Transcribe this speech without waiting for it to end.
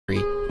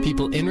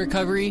People in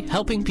recovery,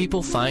 helping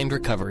people find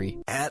recovery.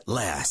 At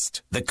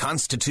last, the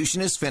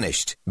Constitution is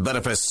finished. But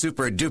if a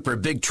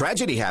super-duper big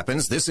tragedy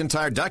happens, this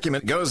entire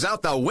document goes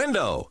out the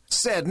window.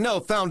 Said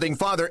no founding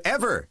father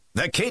ever.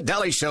 The Kate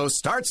Daly Show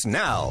starts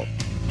now.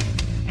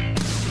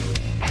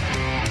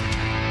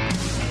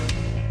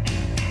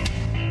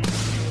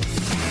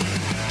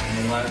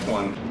 And last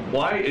one.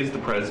 Why is the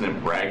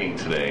president bragging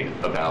today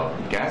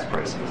about gas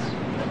prices?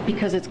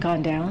 Because it's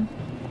gone down.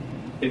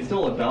 It's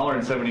still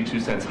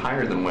 $1.72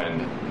 higher than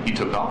when he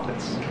took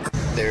office.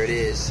 There it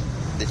is,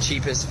 the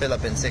cheapest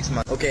fill-up in 6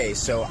 months. Okay,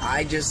 so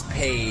I just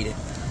paid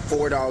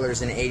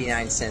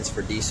 $4.89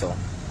 for diesel,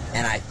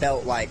 and I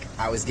felt like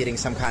I was getting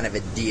some kind of a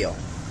deal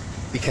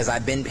because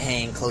I've been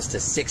paying close to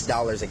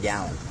 $6 a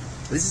gallon.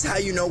 This is how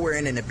you know we're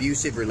in an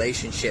abusive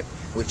relationship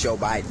with Joe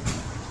Biden,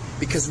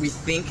 because we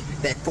think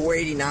that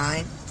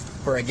 $4.89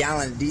 for a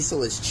gallon of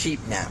diesel is cheap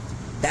now.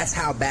 That's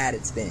how bad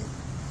it's been.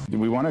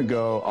 We want to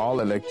go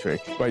all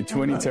electric by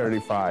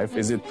 2035.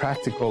 Is it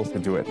practical to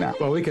do it now?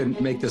 Well, we can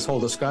make this whole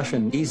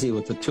discussion easy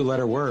with the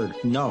two-letter word,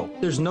 no.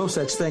 There's no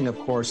such thing, of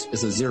course,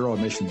 as a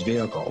zero-emissions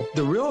vehicle.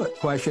 The real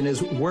question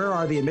is, where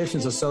are the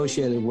emissions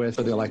associated with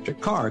the electric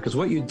car? Because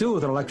what you do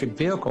with an electric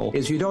vehicle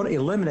is you don't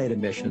eliminate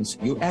emissions,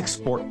 you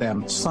export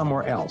them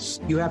somewhere else.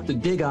 You have to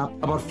dig up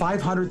about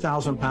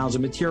 500,000 pounds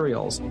of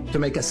materials to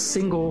make a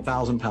single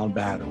 1,000-pound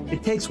battery.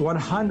 It takes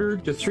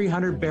 100 to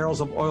 300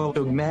 barrels of oil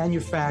to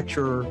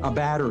manufacture a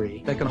battery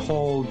that can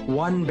hold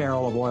 1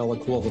 barrel of oil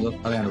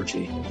equivalent of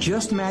energy.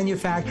 Just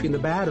manufacturing the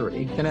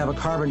battery can have a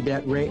carbon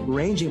debt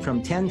ranging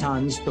from 10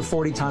 tons to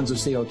 40 tons of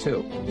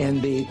CO2.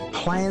 And the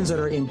plans that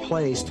are in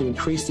place to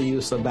increase the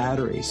use of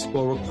batteries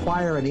will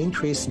require an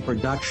increase in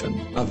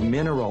production of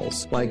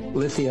minerals like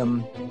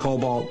lithium,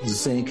 cobalt,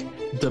 zinc.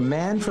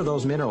 Demand for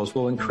those minerals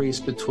will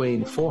increase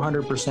between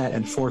 400%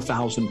 and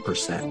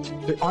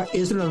 4,000%. There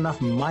isn't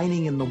enough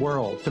mining in the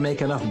world to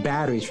make enough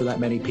batteries for that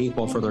many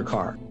people for their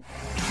car.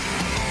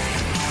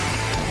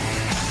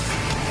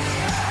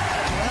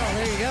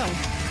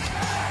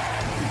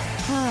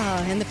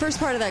 And the first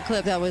part of that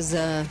clip, that was,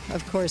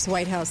 of course,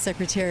 White House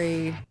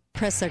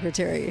press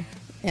secretary,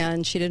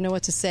 and she didn't know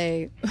what to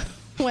say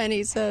when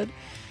he said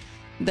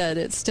that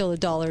it's still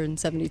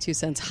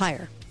 $1.72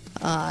 higher.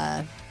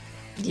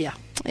 Yeah.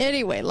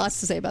 Anyway,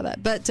 lots to say about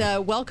that. But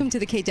welcome to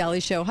the Kate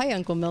Daly Show. Hi,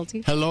 Uncle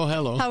Milty. Hello,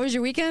 hello. How was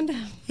your weekend?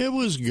 It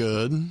was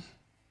good.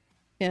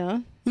 Yeah?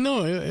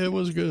 No, it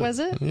was good. Was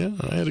it? Yeah,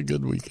 I had a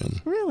good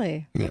weekend.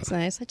 Really? Yeah. That's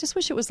nice. I just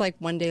wish it was like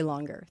 1 day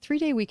longer.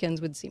 3-day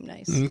weekends would seem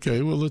nice.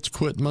 Okay, well, let's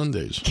quit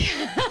Mondays.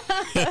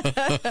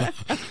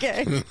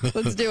 Okay,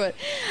 let's do it.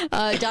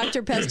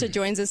 Dr. Pesta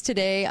joins us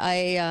today.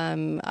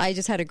 I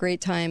just had a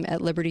great time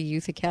at Liberty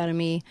Youth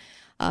Academy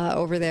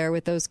over there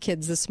with those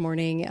kids this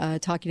morning,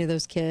 talking to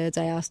those kids.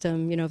 I asked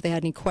them, if they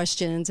had any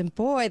questions, and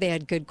boy, they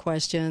had good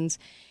questions.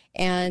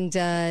 And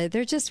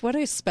they're just, what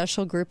a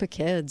special group of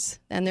kids.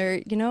 And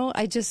they're,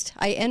 I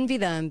envy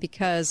them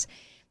because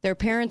their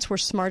parents were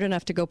smart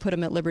enough to go put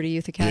them at Liberty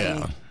Youth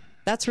Academy. Yeah.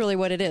 That's really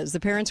what it is. The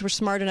parents were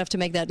smart enough to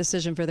make that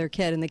decision for their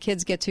kid, and the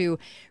kids get to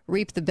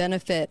reap the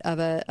benefit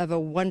of a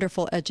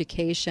wonderful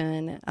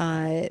education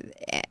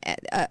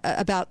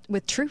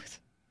with truth.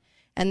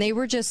 And they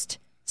were just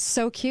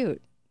so cute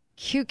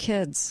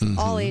kids,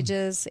 all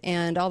ages,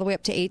 and all the way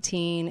up to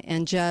 18,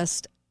 and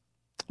just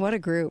what a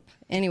group.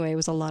 Anyway, it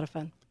was a lot of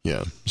fun.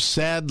 Yeah.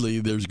 Sadly,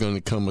 there's going to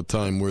come a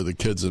time where the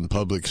kids in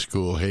public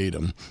school hate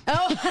them.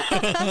 Oh,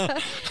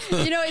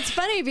 it's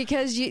funny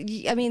because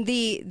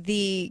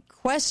the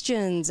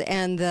questions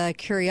and the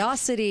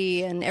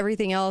curiosity and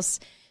everything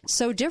else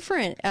so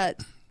different at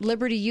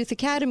Liberty Youth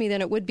Academy than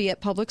it would be at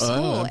public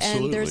school.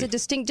 And there's a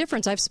distinct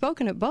difference. I've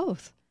spoken at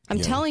both. I'm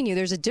telling you,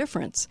 there's a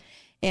difference.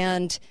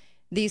 And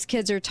these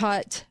kids are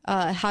taught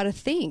how to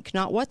think,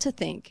 not what to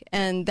think.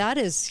 And that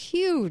is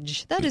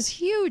huge. They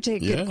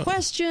had good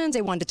questions.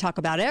 They wanted to talk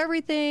about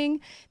everything.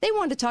 They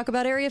wanted to talk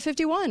about Area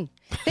 51.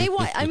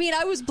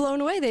 I was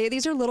blown away.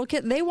 These are little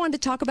kids. They wanted to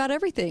talk about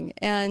everything.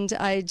 And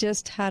I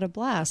just had a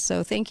blast.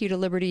 So thank you to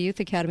Liberty Youth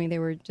Academy. They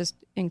were just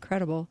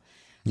incredible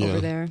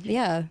over there.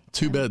 Yeah.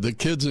 Too bad. The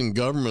kids in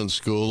government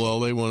school, all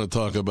they want to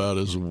talk about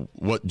is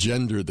what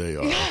gender they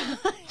are.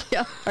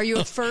 Yeah. Are you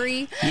a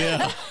furry?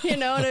 Yeah. You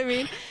know what I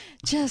mean?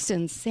 Just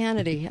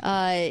insanity.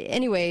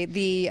 Anyway,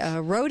 the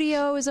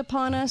rodeo is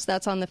upon us.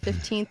 That's on the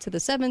 15th to the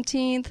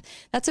 17th.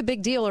 That's a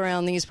big deal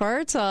around these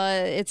parts.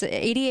 It's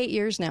 88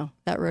 years now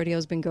that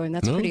rodeo's been going.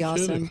 That's pretty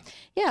awesome.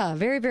 Yeah,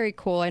 very, very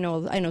cool. I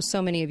know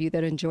so many of you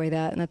that enjoy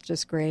that, and that's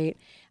just great.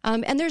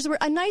 And there's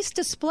a nice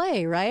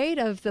display, right,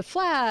 of the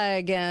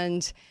flag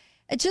and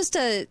just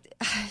a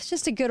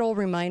good old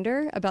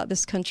reminder about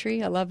this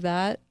country. I love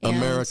that. And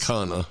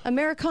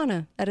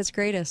Americana at its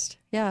greatest.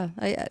 Yeah,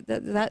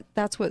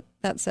 that's what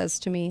that says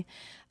to me.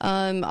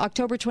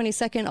 October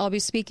 22nd, I'll be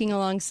speaking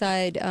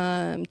alongside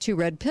Two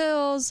Red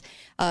Pills,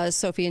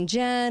 Sophie and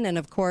Jen, and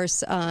of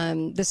course,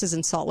 this is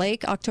in Salt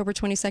Lake. October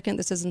 22nd,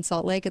 this is in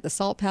Salt Lake at the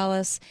Salt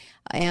Palace,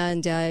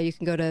 and you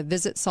can go to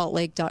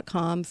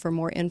visitsaltlake.com for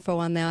more info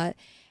on that.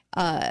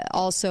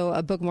 Also,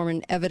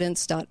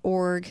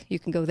 bookmormonevidence.org. You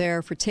can go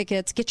there for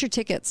tickets. Get your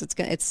tickets.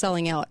 It's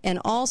selling out. And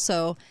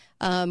also,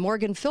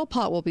 Morgan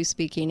Philpott will be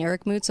speaking.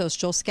 Eric Moutsos,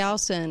 Joel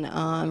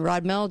Skousen,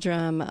 Rod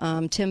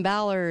Meldrum, Tim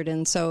Ballard.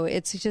 And so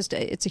it's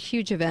a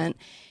huge event,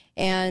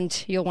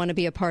 and you'll want to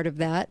be a part of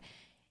that.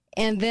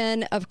 And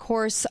then, of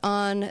course,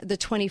 on the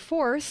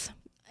 24th,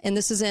 and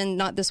this is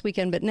not this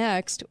weekend, but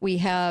next, we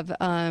have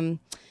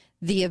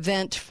the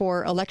event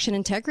for election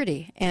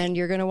integrity, and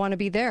you're going to want to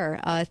be there.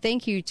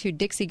 Thank you to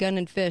Dixie Gun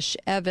and Fish,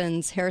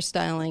 Evans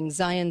Hairstyling,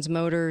 Zion's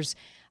Motors,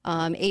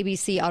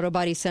 ABC Auto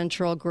Body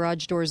Central,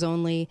 Garage Doors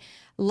Only.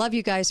 Love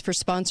you guys for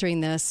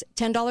sponsoring this.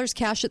 $10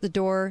 cash at the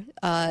door.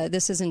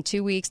 This is in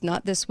 2 weeks,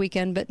 not this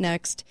weekend, but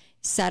next.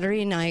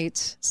 Saturday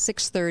night,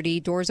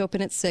 6:30. Doors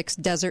open at 6,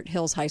 Desert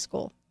Hills High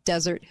School.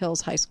 Desert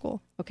Hills High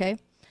School, okay?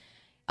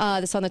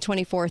 That's on the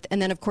 24th.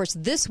 And then, of course,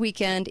 this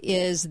weekend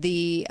is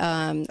the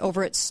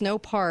over at Snow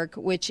Park,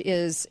 which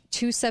is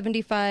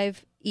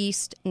 275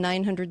 East,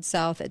 900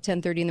 South at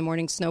 10:30 in the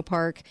morning, Snow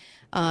Park.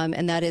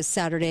 And that is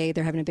Saturday.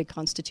 They're having a big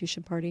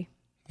Constitution party.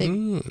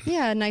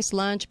 Yeah, nice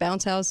lunch,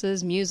 bounce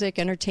houses, music,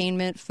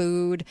 entertainment,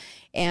 food.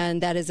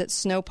 And that is at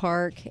Snow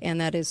Park,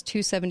 and that is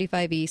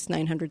 275 East,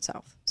 900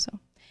 South. So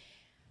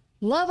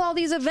love all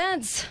these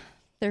events.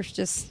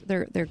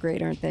 They're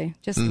great, aren't they?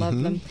 Just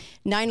love them.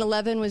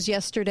 9/11 was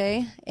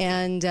yesterday,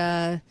 and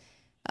a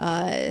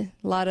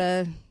lot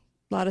of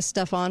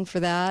stuff on for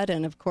that.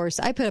 And of course,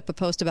 I put up a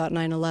post about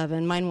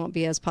 9/11. Mine won't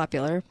be as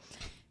popular,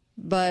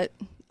 but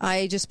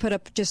I just put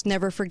up just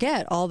never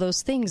forget all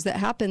those things that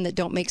happen that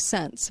don't make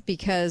sense,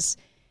 because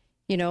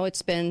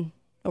it's been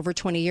over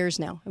 20 years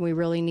now, and we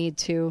really need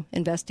to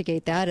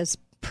investigate that. As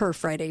per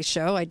Friday's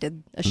show, I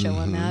did a show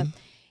on that,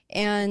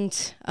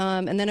 and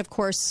then of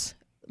course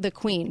the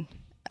Queen.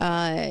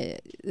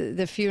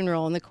 The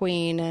funeral and the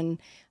Queen,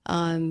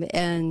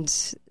 and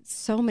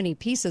so many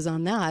pieces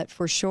on that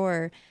for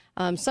sure.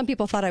 Some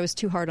people thought I was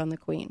too hard on the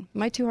Queen.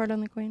 Am I too hard on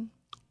the Queen?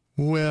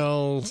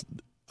 Well,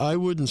 I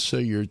wouldn't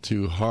say you're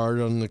too hard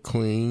on the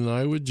Queen.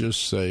 I would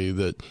just say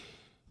that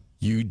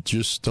you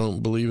just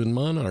don't believe in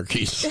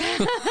monarchies. No,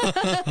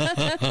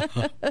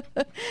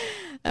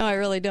 I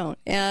really don't.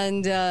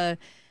 And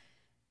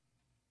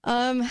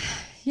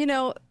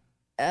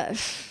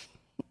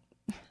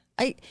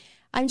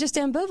I'm just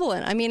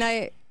ambivalent. I mean,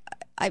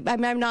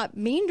 I'm not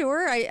mean to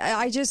her.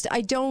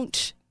 I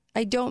don't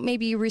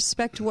maybe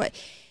respect what.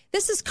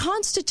 This is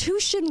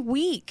Constitution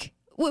Week.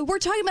 We're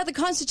talking about the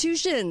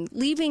Constitution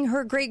leaving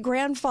her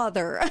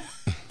great-grandfather.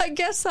 I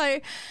guess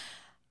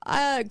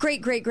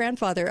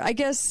great-great-grandfather. I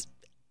guess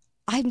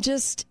I'm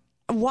just,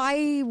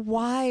 why?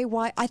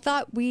 I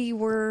thought we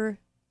were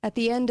at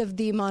the end of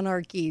the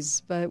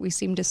monarchies, but we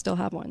seem to still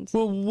have one.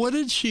 Well, what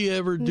did she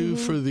ever do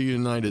for the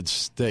United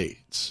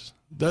States?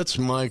 That's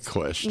my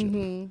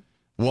question.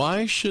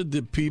 Why should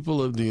the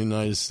people of the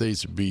United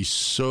States be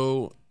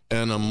so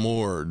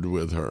enamored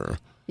with her?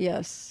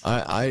 Yes.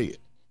 I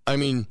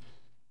mean,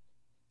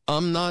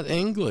 I'm not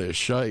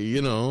English.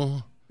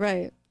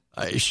 Right.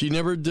 She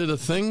never did a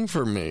thing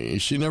for me.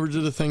 She never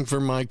did a thing for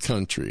my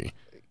country.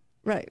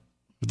 Right.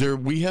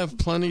 We have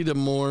plenty to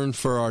mourn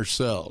for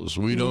ourselves.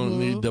 We don't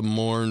need to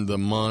mourn the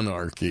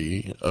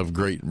monarchy of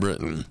Great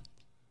Britain.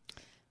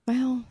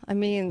 Well, I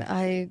mean,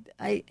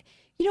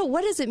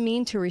 what does it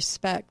mean to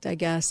respect? I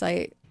guess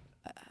I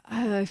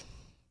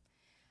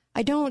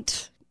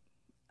don't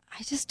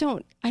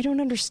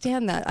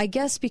understand that. I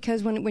guess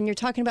because when you're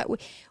talking about,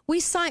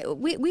 we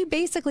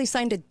basically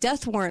signed a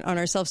death warrant on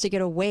ourselves to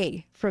get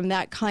away from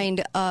that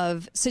kind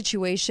of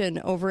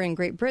situation over in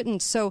Great Britain.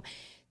 So,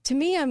 to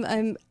me,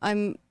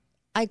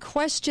 I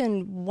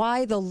question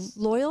why the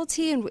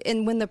loyalty,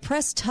 and when the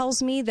press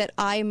tells me that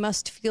I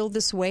must feel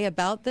this way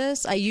about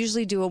this, I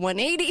usually do a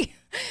 180,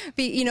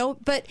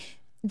 but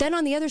then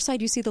on the other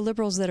side, you see the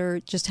liberals that are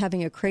just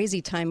having a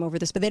crazy time over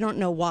this, but they don't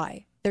know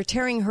why. They're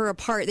tearing her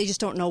apart. They just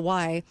don't know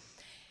why.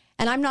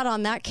 And I'm not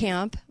on that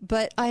camp,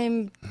 but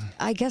I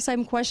guess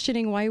I'm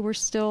questioning why we're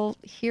still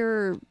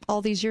here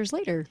all these years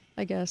later,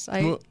 I guess.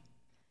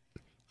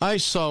 I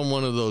saw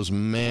one of those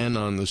man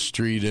on the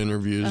street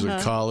interviews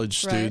of college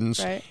students,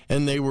 right.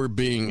 And they were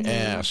being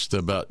asked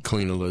about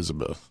Queen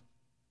Elizabeth.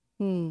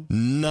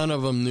 None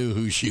of them knew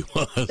who she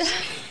was.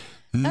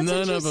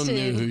 None of them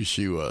knew who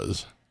she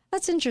was.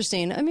 That's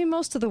interesting. I mean,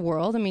 most of the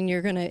world,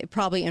 you're going to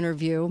probably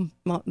interview,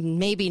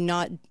 maybe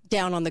not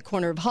down on the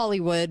corner of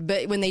Hollywood,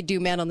 but when they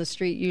do man on the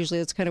street, usually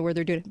that's kind of where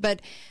they're doing it.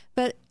 But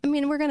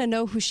we're going to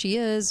know who she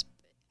is.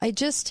 I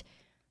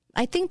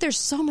think there's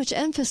so much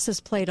emphasis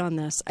played on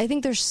this. I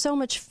think there's so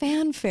much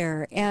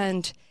fanfare,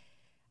 and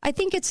I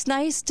think it's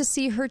nice to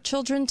see her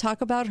children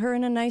talk about her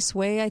in a nice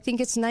way. I think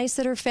it's nice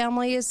that her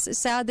family is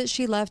sad that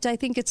she left. I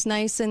think it's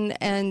nice,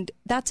 and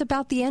that's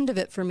about the end of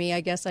it for me.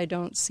 I guess I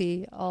don't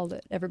see all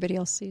that everybody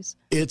else sees.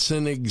 It's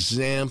an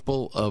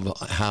example of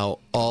how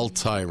all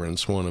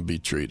tyrants want to be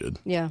treated.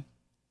 Yeah.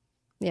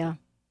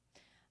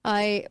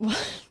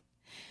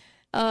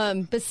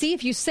 But see,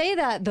 if you say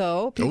that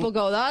though, people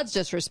go, "That's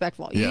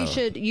disrespectful." Yeah.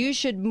 You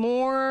should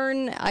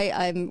mourn.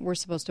 We're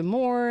supposed to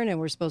mourn, and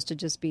we're supposed to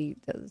just be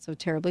so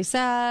terribly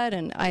sad.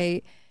 And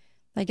I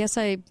guess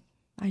I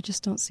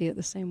just don't see it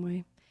the same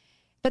way.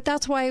 But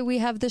that's why we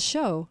have this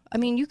show. I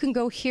mean, you can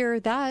go hear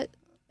that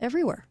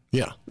everywhere.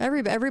 Yeah.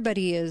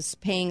 Everybody is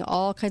paying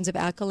all kinds of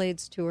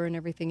accolades to her and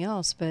everything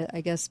else. But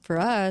I guess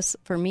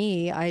for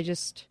me, I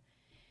just,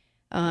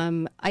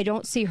 I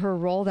don't see her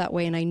role that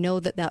way. And I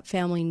know that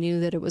family knew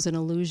that it was an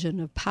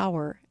illusion of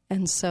power.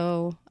 And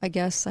so I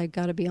guess I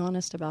got to be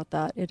honest about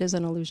that. It is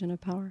an illusion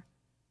of power.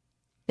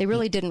 They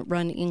really didn't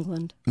run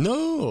England.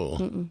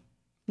 No.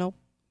 Nope.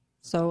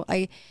 So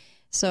I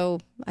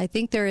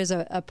think there is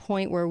a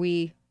point where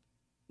we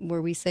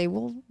say,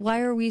 well,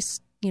 why are we,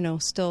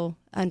 still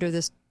under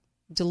this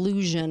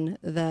delusion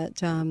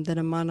that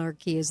a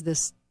monarchy is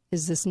this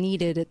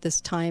needed at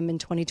this time in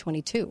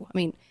 2022? I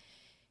mean,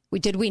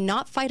 did we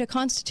not fight a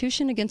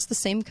constitution against the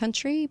same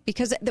country?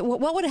 Because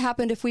what would have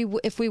happened if we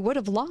would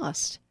have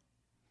lost?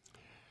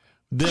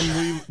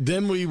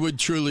 Then we would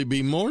truly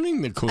be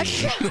mourning the Queen.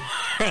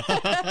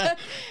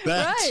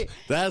 Right.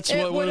 That's what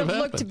it would have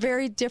happened. looked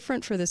very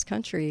different for this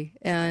country.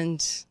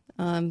 And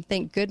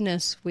thank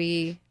goodness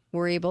we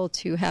were able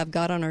to have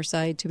God on our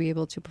side to be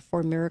able to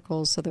perform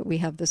miracles so that we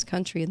have this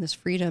country and this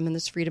freedom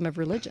of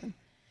religion,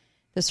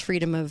 this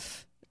freedom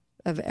of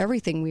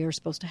everything we are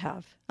supposed to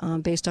have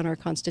based on our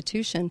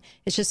Constitution.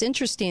 It's just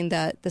interesting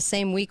that the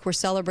same week we're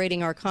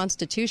celebrating our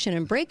Constitution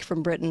and break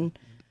from Britain,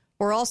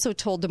 we're also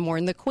told to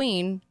mourn the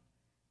Queen,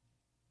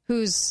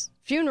 whose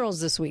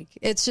funeral's this week.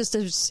 It's just,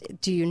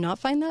 do you not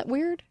find that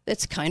weird?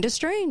 It's kind of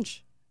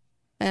strange.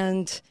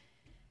 And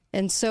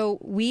so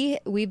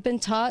we've been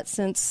taught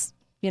since,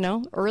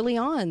 early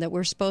on that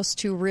we're supposed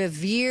to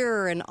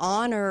revere and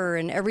honor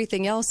and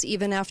everything else,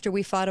 even after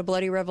we fought a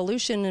bloody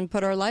revolution and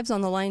put our lives on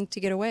the line to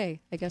get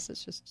away. I guess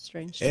it's just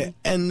strange.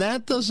 And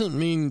that doesn't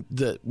mean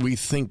that we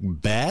think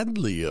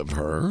badly of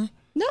her.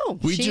 No.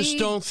 We just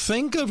don't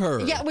think of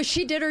her. Yeah, well,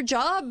 she did her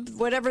job,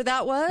 whatever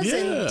that was,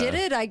 and did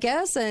it, I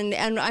guess. And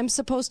I'm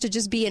supposed to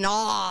just be in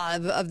awe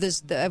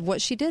of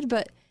what she did,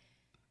 but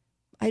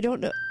I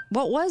don't know.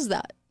 What was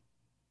that?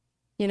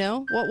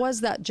 What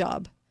was that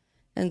job?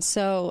 And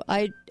so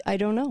I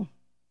don't know.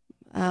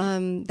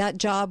 That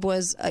job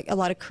was a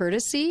lot of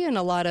courtesy and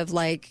a lot of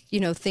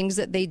things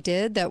that they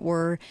did that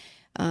were,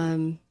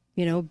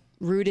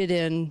 rooted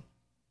in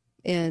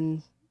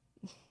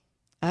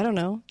I don't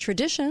know,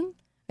 tradition,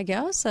 I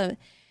guess.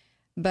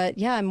 But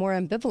yeah, I'm more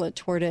ambivalent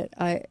toward it.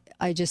 I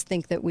just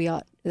think that we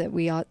ought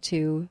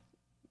to,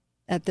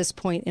 at this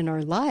point in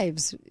our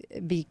lives,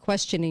 be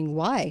questioning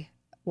why.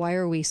 Why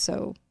are we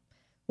so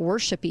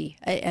worshipy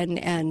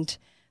and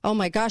oh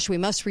my gosh, we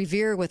must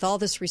revere with all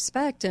this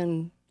respect.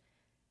 And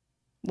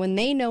when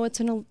they know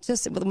it's an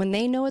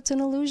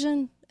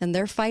illusion and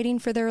they're fighting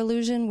for their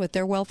illusion with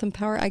their wealth and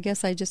power, I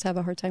guess I just have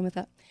a hard time with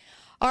that.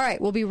 All right,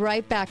 we'll be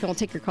right back, and we'll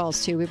take your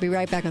calls too. We'll be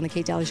right back on the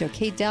Kate Daly Show,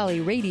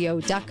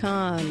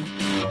 KateDalyRadio.com.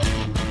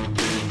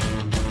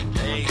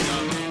 There you go.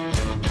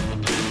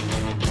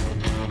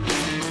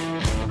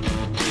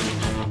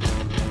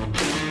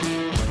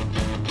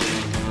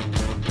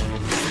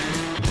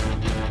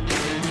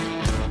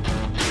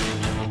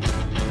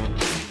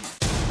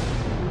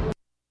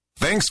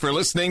 Thanks for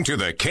listening to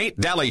The Kate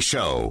Daly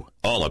Show.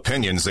 All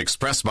opinions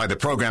expressed by the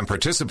program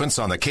participants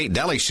on The Kate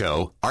Daly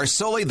Show are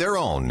solely their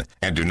own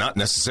and do not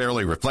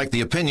necessarily reflect the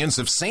opinions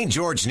of St.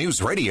 George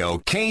News Radio,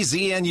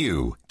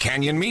 KZNU,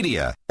 Canyon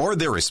Media, or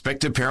their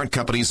respective parent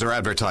companies or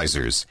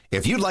advertisers.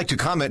 If you'd like to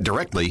comment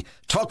directly,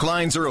 talk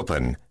lines are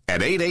open at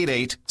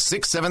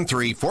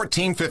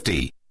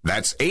 888-673-1450.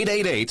 That's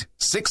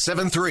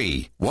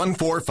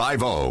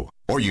 888-673-1450.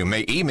 Or you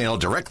may email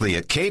directly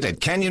at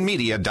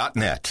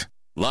kate@canyonmedia.net.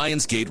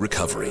 Lionsgate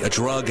Recovery, a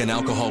drug and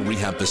alcohol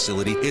rehab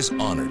facility, is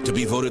honored to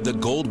be voted the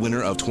gold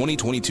winner of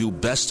 2022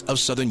 Best of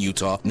Southern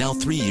Utah, now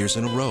 3 years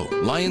in a row.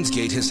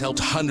 Lionsgate has helped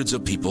hundreds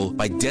of people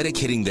by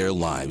dedicating their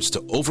lives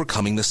to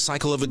overcoming the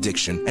cycle of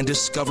addiction and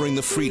discovering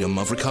the freedom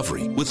of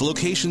recovery. With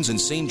locations in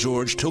St.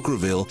 George,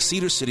 Toquerville,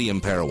 Cedar City,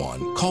 and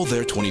Parowan, call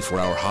their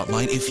 24-hour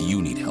hotline if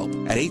you need help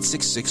at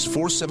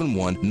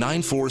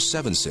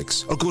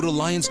 866-471-9476 or go to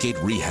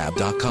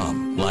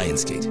lionsgaterehab.com.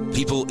 Lionsgate,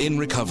 people in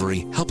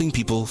recovery, helping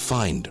people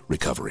find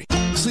recovery.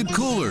 Sleep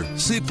cooler,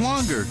 sleep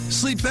longer,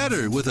 sleep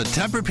better with a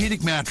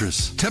Tempur-Pedic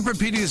mattress.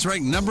 Tempur-Pedic is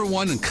ranked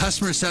 #1 in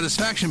customer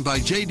satisfaction by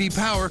J.D.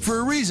 Power for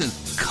a reason.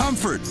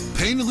 Comfort,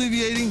 pain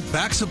alleviating,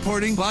 back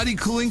supporting, body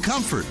cooling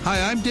comfort. Hi,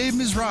 I'm Dave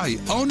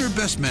Mizrahi, owner of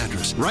Best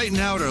Mattress. Right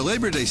now at our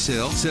Labor Day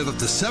sale, save up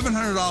to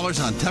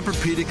 $700 on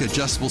Tempur-Pedic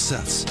adjustable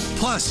sets.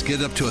 Plus,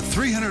 get up to a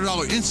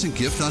 $300 instant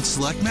gift on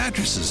select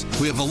mattresses.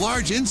 We have a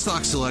large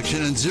in-stock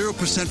selection and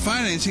 0%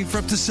 financing for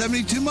up to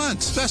 72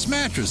 months. Best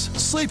Mattress.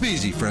 Sleep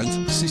easy,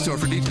 friends. See store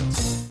for details.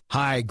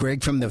 Hi,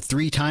 Greg from the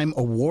 3-time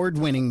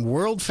award-winning,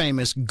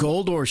 world-famous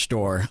Gold Ore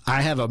Store.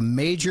 I have a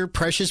major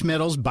precious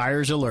metals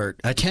buyer's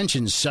alert.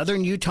 Attention,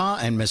 Southern Utah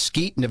and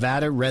Mesquite,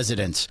 Nevada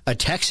residents. A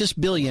Texas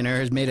billionaire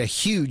has made a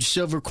huge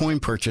silver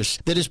coin purchase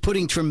that is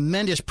putting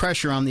tremendous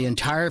pressure on the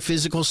entire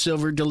physical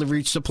silver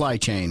delivery supply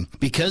chain.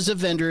 Because the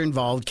vendor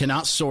involved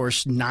cannot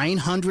source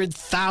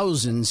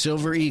 900,000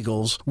 silver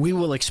eagles, we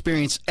will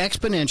experience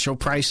exponential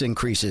price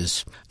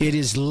increases. It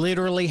is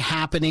literally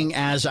happening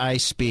as I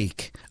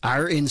speak.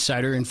 Our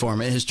insider informant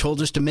has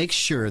told us to make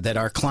sure that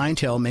our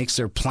clientele makes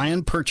their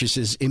planned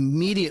purchases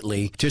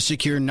immediately to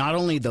secure not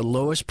only the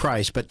lowest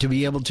price, but to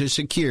be able to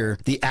secure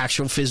the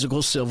actual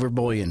physical silver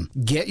bullion.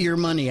 Get your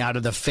money out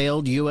of the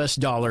failed U.S.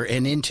 dollar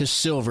and into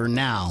silver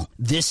now.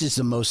 This is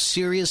the most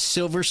serious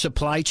silver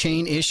supply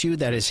chain issue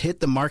that has hit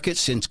the market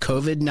since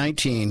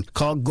COVID-19.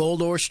 Call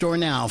Gold Ore Store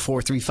now,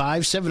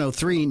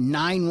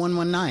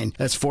 435-703-9119.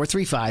 That's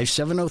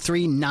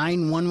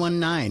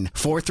 435-703-9119.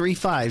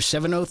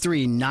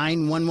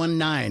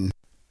 435-703-9119.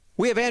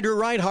 We have Andrew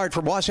Reinhardt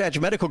from Wasatch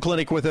Medical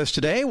Clinic with us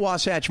today.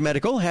 Wasatch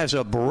Medical has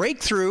a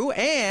breakthrough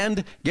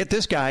and, get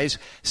this, guys,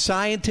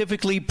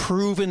 scientifically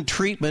proven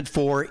treatment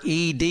for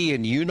ED,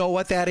 and you know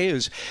what that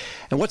is.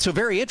 And what's so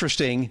very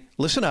interesting,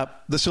 listen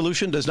up, the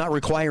solution does not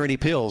require any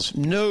pills.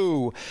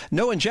 No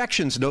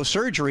injections, no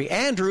surgery.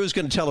 Andrew is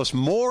going to tell us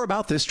more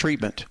about this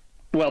treatment.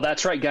 Well,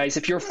 that's right, guys.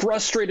 If you're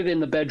frustrated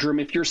in the bedroom,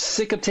 if you're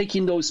sick of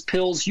taking those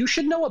pills, you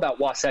should know about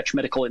Wasatch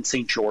Medical in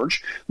St.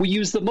 George. We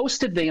use the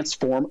most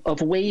advanced form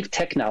of wave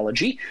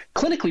technology,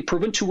 clinically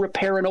proven to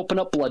repair and open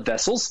up blood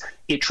vessels.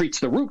 It treats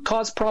the root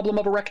cause problem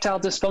of erectile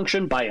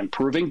dysfunction by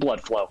improving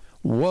blood flow.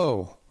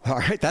 Whoa. All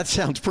right, that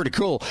sounds pretty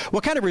cool.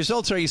 What kind of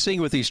results are you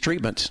seeing with these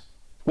treatments?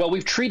 Well,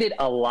 we've treated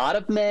a lot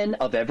of men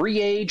of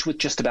every age with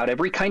just about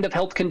every kind of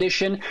health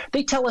condition.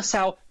 They tell us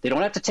how they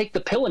don't have to take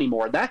the pill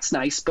anymore. That's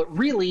nice, but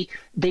really,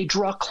 they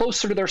draw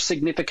closer to their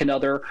significant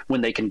other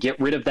when they can get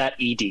rid of that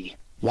ED.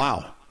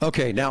 Wow.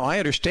 Okay, now I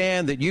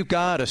understand that you've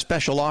got a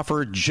special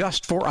offer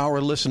just for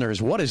our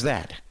listeners. What is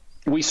that?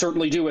 We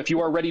certainly do. If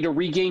you are ready to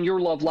regain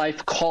your love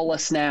life, call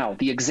us now.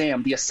 The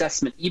exam, the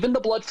assessment, even the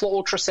blood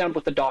flow ultrasound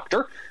with the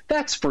doctor,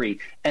 that's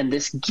free. And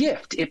this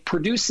gift, it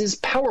produces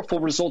powerful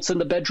results in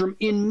the bedroom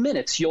in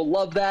minutes. You'll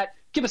love that.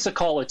 Give us a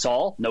call. It's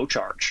all no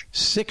charge.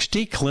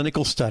 60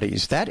 clinical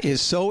studies. That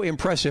is so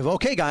impressive.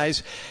 Okay,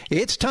 guys,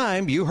 it's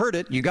time. You heard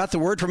it. You got the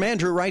word from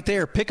Andrew right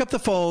there. Pick up the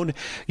phone.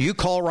 You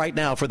call right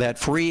now for that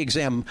free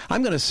exam.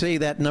 I'm going to say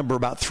that number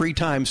about 3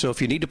 times, so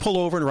if you need to pull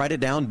over and write it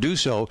down, do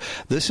so.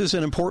 This is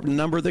an important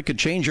number that could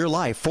change your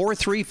life.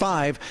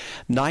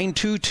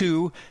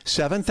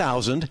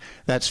 435-922-7000.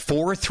 That's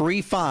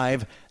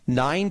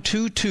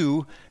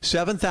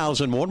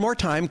 435-922-7000. One more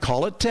time.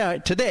 Call it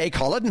today.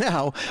 Call it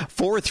now.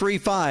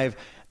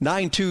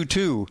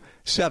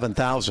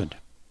 435-922-7000.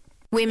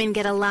 Women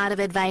get a lot of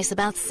advice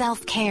about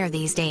self-care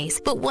these days,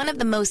 but one of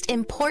the most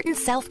important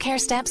self-care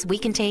steps we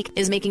can take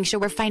is making sure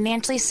we're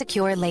financially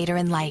secure later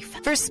in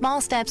life. For small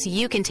steps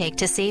you can take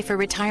to save for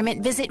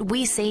retirement, visit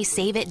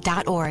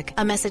WeSaySaveIt.org.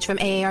 A message from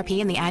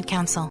AARP and the Ad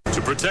Council.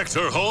 To protect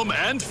her home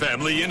and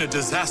family in a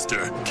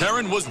disaster,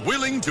 Karen was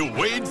willing to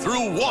wade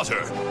through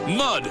water,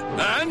 mud,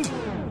 and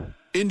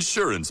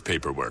insurance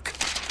paperwork.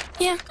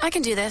 Yeah, I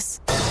can do this.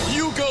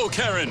 You go,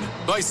 Karen!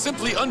 By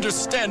simply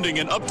understanding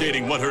and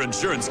updating what her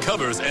insurance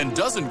covers and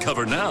doesn't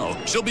cover now,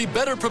 she'll be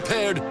better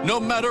prepared no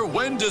matter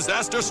when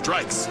disaster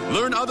strikes.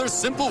 Learn other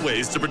simple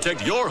ways to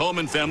protect your home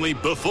and family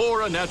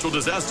before a natural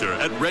disaster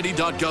at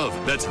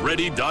ready.gov. That's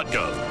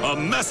ready.gov. A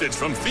message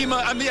from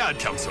FEMA and the Ad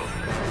Council.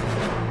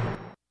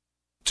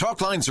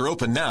 Talk lines are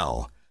open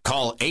now.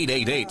 Call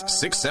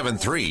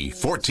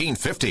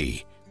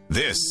 888-673-1450.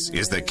 This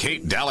is the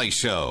Kate Daly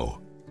Show.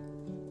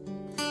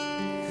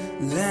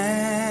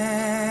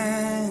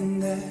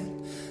 Land that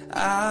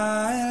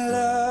I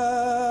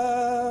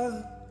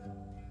love,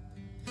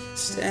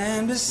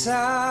 stand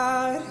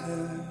beside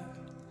her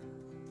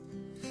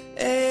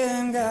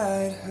and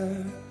guide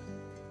her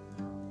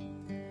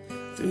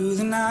through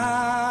the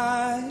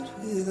night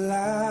with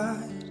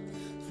light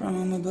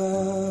from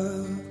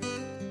above.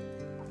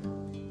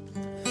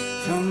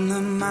 From the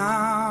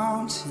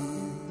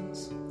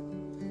mountains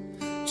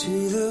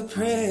to the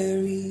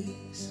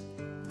prairies,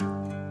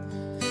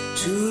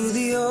 to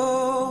the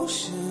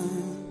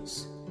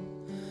oceans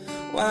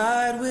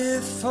wide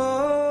with foam.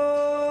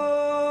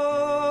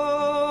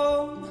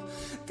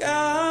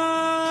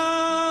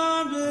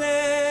 God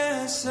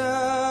bless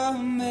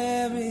America,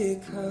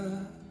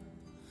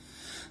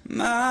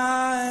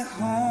 my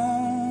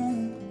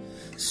home,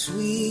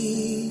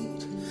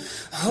 sweet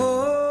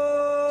home.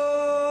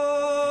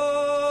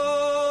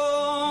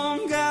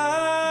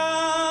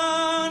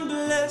 God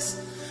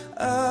bless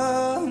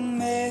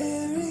America,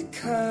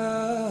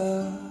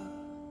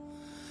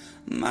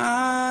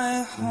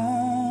 my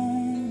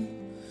home,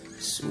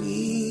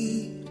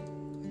 sweet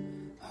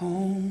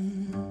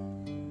home.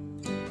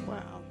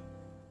 Wow.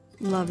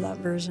 Love that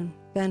version.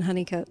 Ben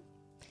Honeycutt.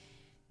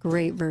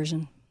 Great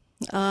version.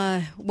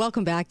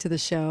 Welcome back to the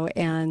show,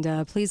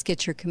 and please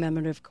get your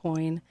commemorative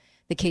coin,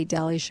 the Kate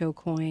Daly Show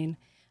coin.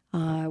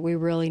 We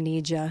really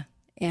need you.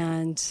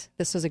 And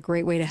this is a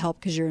great way to help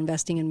because you're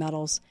investing in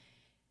metals.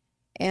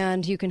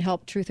 And you can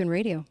help Truth in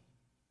Radio.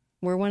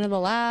 We're one of the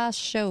last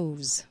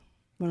shows,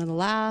 one of the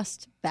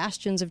last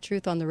bastions of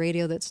truth on the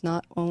radio that's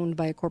not owned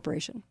by a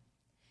corporation.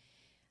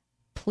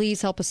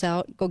 Please help us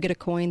out. Go get a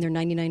coin. They're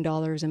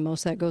 $99, and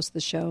most of that goes to the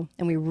show.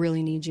 And we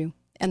really need you.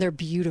 And they're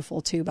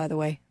beautiful, too, by the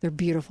way. They're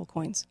beautiful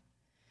coins.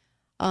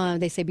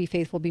 They say be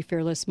faithful, be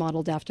fearless,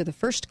 modeled after the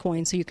first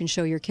coin, so you can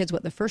show your kids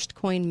what the first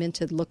coin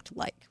minted looked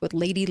like, with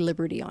Lady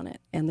Liberty on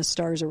it and the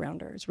stars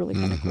around her. It's really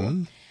kind of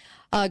cool.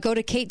 Go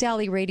to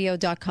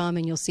KateDalleyRadio.com,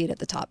 and you'll see it at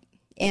the top.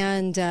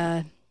 And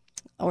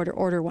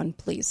order one,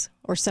 please,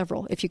 or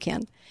several if you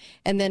can.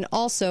 And then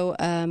also,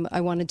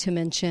 I wanted to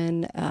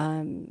mention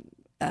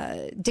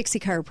Dixie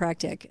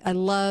Chiropractic. I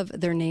love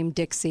their name,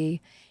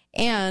 Dixie.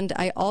 And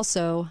I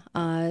also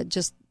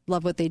just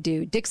love what they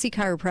do. Dixie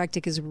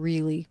Chiropractic is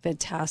really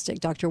fantastic.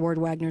 Dr. Ward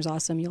Wagner's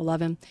awesome. You'll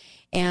love him.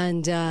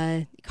 And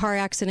car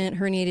accident,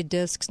 herniated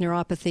discs,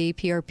 neuropathy,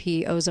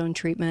 PRP, ozone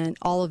treatment,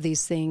 all of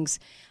these things.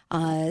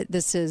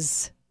 This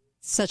is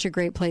such a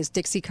great place.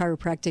 Dixie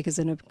Chiropractic is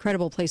an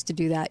incredible place to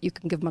do that. You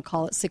can give them a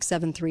call at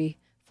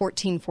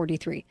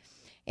 673-1443.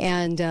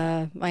 And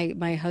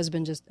my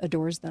husband just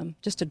adores them,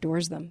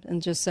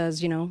 and just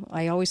says,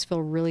 I always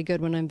feel really good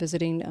when I'm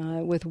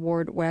visiting with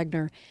Ward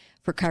Wagner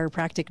for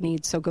chiropractic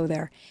needs, so go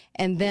there.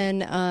 And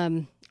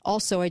then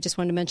also, I just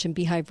wanted to mention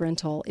Beehive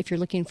Rental. If you're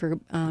looking for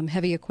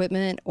heavy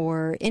equipment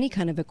or any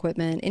kind of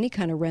equipment, any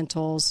kind of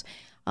rentals,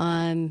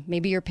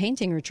 maybe you're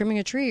painting or trimming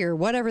a tree or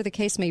whatever the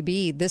case may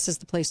be, this is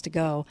the place to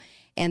go.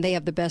 And they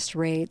have the best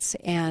rates,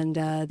 and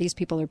these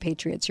people are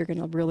patriots. You're going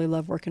to really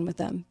love working with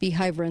them.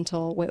 Beehive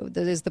Rental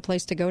is the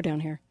place to go down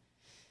here.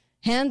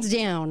 Hands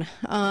down.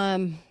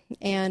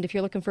 And if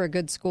you're looking for a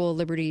good school,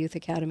 Liberty Youth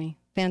Academy.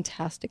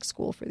 Fantastic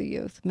school for the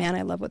youth. Man,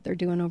 I love what they're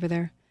doing over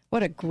there.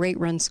 What a great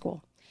run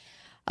school.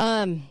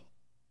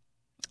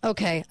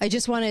 Okay, I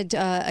just wanted,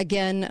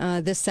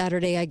 again, this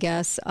Saturday, I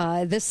guess.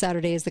 This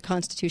Saturday is the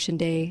Constitution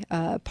Day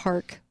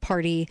park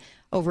party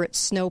over at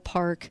Snow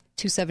Park,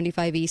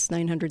 275 East,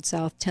 900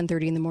 South,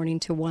 10:30 in the morning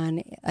to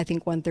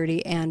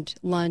 1:30, and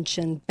lunch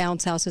and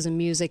bounce houses and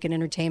music and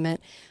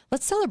entertainment.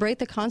 Let's celebrate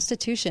the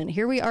Constitution.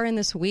 Here we are in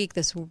this week,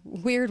 this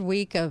weird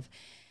week of,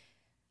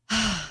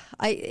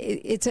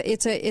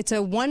 it's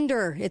a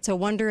wonder. It's a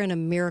wonder and a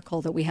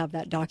miracle that we have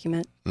that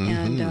document,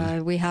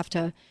 and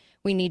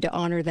we need to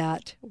honor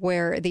that.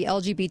 Where the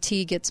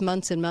LGBT gets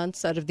months and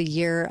months out of the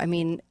year. I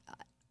mean,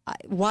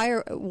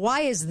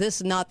 why is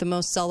this not the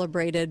most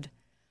celebrated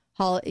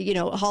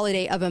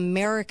holiday of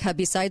America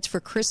besides for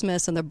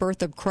Christmas and the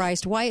birth of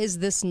Christ? Why is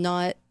this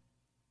not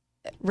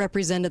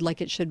represented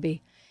like it should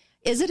be?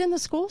 Is it in the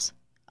schools?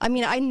 I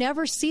mean, I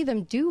never see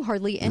them do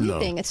hardly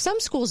anything. No. Some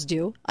schools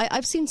do.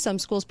 I've seen some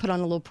schools put on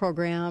a little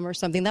program or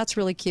something. That's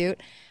really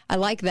cute. I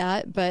like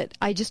that, but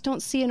I just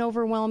don't see an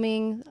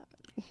overwhelming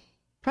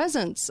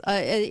presence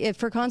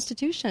for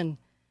Constitution.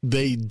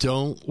 They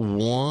don't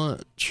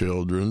want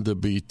children to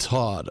be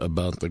taught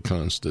about the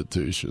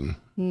Constitution.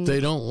 They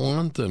don't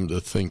want them to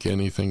think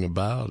anything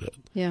about it.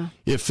 Yeah.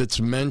 If it's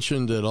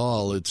mentioned at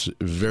all, it's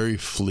very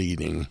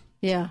fleeting.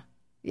 Yeah.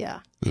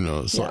 Yeah.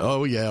 It's like,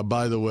 oh, yeah,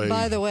 by the way.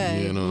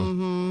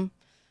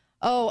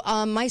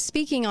 Oh, my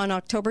speaking on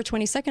October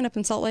 22nd up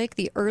in Salt Lake,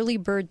 the early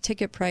bird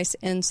ticket price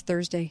ends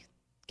Thursday.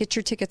 Get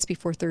your tickets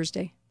before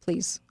Thursday,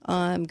 please.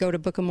 Go to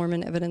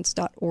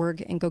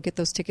bookofmormonevidence.org and go get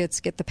those tickets,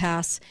 get the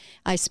pass.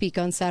 I speak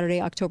on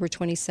Saturday, October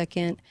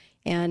 22nd,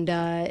 and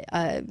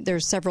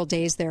there's several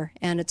days there,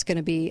 and it's going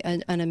to be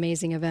an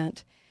amazing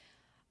event.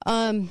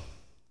 Okay.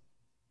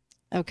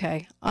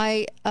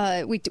 We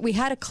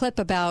had a clip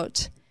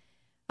about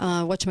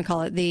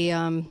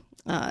the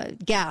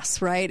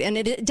gas, right?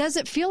 And does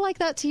it feel like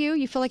that to you?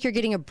 You feel like you're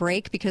getting a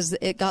break because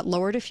it got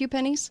lowered a few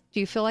pennies? Do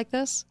you feel like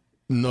this?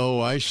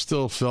 No, I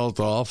still felt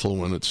awful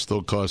when it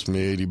still cost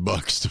me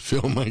 $80 to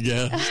fill my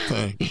gas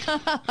tank.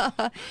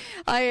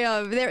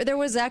 There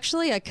was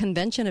actually a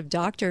convention of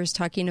doctors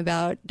talking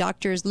about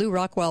doctors. Lou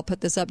Rockwell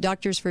put this up.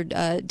 Doctors for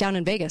down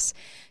in Vegas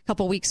a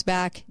couple weeks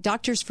back.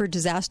 Doctors for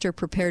Disaster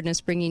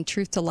Preparedness, bringing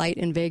truth to light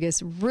in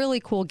Vegas. Really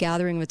cool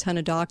gathering with a ton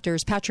of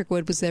doctors. Patrick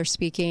Wood was there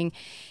speaking,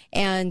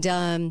 and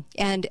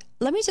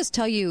let me just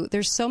tell you,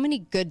 there's so many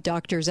good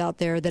doctors out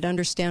there that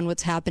understand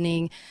what's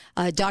happening.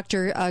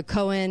 Dr.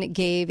 Cohen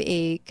gave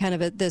a kind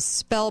of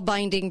this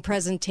spellbinding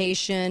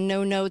presentation,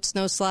 no notes,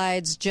 no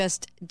slides,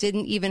 just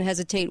didn't even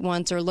hesitate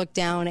once or look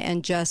down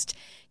and just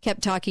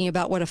kept talking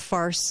about what a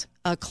farce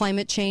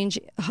climate change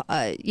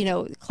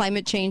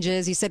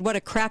is. He said, what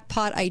a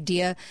crackpot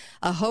idea,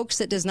 a hoax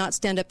that does not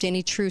stand up to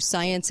any true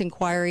science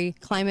inquiry.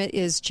 Climate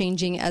is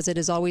changing as it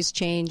has always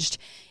changed.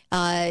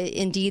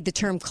 Indeed, the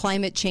term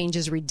climate change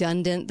is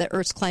redundant. The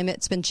Earth's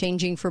climate's been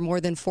changing for more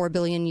than 4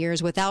 billion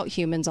years without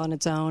humans on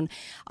its own.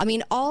 I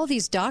mean, all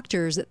these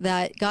doctors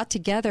that got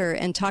together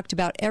and talked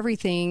about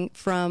everything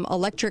from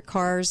electric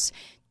cars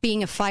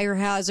being a fire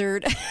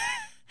hazard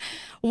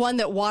one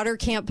that water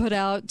can't put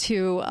out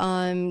to,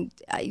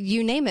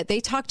 you name it. They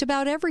talked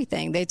about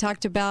everything. They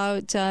talked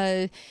about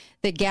the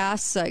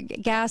gas,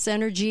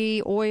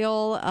 energy,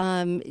 oil,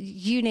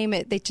 you name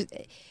it.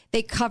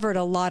 They covered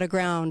a lot of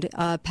ground,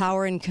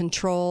 power and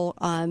control.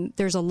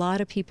 There's a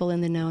lot of people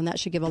in the know, and that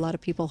should give a lot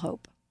of people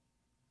hope.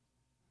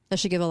 That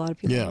should give a lot of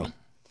people hope.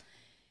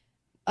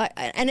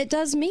 And it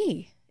does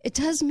me. It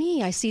does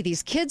me. I see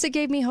these kids that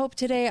gave me hope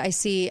today. I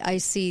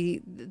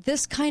see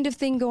this kind of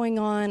thing going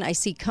on. I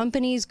see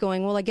companies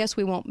going, well, I guess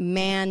we won't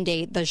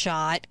mandate the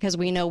shot because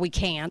we know we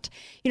can't.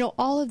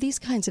 All of these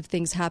kinds of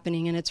things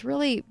happening, and it's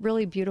really,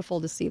 really beautiful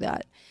to see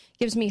that.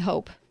 Gives me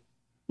hope.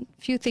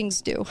 Few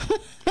things do.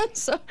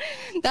 So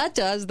that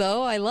does,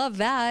 though. I love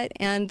that.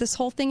 And this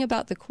whole thing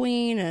about the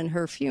Queen and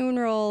her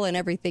funeral and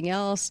everything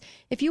else,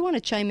 if you want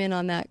to chime in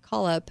on that,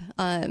 call up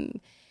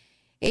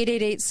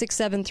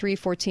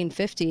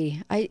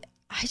 888-673-1450. I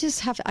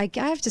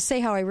have to say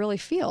how I really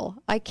feel.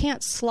 I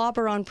can't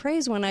slobber on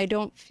praise when I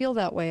don't feel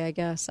that way, I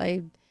guess.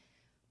 I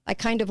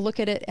kind of look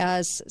at it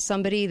as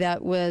somebody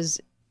that was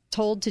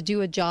told to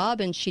do a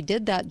job, and she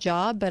did that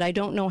job, but I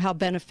don't know how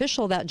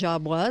beneficial that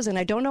job was, and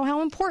I don't know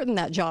how important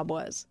that job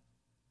was.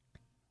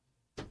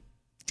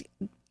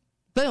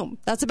 Boom.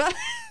 That's about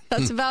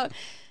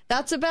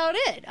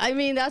it. I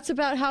mean, that's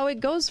about how it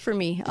goes for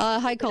me.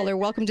 Hi, caller.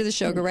 Welcome to the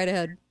show. Go right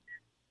ahead.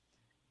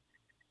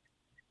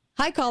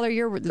 Hi, caller.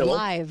 You're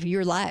live.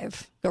 You're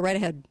live. Go right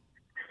ahead.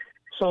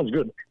 Sounds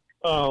good.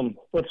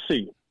 Let's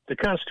see. The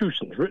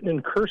Constitution is written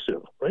in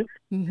cursive, right?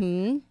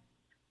 Mm-hmm.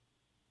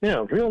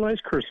 Yeah, real nice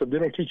cursive. They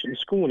don't teach it in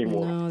school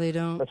anymore. No, they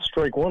don't. That's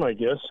strike one, I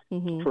guess,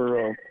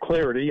 for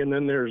clarity. And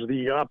then there's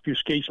the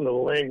obfuscation of the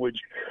language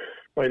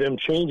by them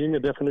changing the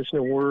definition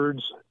of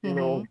words. You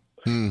know,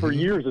 for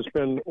years it's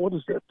been, what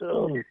is that?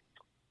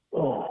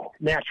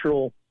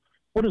 Natural.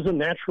 What is a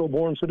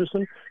natural-born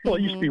citizen? Well,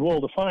 it used to be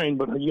well-defined,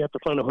 but you have to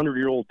find a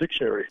 100-year-old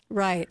dictionary.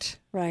 Right.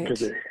 Because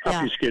they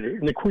obfuscate it.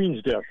 And the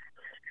Queen's death.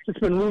 It's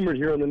been rumored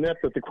here on the net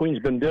that the Queen's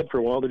been dead for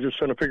a while. They're just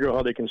trying to figure out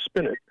how they can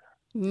spin it.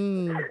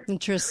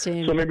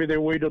 Interesting. So maybe they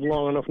waited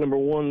long enough, number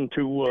one,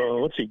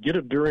 to, get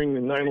it during the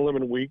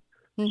 9/11 week,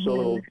 so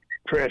it'll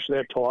trash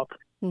that talk,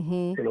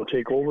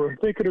 take over.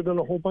 They could have done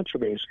a whole bunch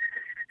of things.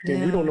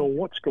 And we don't know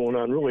what's going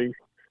on, really,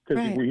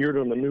 because we hear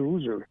it on the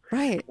news or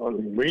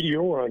on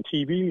radio or on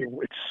TV.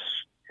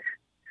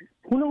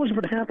 Who knows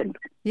what happened?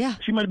 Yeah.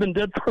 She might have been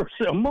dead for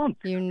a month.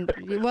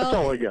 That's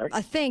all I got.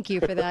 Thank you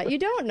for that. You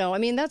don't know. I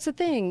mean, that's the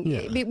thing.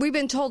 Yeah. We've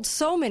been told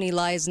so many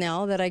lies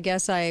now that I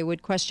guess I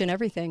would question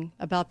everything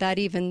about that,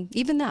 even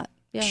that.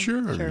 Yeah,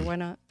 sure, why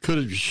not?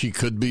 She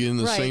could be in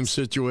the same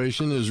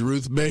situation as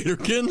Ruth Bader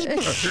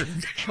Ginsburg.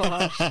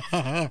 Gosh.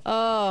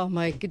 Oh,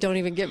 my, don't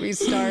even get me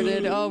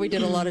started. Oh, we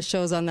did a lot of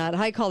shows on that.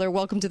 Hi, caller.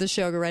 Welcome to the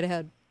show. Go right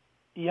ahead.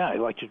 Yeah, I'd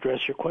like to address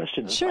your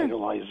question. Sure.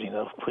 Idolizing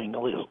of Queen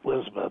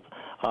Elizabeth.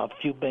 A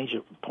few major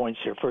points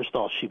here. First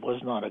off, she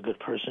was not a good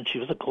person. She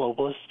was a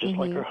globalist, just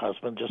like her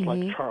husband, just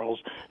like Charles.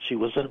 She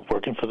wasn't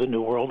working for the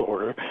New World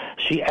Order.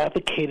 She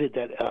advocated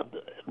that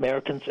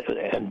Americans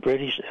and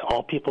British,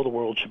 all people of the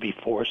world, should be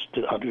forced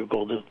to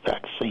undergo the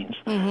vaccines.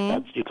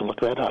 You can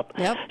look that up.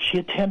 Yep. She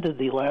attended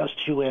the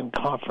last UN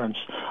conference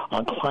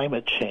on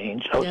climate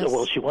change. Yes.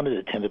 Well, she wanted to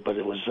attend it, but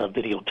it was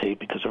videotaped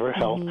because of her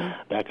health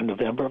back in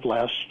November of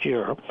last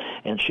year.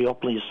 And she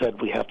openly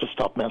said, we have to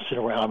stop messing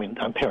around. I mean,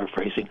 I'm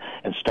paraphrasing,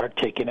 and start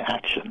taking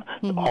action.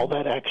 All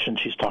that action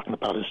she's talking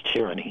about is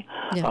tyranny.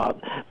 Yeah.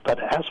 But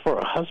as for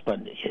her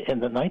husband, in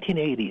the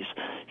 1980s,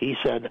 he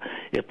said,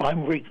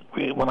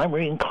 when I'm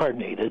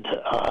reincarnated,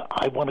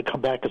 I want to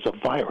come back as a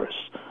virus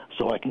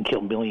so I can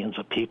kill millions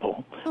of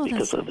people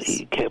because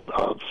he kept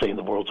saying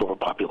the world's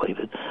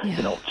overpopulated.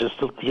 Yeah. Just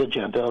the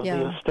agenda of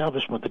the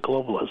establishment, the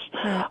globalists.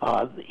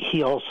 Right.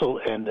 He also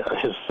and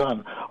his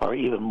son are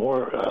even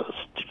more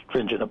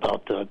stringent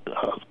about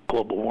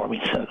global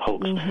warming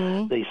hoax.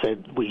 They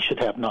said we should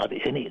have no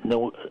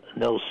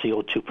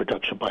CO2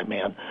 production by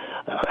man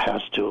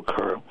has to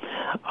occur.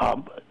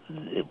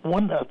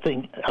 One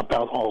thing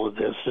about all of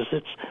this is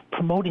it's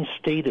promoting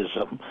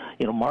statism.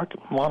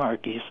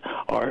 Monarchies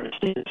are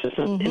status.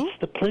 It's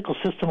the political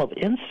system of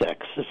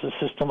insects. It's the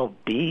system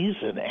of bees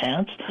and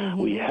ants.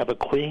 We have a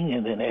queen,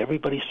 and then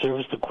everybody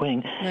serves the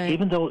queen. Right.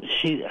 Even though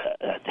she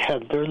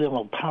had very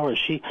little power,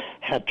 she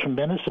had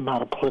tremendous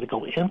amount of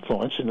political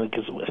influence. And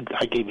because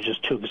I gave you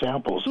just two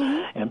examples,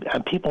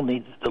 and people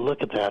need to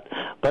look at that.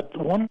 But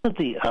one of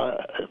the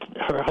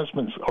her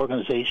husband's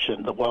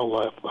organization, the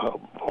Wildlife.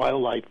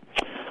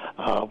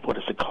 What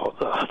is it called?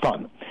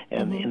 Fund.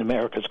 And in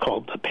America it's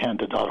called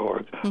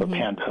panda.org or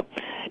Panda.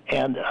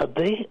 And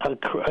they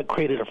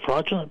created a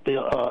fraudulent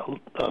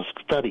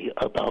study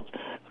about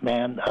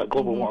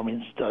global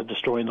warming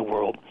destroying the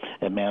world,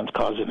 and man's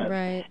causing it.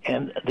 Right.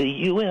 And the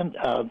UN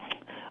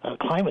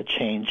climate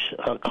change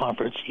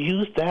conference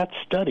used that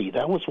study.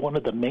 That was one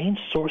of the main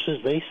sources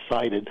they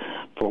cited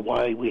for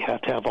why we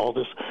have to have all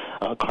this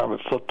carbon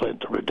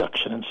footprint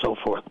reduction and so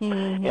forth.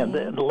 And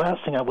the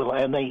last thing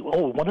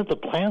one of the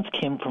plans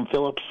came from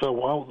Phillips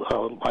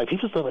Wildlife. He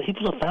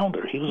was a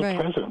founder. He was a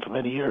president for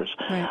many years.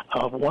 Right.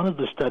 One of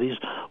the studies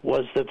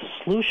was that the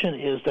solution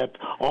is that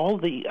all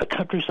the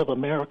countries of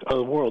America,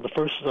 the world, the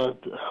first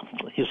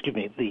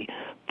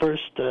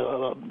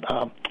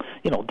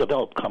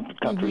developed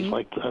countries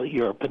like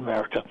Europe and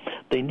America,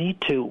 they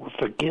need to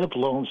forgive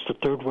loans to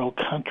third world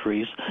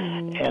countries,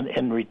 and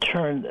in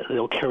return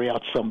they'll carry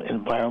out some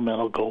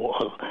environmental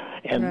goal.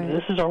 And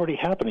this is already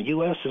happening. The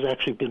U.S. has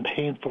actually been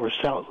paying for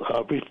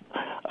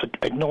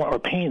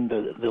paying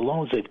the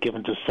loans they've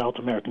given to South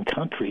American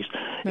countries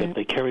if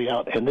they carry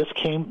out. And this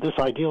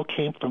ideal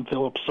came from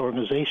Phillips'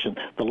 organization.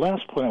 The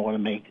last point I want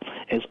to make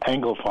is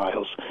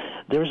Anglophiles.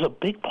 There's a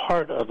big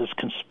part of this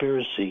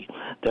conspiracy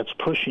that's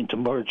pushing to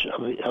merge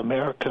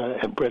America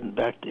and Britain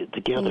back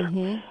together.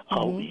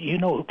 You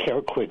know who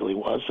Carroll Quigley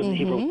was, and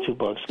he wrote 2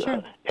 books.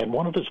 And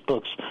one of his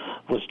books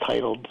was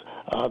titled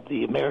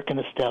The American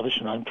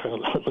Establishment. I'm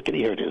trying to look at it.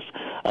 Here it is.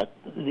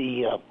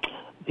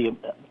 The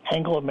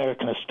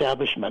Anglo-American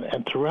establishment,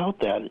 and throughout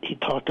that he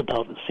talked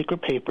about the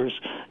secret papers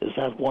is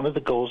that one of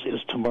the goals is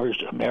to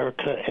merge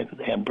America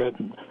and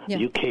Britain,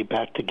 the UK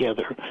back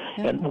together.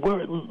 And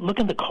look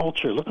at the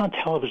culture, look on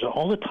television,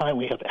 all the time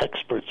we have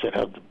experts that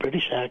have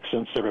British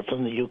accents that are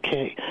from the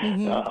UK,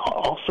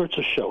 all sorts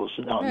of shows,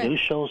 news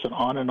shows and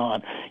on and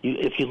on.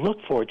 If you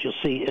look for it, you'll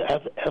see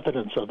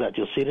evidence of that.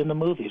 You'll see it in the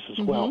movies as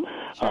well,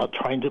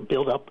 trying to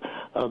build up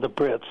the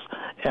Brits.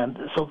 And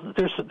so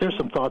there's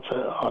some thoughts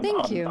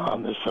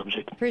on this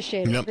subject.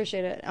 Appreciate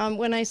it.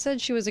 When I said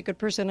she was a good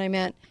person, I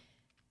meant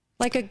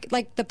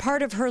like the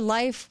part of her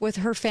life with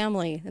her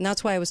family, and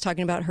that's why I was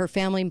talking about her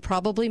family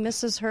probably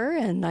misses her,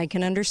 and I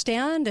can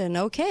understand, and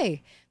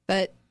okay.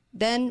 But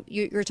then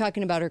you're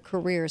talking about her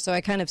career, so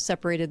I kind of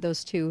separated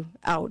those two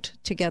out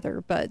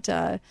together. But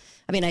I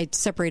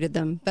separated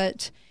them.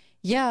 But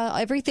yeah,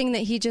 everything that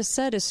he just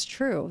said is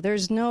true.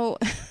 There's no.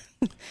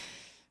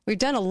 We've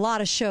done a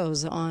lot of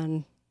shows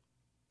on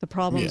the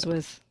problems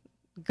with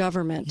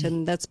government,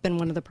 and that's been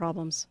one of the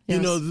problems. You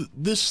know,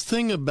 this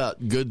thing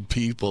about good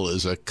people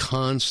is a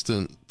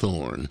constant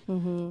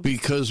thorn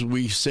because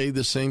we say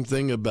the same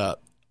thing about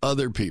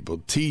other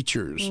people,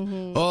 teachers.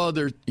 Oh,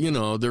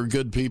 they're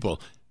good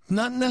people.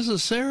 Not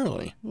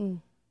necessarily.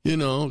 You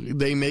know,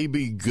 they may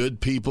be good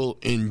people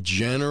in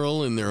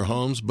general in their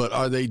homes, but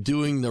are they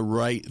doing the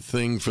right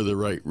thing for the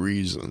right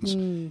reasons?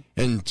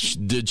 And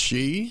did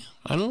she?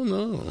 I don't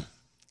know.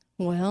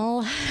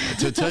 Well,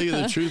 to tell you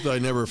the truth, I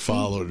never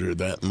followed her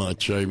that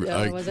much. I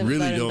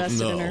really don't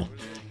know.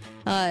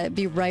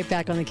 Be right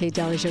back on the Kate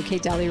Daly Show,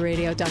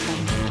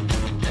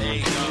 KateDalyRadio.com. There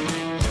you go.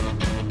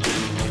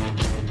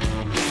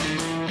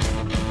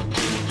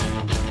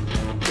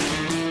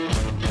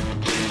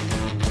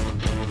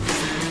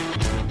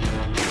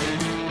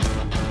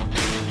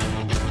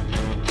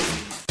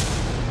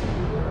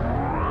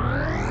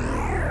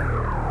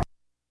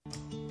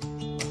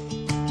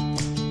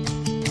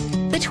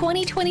 The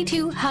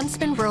 2022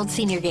 Huntsman World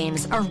Senior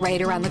Games are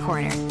right around the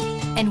corner,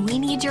 and we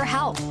need your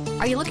help.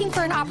 Are you looking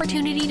for an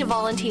opportunity to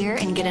volunteer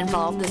and get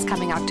involved this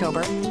coming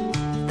October?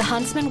 The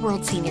Huntsman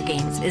World Senior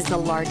Games is the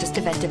largest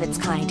event of its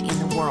kind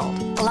in the world,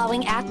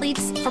 allowing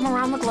athletes from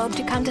around the globe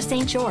to come to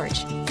St.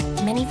 George,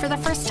 many for the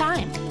first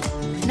time.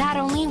 Not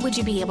only would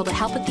you be able to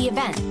help at the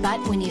event, but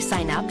when you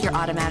sign up, you're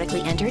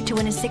automatically entered to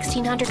win a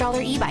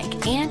 $1,600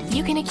 e-bike, and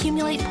you can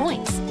accumulate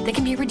points that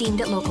can be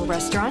redeemed at local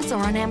restaurants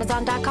or on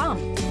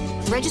Amazon.com.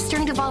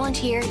 Registering to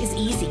volunteer is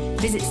easy.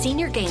 Visit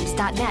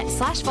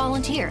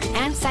seniorgames.net/volunteer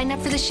and sign up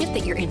for the shift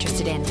that you're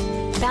interested in.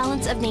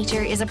 Balance of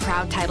Nature is a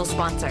proud title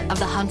sponsor of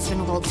the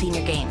Huntsman World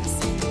Senior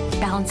Games.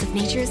 Balance of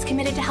Nature is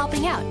committed to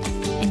helping out,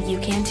 and you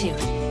can too.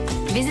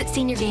 Visit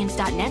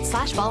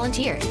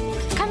seniorgames.net/volunteer.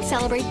 Come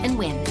celebrate and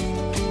win.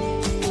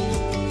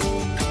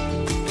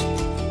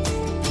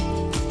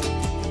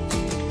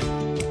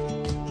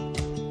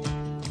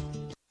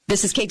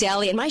 This is Kate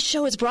Daly, and my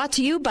show is brought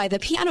to you by the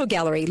Piano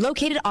Gallery,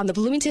 located on the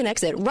Bloomington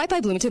exit, right by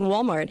Bloomington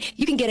Walmart.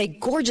 You can get a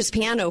gorgeous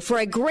piano for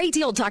a great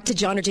deal. Talk to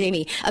John or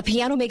Jamie. A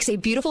piano makes a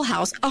beautiful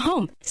house a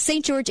home.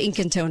 St. George Ink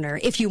and Toner.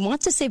 If you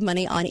want to save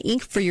money on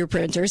ink for your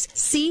printers,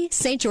 see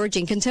St. George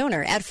Ink and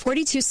Toner at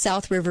 42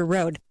 South River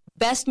Road.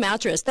 Best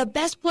Mattress, the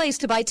best place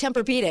to buy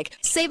Tempur-Pedic.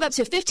 Save up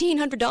to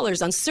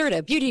 $1,500 on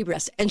Serta, Beauty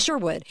Rest, and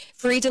Sherwood.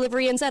 Free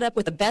delivery and setup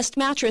with the Best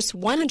Mattress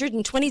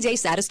 120-day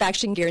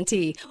satisfaction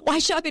guarantee. Why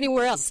shop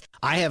anywhere else?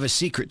 I have a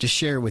secret to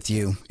share with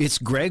you. It's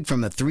Greg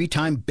from the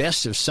 3-time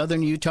Best of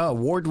Southern Utah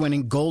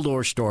award-winning Gold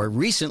Ore Store.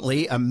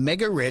 Recently, a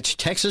mega-rich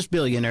Texas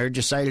billionaire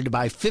decided to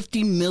buy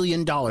 $50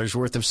 million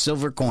worth of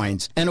silver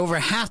coins, and over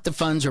half the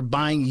funds are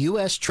buying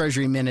U.S.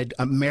 Treasury-minted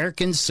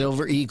American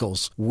Silver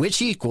Eagles,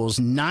 which equals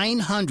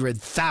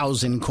 900,000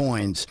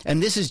 coins.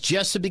 And this is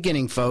just the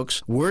beginning,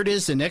 folks. Word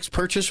is the next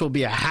purchase will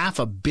be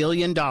 $500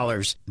 million.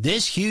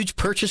 This huge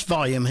purchase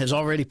volume has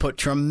already put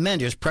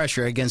tremendous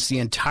pressure against the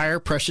entire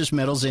precious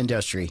metals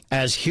industry.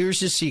 As here's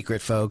the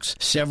secret, folks.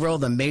 Several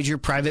of the major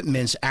private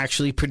mints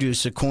actually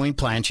produce the coin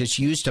planchets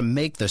used to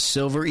make the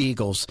Silver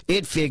Eagles.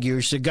 It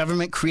figures the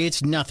government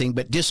creates nothing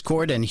but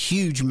discord and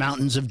huge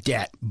mountains of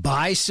debt.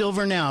 Buy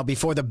silver now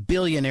before the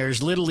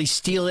billionaires literally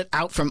steal it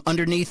out from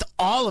underneath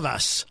all of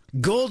us.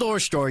 Gold Ore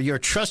Store, your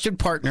trusted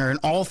partner in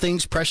all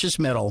things precious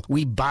metal.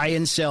 We buy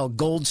and sell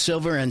gold,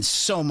 silver, and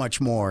so much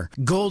more.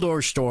 Gold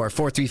Ore Store,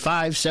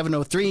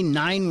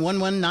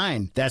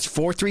 435-703-9119. That's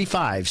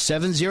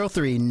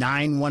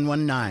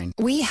 435-703-9119.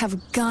 We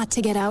have got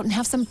to get out and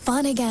have some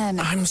fun again.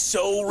 I'm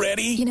so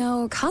ready. You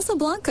know,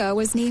 Casablanca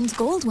was named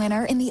gold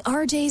winner in the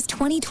RJ's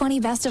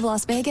 2020 Best of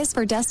Las Vegas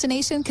for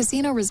Destination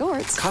Casino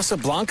Resorts.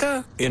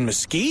 Casablanca? In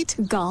Mesquite?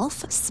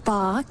 Golf,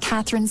 spa,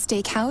 Catherine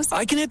Steakhouse.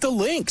 I can hit the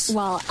links.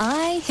 While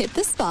I hit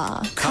the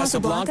spa.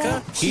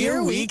 Casablanca,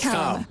 here we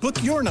come.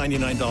 Book your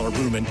 $99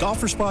 room and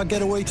golf or spa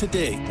getaway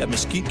today at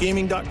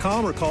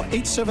mesquitegaming.com or call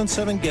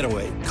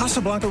 877-GETAWAY.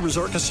 Casablanca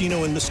Resort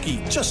Casino in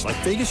Mesquite, just like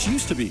Vegas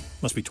used to be.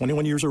 Must be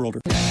 21 years or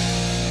older.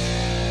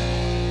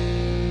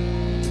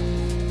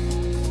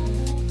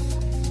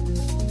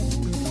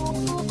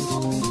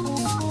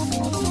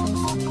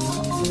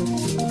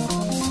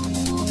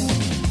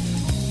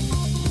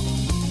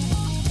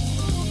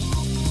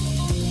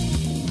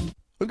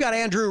 We've got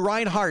Andrew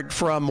Reinhardt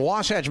from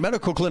Wasatch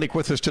Medical Clinic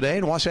with us today,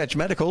 and Wasatch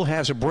Medical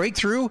has a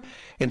breakthrough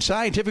in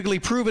scientifically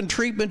proven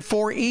treatment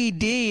for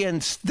ED,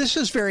 and this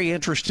is very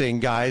interesting,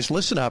 guys.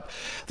 Listen up.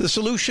 The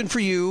solution for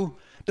you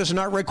does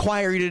not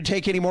require you to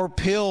take any more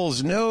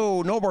pills.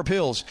 No more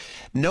pills.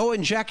 No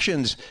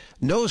injections.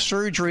 No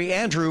surgery.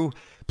 Andrew,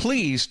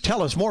 please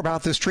tell us more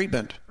about this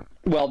treatment.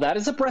 Well, that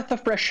is a breath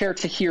of fresh air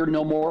to hear.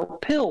 No more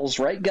pills,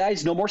 right,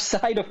 guys? No more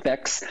side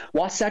effects.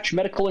 Wasatch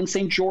Medical in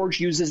St. George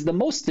uses the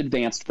most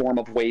advanced form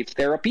of wave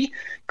therapy,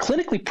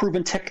 clinically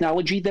proven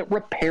technology that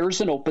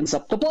repairs and opens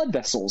up the blood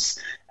vessels.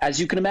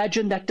 As you can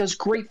imagine, that does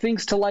great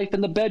things to life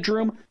in the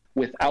bedroom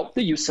without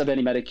the use of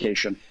any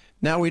medication.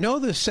 Now, we know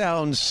this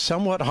sounds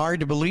somewhat hard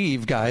to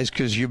believe, guys,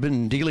 because you've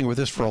been dealing with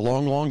this for a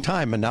long, long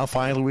time, and now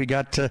finally we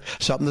got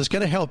something that's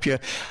going to help you.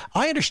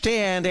 I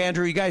understand,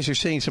 Andrew, you guys are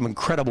seeing some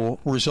incredible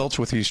results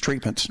with these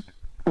treatments.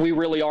 We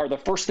really are. The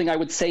first thing I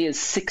would say is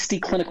 60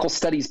 clinical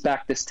studies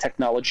back this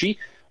technology.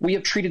 We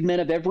have treated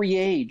men of every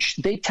age.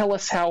 They tell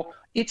us how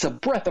it's a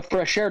breath of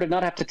fresh air to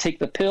not have to take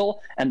the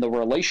pill, and the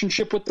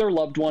relationship with their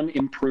loved one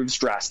improves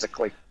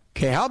drastically.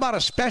 Okay, how about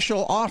a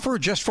special offer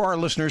just for our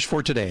listeners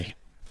for today?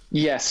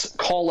 Yes,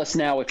 call us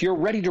now if you're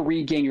ready to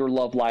regain your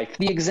love life.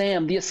 The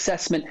exam, the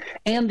assessment,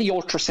 and the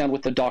ultrasound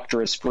with the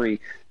doctor is free.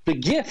 The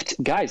gift,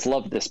 guys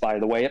love this, by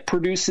the way, it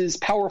produces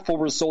powerful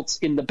results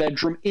in the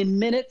bedroom in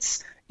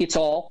minutes. It's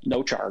all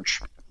no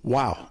charge.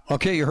 Wow.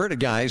 Okay, you heard it,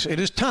 guys. It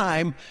is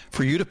time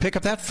for you to pick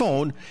up that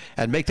phone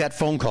and make that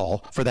phone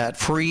call for that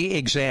free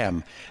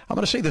exam. I'm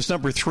going to say this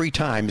number 3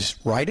 times.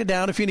 Write it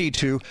down if you need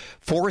to.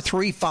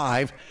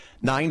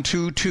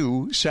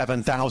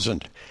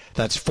 435-922-7000.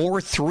 That's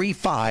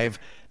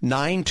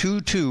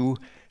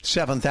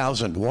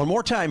 435-922-7000. One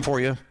more time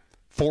for you.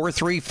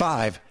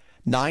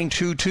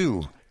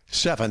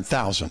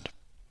 435-922-7000.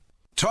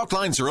 Talk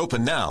lines are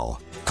open now.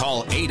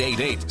 Call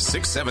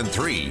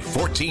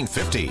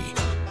 888-673-1450.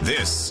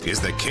 This is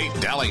the Kate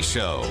Daly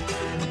Show.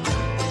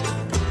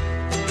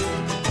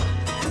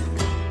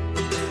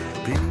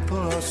 People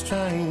are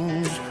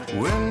strange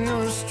when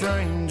you're a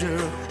stranger.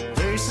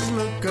 Faces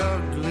look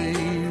ugly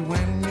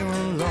when you're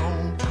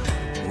alone.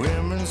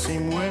 Women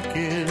seem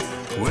wicked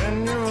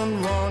when you're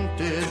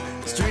unwanted.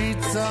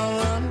 Streets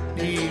are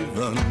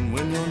uneven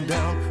when you're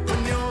down.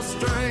 When you're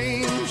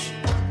strange,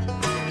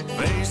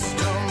 face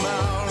come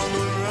out of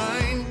the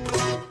rain.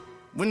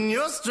 When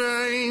you're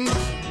strange.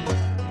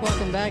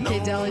 Welcome back,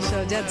 Kate Daly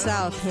Show, Dead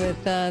South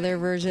with their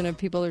version of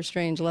People Are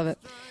Strange. Love it.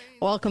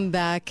 Welcome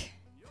back,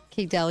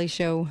 Kate Daly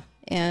Show,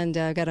 and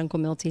got Uncle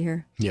Milty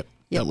here. Yep,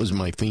 that was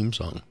my theme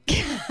song.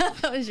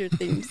 That was your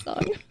theme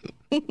song.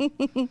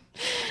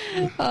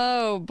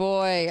 Oh,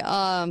 boy.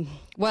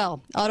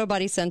 Well, Auto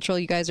Body Central,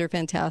 you guys are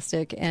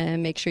fantastic,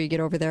 and make sure you get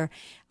over there.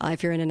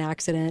 If you're in an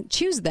accident,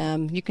 choose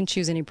them. You can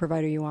choose any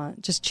provider you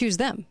want. Just choose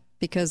them,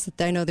 because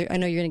I know you're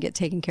going to get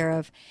taken care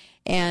of.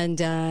 And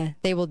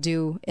they will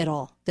do it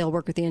all. They'll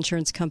work with the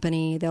insurance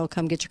company. They'll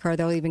come get your car.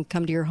 They'll even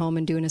come to your home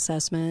and do an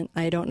assessment.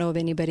 I don't know of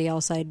anybody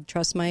else I'd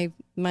trust my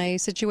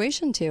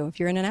situation to if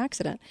you're in an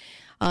accident.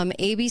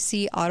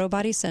 ABC Auto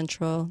Body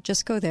Central,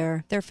 just go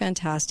there. They're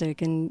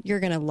fantastic, and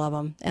you're going to love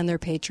them. And they're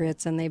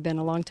patriots, and they've been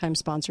a longtime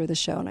sponsor of the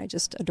show, and I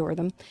just adore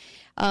them.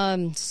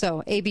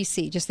 So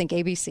ABC, just think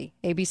ABC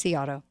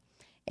Auto.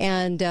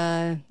 And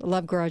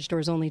love Garage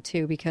Doors Only,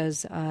 too,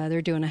 because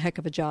they're doing a heck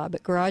of a job.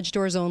 But Garage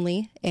Doors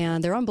Only,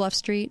 and they're on Bluff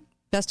Street,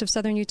 Best of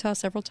Southern Utah,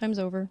 several times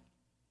over.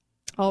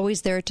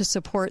 Always there to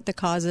support the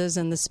causes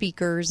and the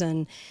speakers,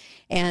 and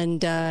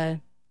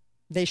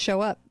they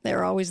show up.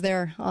 They're always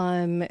there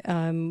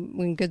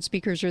when good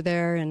speakers are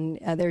there, and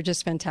they're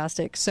just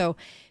fantastic. So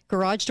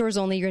Garage Doors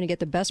Only, you're going to get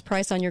the best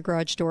price on your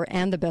garage door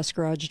and the best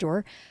garage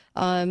door.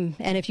 And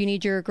if you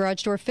need your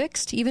garage door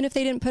fixed, even if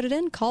they didn't put it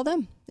in, call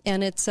them.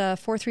 And it's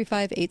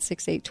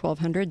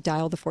 435-868-1200.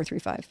 Dial the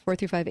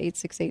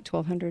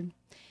 435-868-1200.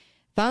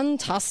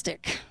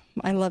 Fantastic.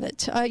 I love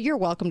it. You're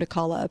welcome to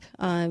call up.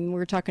 We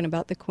were talking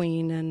about the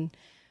Queen,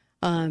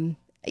 and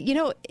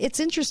It's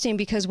interesting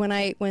because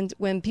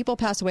when people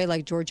pass away,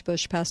 like George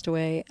Bush passed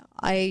away,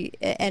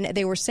 and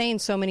they were saying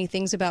so many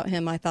things about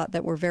him I thought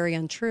that were very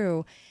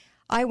untrue.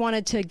 I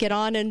wanted to get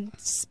on and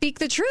speak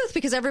the truth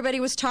because everybody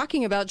was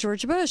talking about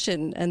George Bush.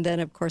 And then,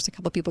 of course, a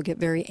couple of people get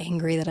very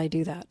angry that I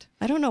do that.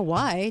 I don't know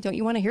why. Don't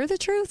you want to hear the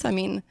truth? I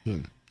mean,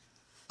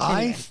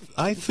 I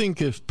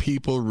think if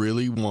people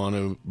really want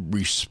to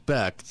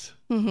respect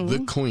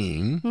the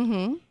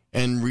Queen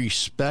and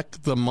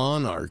respect the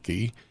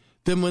monarchy,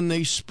 then when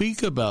they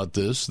speak about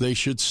this, they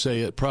should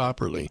say it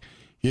properly.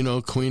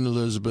 Queen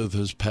Elizabeth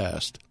has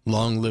passed.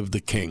 Long live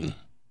the King.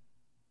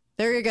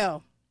 There you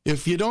go.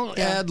 If you don't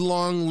add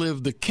long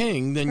live the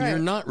king, then you're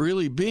not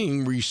really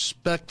being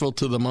respectful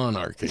to the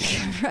monarchy.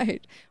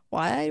 Right.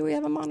 Why do we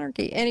have a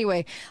monarchy?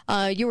 Anyway,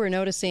 you were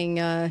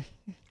noticing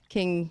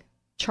King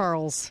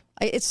Charles.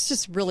 It's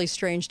just really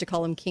strange to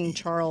call him King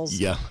Charles.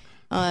 Yeah.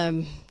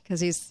 Because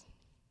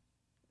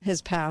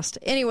his past.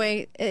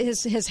 Anyway,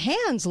 his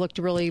hands looked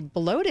really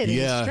bloated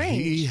and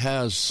strange. He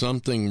has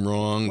something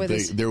wrong.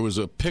 There was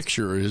a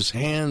picture. His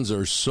hands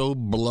are so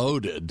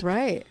bloated.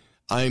 Right.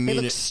 I mean,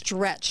 they look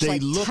stretched,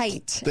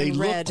 tight They and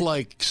red. look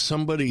like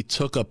somebody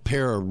took a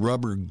pair of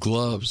rubber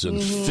gloves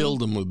and filled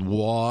them with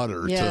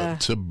water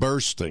to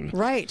bursting.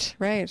 Right.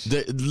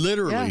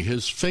 Literally,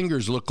 his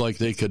fingers look like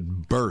they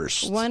could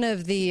burst. One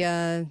of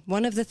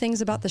the things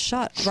about the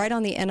shot, right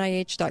on the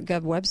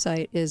NIH.gov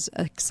website, is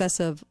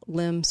excessive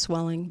limb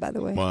swelling. By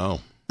the way, wow,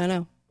 I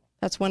know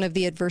that's one of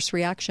the adverse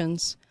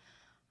reactions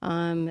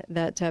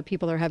that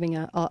people are having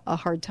a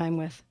hard time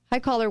with. Hi,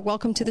 caller.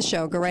 Welcome to the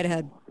show. Go right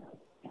ahead.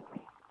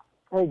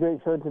 Hey, great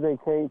show today,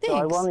 Kate. Thanks. So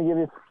I want to give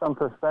you some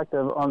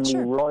perspective on the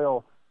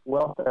royal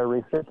welfare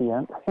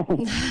recipient.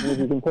 If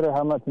you consider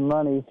how much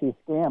money she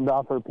scammed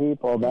off her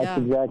people, that's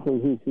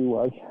exactly who she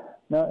was.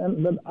 Now,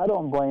 but I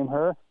don't blame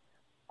her.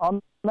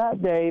 On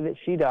that day that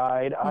she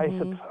died,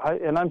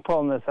 and I'm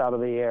pulling this out of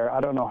the air, I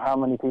don't know how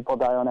many people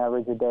die on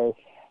average a day.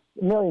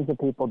 Millions of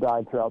people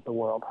died throughout the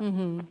world.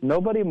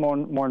 Nobody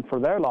mourned for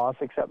their loss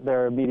except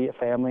their immediate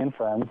family and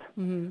friends.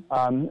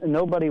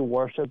 Nobody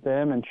worshipped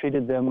them and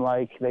treated them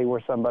like they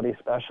were somebody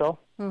special.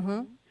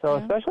 So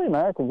especially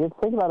Americans, you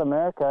think about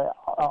America,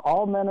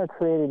 all men are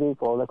created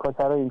equal. Of course,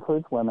 that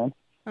includes women.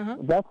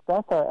 That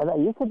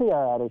used to be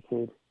our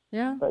attitude.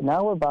 Yeah. But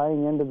now we're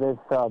buying into this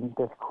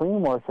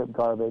queen worship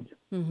garbage.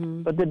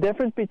 But the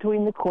difference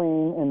between the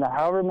queen and the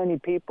however many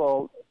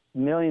people,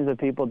 millions of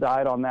people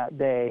died on that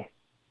day,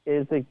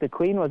 is that the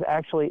Queen was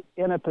actually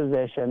in a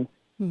position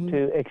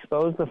to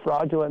expose the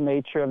fraudulent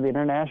nature of the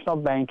international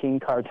banking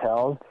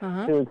cartels,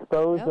 to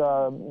expose,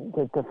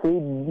 to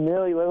feed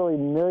literally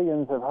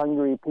millions of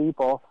hungry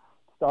people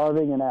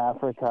starving in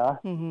Africa,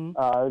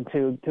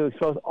 to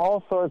expose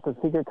all sorts of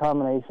secret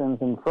combinations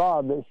and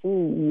fraud that she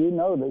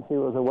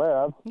was aware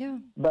of,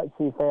 but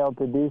she failed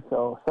to do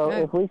so. So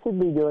if we should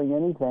be doing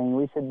anything,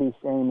 we should be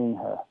shaming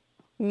her.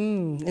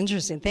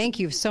 Interesting. Thank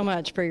you so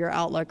much for your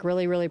outlook.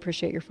 Really, really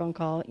appreciate your phone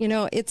call.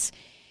 It's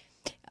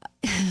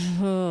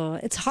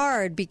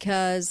hard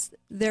because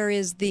there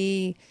is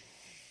the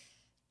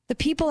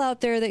people out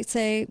there that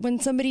say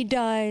when somebody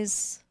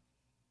dies,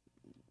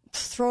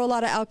 throw a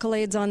lot of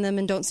accolades on them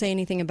and don't say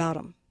anything about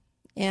them.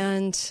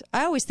 And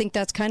I always think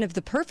that's kind of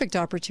the perfect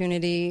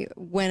opportunity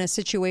when a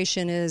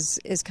situation is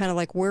kind of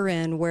like we're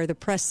in, where the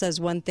press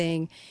says one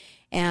thing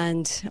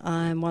and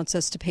wants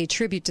us to pay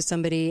tribute to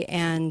somebody,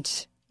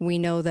 and we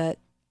know that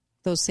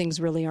those things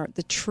really aren't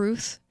the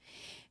truth.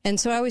 And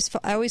so I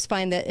always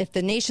find that if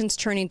the nation's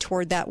turning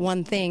toward that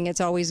one thing,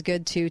 it's always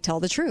good to tell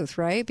the truth,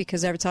 right?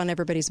 Because it's on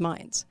everybody's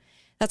minds.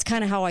 That's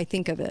kind of how I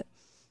think of it.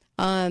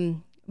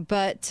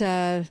 But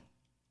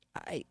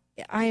I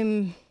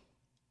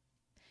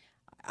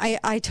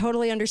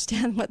totally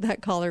understand what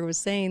that caller was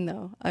saying,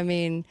 though. I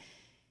mean,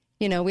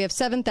 we have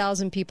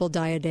 7,000 people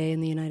die a day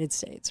in the United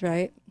States,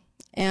 right?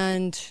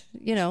 And,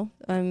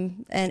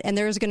 and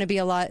there's going to be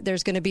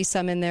there's going to be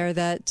some in there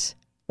that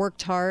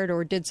worked hard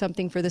or did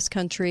something for this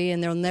country,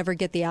 and they'll never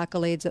get the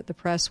accolades that the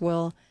press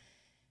will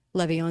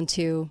levy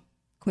onto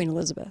Queen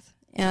Elizabeth.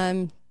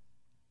 And,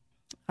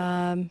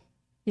 and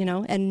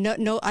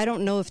no, I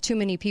don't know of too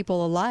many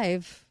people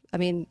alive. I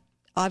mean,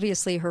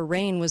 obviously her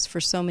reign was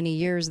for so many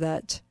years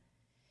that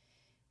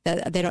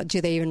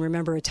do they even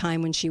remember a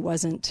time when she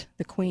wasn't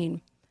the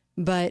queen?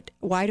 But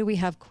why do we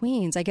have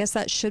queens? I guess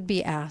that should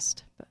be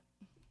asked. But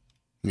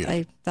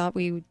I thought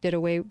we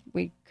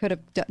could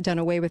have done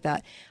away with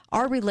that.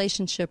 Our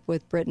relationship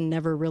with Britain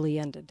never really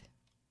ended.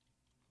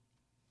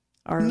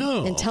 Our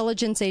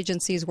intelligence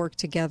agencies work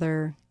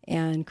together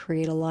and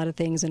create a lot of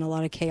things and a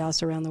lot of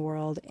chaos around the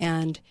world.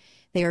 And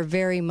they are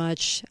very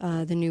much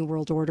the New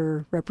World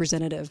Order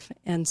representative.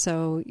 And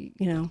so,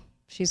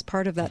 she's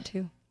part of that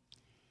too.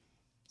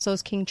 So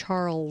is King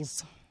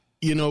Charles.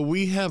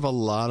 We have a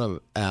lot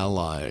of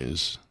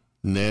allies,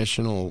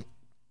 national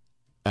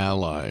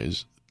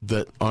allies,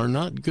 that are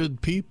not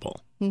good people.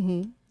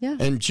 Yeah.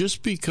 And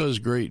just because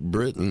Great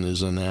Britain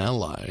is an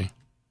ally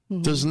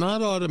does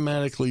not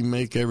automatically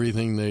make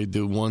everything they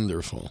do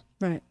wonderful.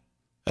 Right.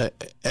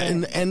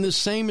 And the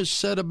same is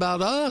said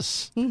about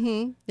us.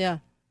 Yeah.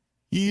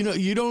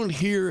 You don't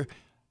hear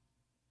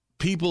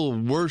people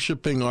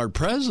worshiping our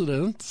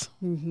president.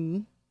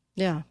 Mm-hmm.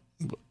 Yeah.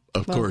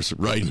 Of course,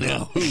 right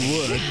now, who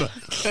would?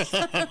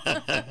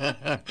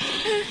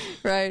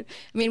 Right.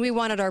 I mean, we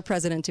wanted our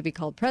president to be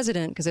called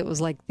president because it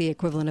was like the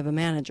equivalent of a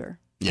manager.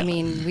 Yeah. I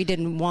mean, we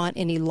didn't want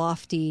any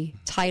lofty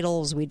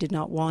titles. We did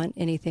not want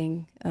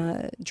anything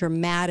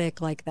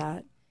dramatic like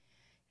that.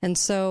 And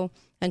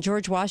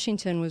George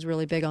Washington was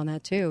really big on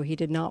that too. He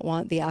did not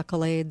want the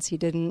accolades. He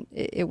didn't.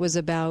 It was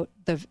about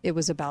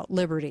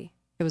liberty.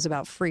 It was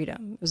about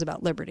freedom. It was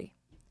about liberty.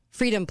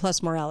 Freedom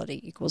plus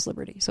morality equals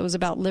liberty. So it was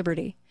about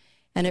liberty.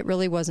 And it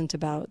really wasn't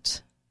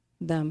about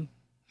them.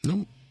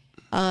 No.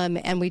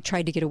 And we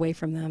tried to get away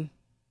from them.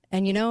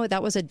 And,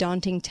 that was a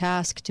daunting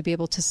task to be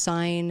able to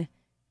sign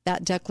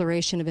that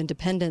Declaration of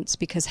Independence,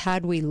 because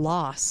had we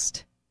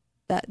lost,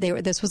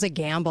 this was a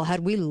gamble. Had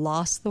we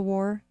lost the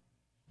war,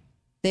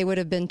 they would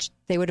have been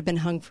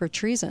hung for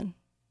treason.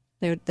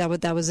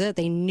 That was it.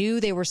 They knew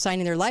they were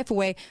signing their life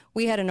away.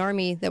 We had an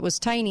army that was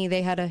tiny.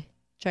 They had a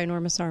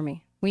ginormous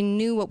army. We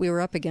knew what we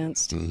were up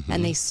against,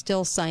 and they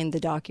still signed the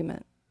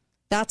document.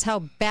 That's how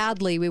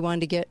badly we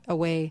wanted to get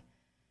away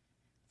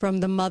from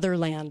the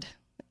motherland.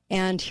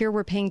 And here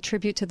we're paying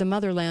tribute to the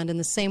motherland in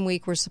the same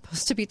week we're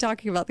supposed to be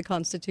talking about the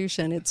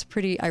Constitution. It's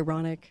pretty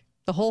ironic.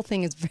 The whole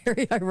thing is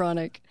very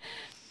ironic.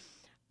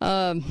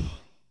 And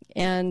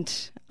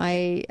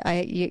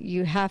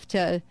you have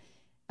to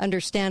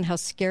understand how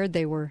scared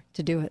they were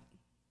to do it.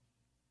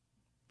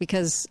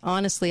 Because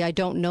honestly, I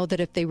don't know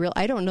that they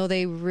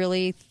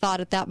really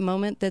thought at that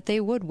moment that they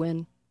would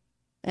win.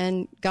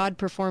 And God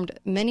performed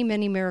many,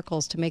 many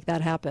miracles to make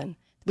that happen.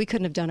 We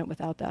couldn't have done it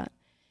without that.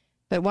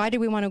 But why did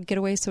we want to get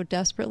away so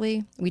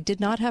desperately? We did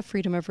not have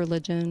freedom of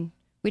religion.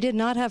 We did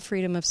not have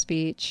freedom of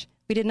speech.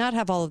 We did not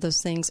have all of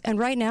those things. And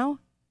right now,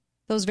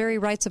 those very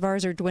rights of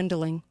ours are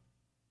dwindling.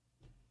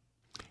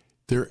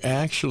 They're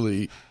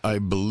actually, I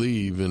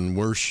believe, in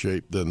worse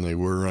shape than they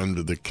were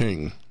under the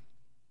king.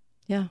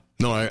 Yeah.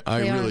 No, I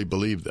really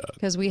believe that.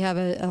 Because we have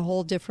a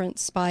whole different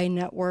spy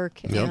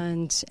network, yep.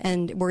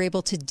 and we're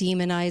able to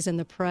demonize in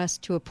the press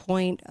to a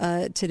point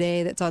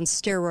today that's on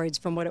steroids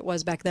from what it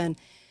was back then.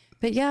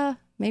 But yeah,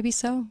 maybe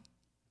so.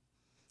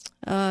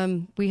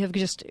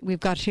 We've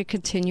got to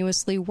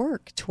continuously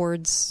work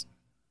towards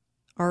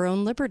our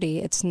own liberty.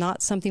 It's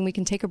not something we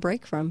can take a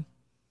break from.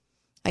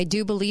 I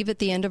do believe at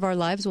the end of our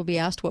lives we'll be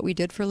asked what we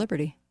did for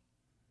liberty.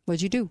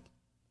 What'd you do?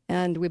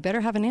 And we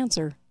better have an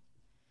answer.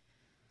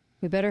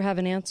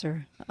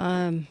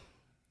 When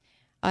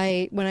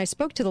I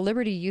spoke to the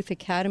Liberty Youth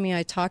Academy,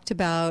 I talked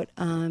about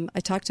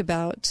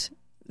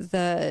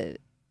the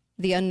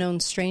unknown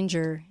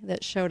stranger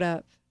that showed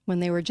up when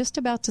they were just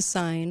about to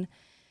sign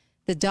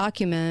the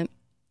document.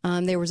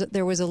 There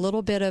was a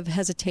little bit of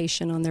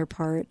hesitation on their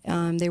part.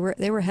 They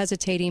were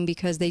hesitating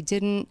because they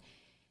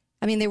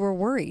were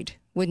worried.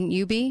 Wouldn't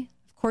you be?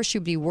 Of course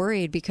you'd be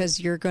worried, because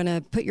you're going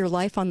to put your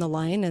life on the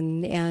line,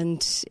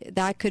 and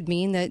that could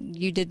mean that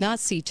you did not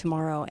see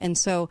tomorrow. And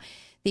so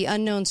the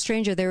unknown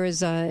stranger,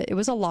 it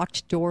was a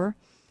locked door,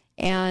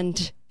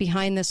 and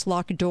behind this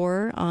locked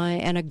door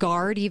and a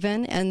guard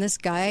even, and this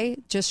guy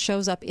just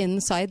shows up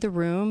inside the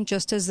room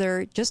just as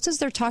they're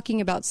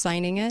talking about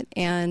signing it.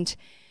 And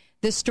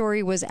this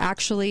story was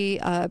actually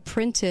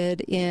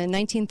printed in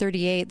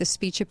 1938. The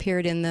speech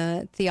appeared in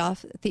the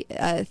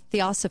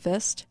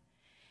Theosophist,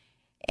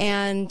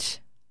 and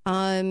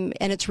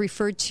it's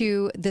referred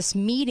to. This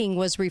meeting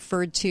was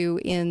referred to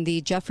in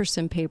the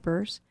Jefferson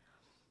Papers.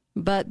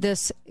 But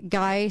this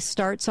guy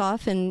starts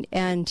off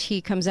and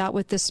he comes out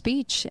with this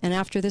speech, and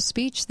after this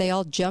speech, they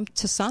all jumped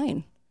to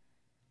sign.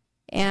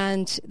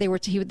 And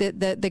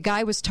the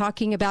guy was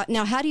talking about,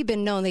 now had he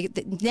been known,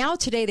 now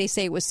today they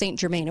say it was Saint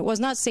Germain. It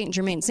was not Saint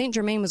Germain. Saint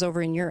Germain was over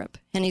in Europe,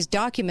 and he's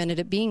documented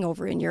it being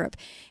over in Europe.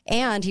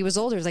 And he was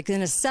older, it was like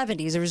in his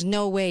 70s. There was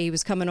no way he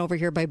was coming over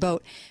here by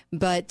boat.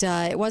 But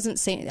it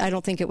wasn't I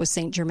don't think it was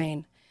Saint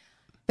Germain.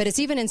 But it's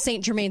even in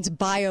Saint Germain's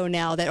bio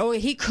now that,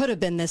 he could have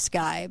been this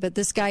guy. But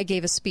this guy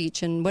gave a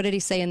speech. And what did he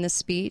say in this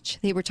speech?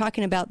 They were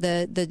talking about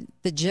the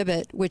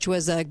gibbet, which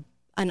was an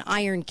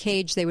iron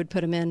cage they would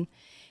put him in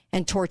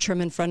and torture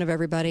him in front of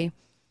everybody.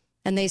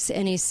 And he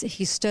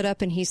stood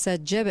up and he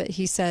said, gibbet.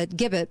 He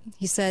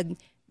said,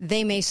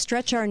 they may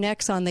stretch our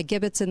necks on the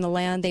gibbets in the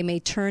land. They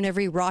may turn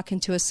every rock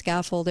into a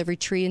scaffold, every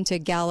tree into a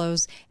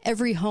gallows,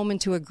 every home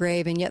into a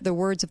grave, and yet the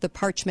words of the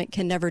parchment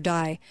can never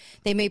die.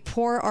 They may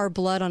pour our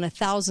blood on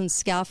 1,000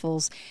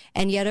 scaffolds,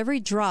 and yet every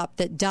drop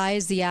that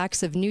dyes the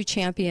axe of new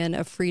champion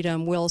of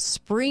freedom will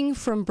spring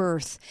from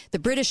birth. The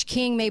British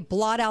king may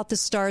blot out the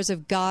stars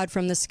of God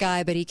from the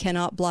sky, but he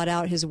cannot blot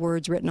out his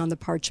words written on the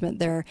parchment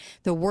there.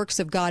 The works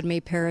of God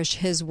may perish,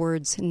 his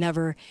words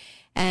never.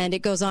 And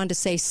it goes on to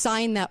say,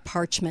 sign that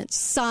parchment.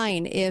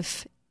 Sign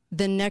if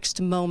the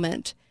next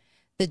moment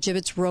the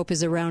gibbet's rope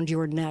is around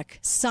your neck.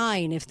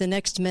 Sign if the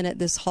next minute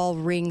this hall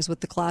rings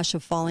with the clash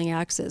of falling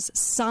axes.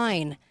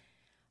 Sign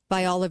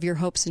by all of your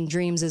hopes and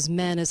dreams as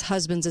men, as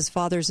husbands, as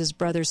fathers, as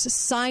brothers.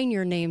 Sign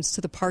your names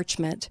to the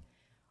parchment,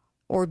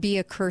 or be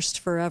accursed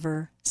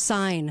forever.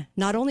 Sign,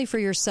 not only for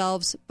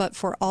yourselves, but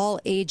for all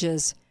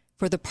ages,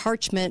 for the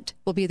parchment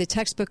will be the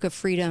textbook of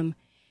freedom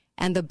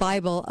and the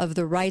Bible of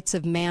the rights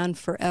of man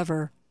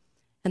forever.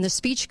 And the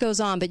speech goes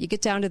on, but you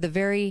get down to the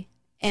very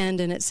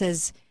end, and it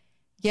says,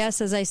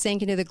 yes, as I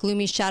sank into the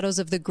gloomy shadows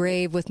of the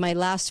grave, with my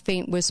last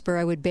faint whisper,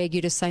 I would beg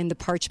you to sign the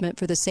parchment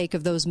for the sake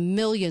of those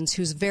millions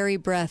whose very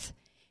breath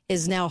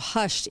is now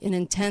hushed in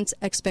intense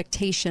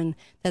expectation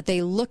that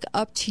they look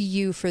up to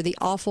you for the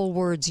awful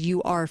words,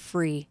 you are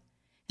free.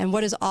 And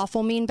what does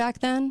awful mean back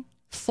then?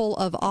 Full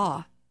of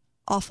awe.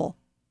 Awful.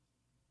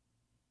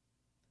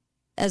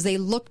 As they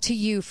look to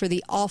you for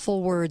the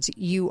awful words,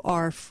 you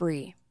are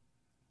free.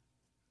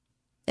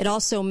 It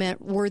also meant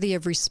worthy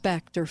of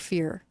respect or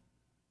fear.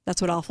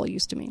 That's what awful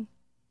used to mean.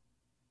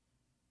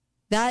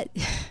 That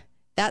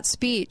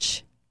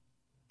speech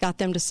got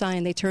them to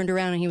sign. They turned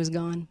around and he was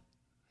gone.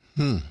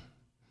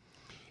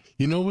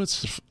 You know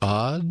what's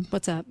odd?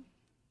 What's up?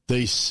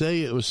 They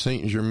say it was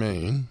Saint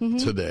Germain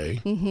today,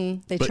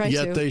 but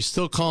yet they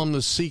still call him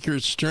the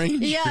secret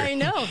stranger. Yeah, I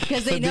know,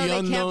 because they know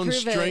they can't prove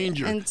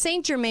stranger. it. And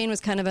Saint Germain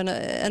was kind of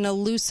an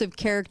elusive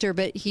character,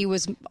 but he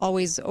was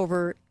always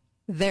over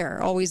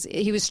there.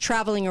 He was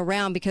traveling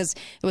around because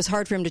it was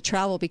hard for him to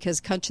travel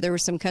because there were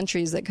some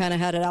countries that kind of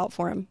had it out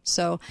for him.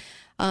 So,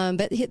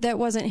 but that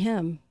wasn't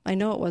him. I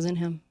know it wasn't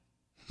him.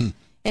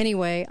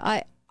 Anyway,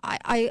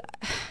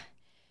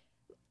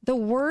 the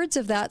words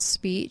of that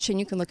speech, and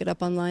you can look it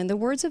up online, the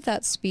words of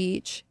that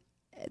speech,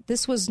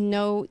 this was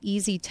no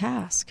easy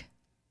task.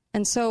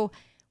 And so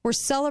we're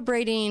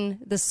celebrating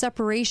the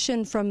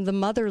separation from the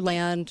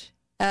motherland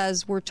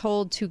as we're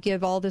told to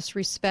give all this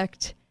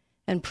respect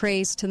and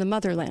praise to the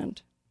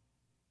motherland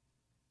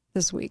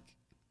this week.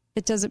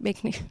 It doesn't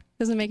make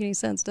any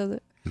sense, does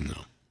it?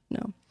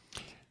 No.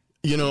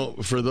 You know,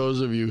 for those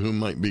of you who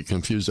might be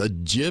confused, a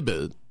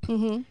gibbet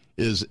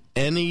is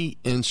any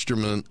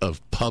instrument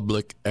of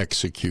public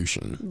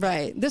execution.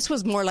 Right. This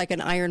was more like an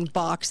iron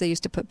box they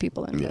used to put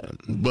people in. Yeah.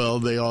 Well,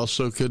 they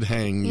also could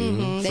hang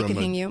you. They could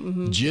hang you.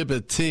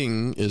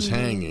 Gibbeting is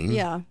hanging.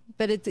 Yeah.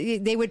 But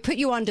they would put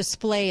you on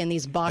display in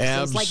these boxes,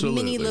 Absolutely. like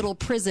mini little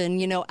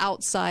prison,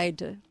 outside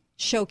to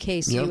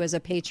showcase you as a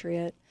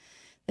patriot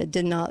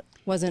that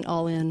wasn't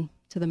all in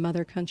to the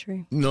mother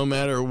country. No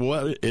matter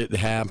what it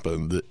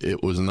happened,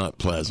 it was not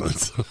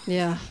pleasant.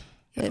 Yeah.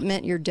 It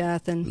meant your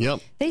death, and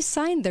they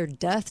signed their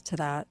death to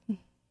that.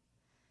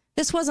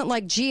 This wasn't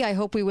like, gee, I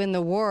hope we win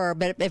the war,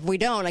 but if we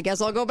don't, I guess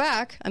I'll go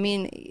back. I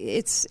mean,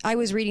 I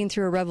was reading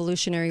through a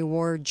Revolutionary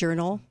War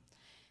journal.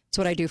 It's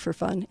what I do for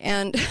fun.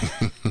 And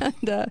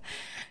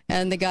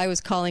and the guy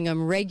was calling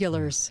them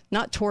regulars,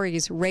 not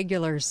Tories,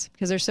 regulars,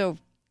 because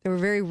they were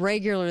very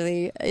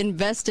regularly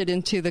invested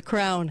into the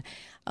crown.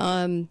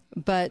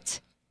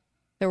 But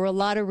there were a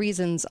lot of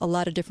reasons a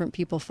lot of different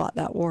people fought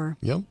that war.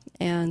 Yep.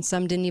 And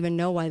some didn't even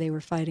know why they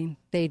were fighting.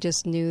 They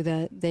just knew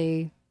that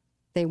they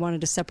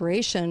wanted a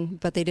separation,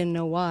 but they didn't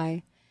know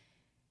why.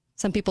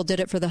 Some people did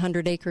it for the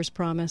 100 acres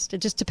promised. It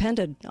just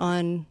depended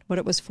on what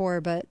it was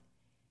for. But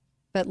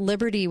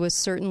liberty was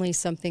certainly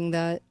something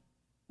that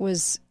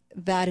was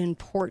that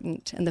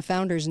important. And the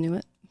founders knew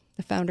it.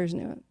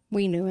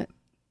 We knew it.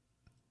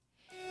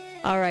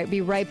 All right, be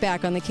right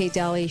back on the Kate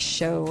Daly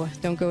Show.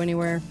 Don't go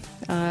anywhere.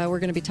 We're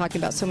going to be talking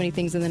about so many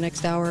things in the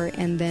next hour,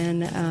 and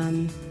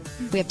then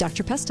we have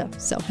Dr. Pesta,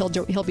 so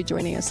he'll be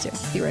joining us too.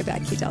 Be right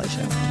back, Kate Daly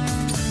Show.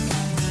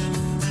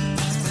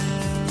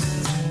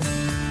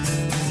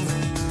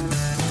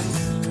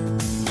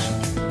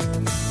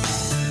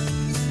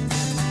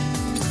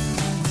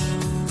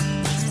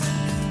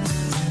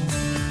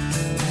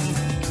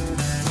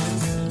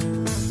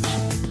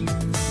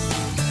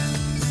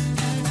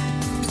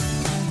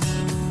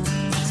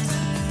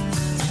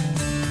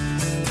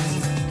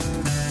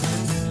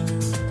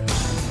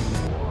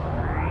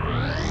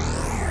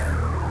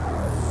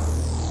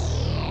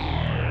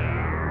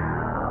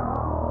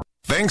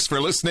 Thanks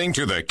for listening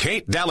to The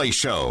Kate Daly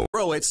Show.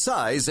 Grow its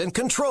size and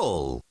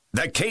control.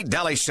 The Kate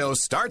Daly Show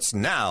starts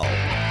now.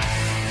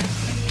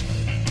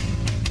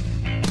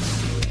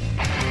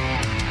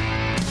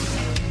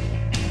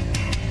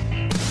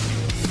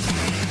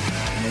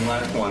 And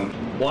last one.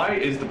 Why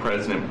is the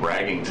president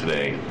bragging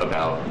today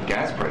about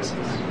gas prices?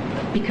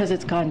 Because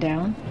it's gone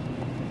down.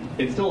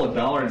 It's still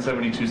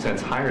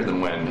 $1.72 higher than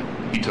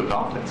when he took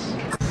office.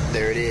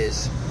 There it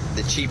is.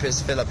 The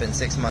cheapest fill-up in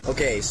 6 months.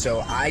 Okay,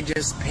 so I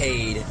just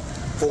paid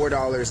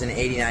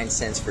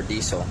 $4.89 for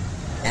diesel,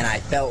 and I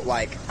felt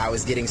like I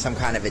was getting some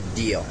kind of a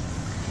deal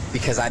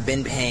because I've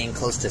been paying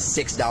close to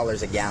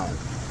 $6 a gallon.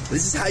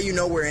 This is how you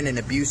know we're in an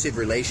abusive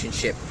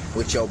relationship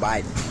with Joe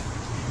Biden,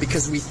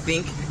 because we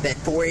think that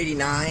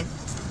 $4.89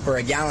 for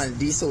a gallon of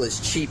diesel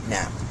is cheap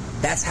now.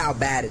 That's how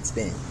bad it's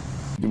been.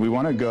 We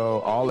want to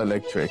go all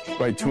electric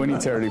by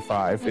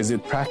 2035. Is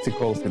it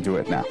practical to do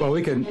it now? Well,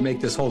 we can make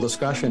this whole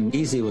discussion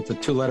easy with the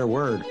two-letter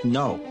word,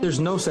 no. There's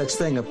no such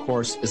thing, of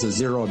course, as a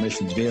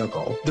zero-emissions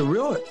vehicle. The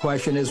real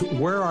question is,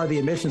 where are the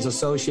emissions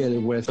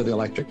associated with the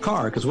electric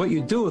car? Because what you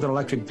do with an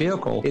electric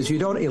vehicle is you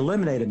don't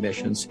eliminate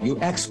emissions, you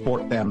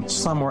export them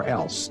somewhere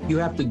else. You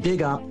have to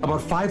dig up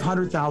about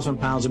 500,000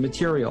 pounds of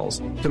materials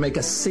to make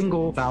a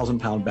single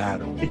 1,000-pound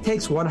battery. It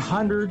takes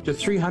 100 to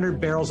 300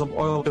 barrels of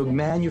oil to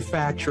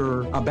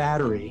manufacture a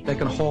battery that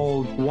can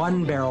hold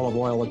 1 barrel of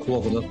oil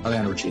equivalent of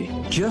energy.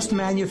 Just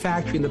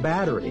manufacturing the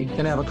battery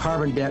can have a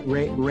carbon debt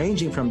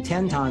ranging from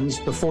 10 tons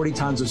to 40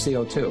 tons of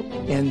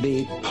CO2. And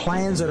the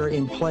plans that are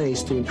in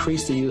place to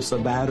increase the use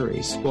of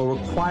batteries will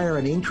require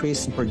an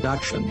increase in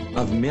production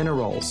of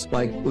minerals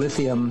like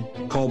lithium,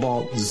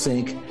 cobalt,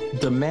 zinc.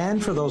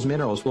 Demand for those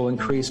minerals will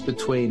increase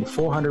between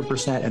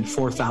 400% and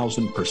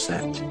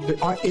 4,000%.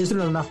 There isn't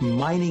enough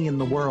mining in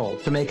the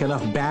world to make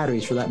enough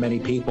batteries for that many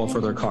people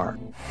for their car.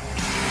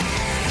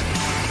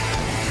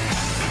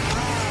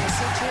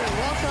 So true.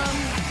 Welcome,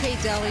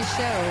 Kate Daly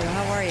Show.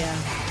 How are you?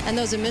 And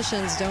those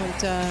emissions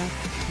don't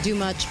do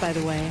much, by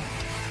the way.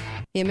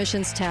 The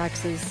emissions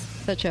tax is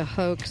such a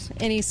hoax.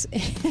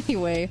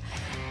 Anyway,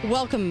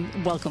 welcome.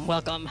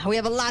 We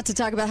have a lot to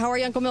talk about. How are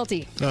you, Uncle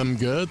Milty? I'm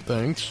good,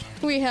 thanks.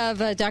 We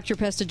have Dr.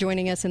 Pesta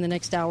joining us in the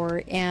next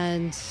hour,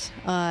 and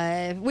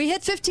we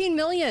hit 15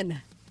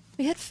 million.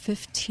 We hit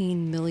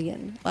 15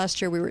 million.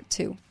 Last year we were at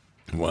 2.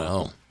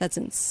 Wow. That's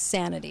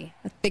insanity.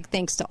 A big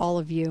thanks to all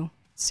of you.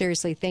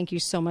 Seriously, thank you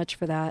so much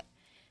for that.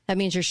 That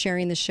means you're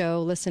sharing the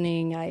show,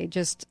 listening. I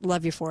just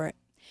love you for it.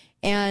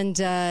 And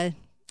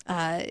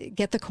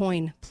get the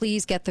coin.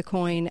 Please get the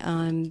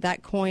coin.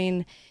 That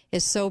coin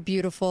is so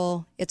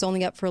beautiful. It's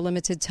only up for a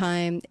limited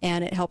time,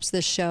 and it helps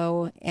this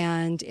show,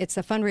 and it's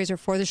a fundraiser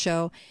for the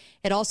show.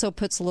 It also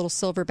puts a little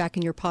silver back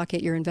in your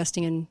pocket. You're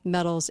investing in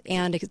metals,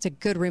 and it's a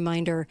good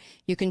reminder.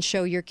 You can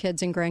show your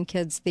kids and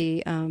grandkids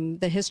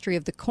the history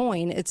of the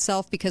coin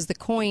itself, because the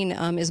coin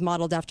is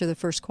modeled after the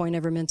first coin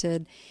ever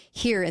minted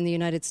here in the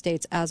United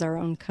States as our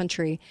own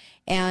country,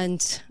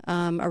 and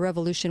a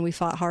revolution we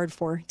fought hard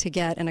for to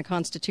get, and a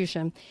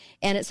constitution.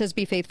 And it says,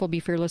 be faithful,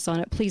 be fearless on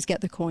it. Please get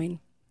the coin.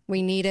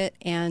 We need it,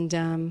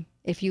 and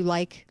if you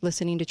like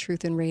listening to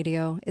Truth in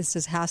Radio,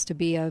 this has to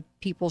be a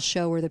people's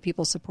show where the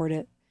people support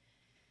it.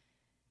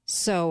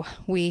 So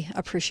we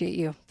appreciate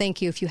you.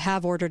 Thank you if you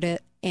have ordered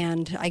it,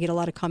 and I get a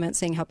lot of comments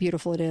saying how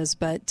beautiful it is,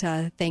 but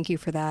thank you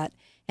for that.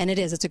 And it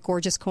is. It's a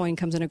gorgeous coin,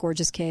 comes in a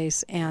gorgeous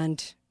case,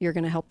 and you're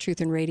going to help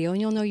Truth in Radio,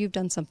 and you'll know you've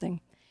done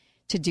something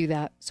to do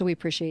that. So we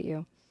appreciate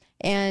you.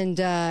 And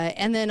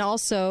then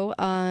also,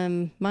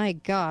 my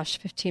gosh,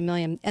 15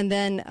 million. And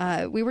then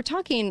we were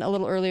talking a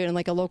little earlier in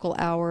like a local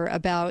hour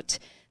about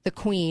the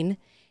Queen.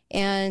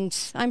 And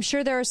I'm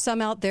sure there are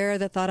some out there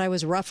that thought I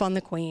was rough on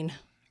the Queen.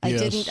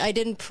 Yes. I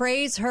didn't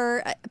praise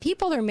her.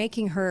 People are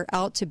making her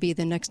out to be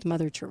the next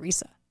Mother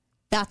Teresa.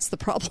 That's the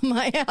problem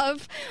I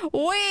have.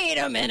 Wait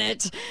a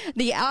minute.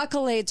 The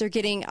accolades are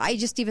getting, I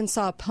just even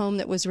saw a poem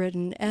that was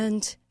written,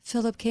 and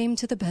Philip came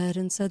to the bed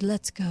and said,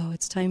 let's go.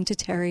 It's time to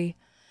tarry.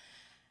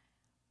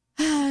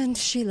 And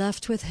she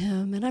left with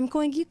him. And I'm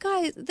going, you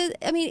guys,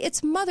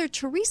 it's Mother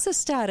Teresa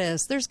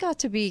status. There's got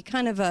to be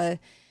kind of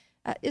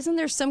isn't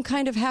there some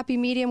kind of happy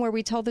medium where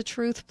we tell the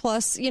truth?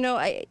 Plus,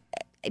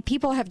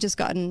 people have just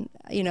gotten,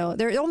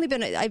 there have only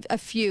been a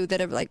few that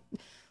have like,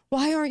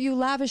 why aren't you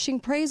lavishing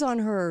praise on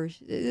her?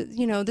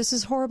 This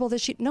is horrible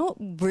that no,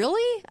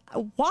 really?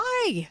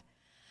 Why?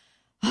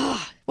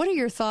 What are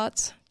your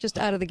thoughts just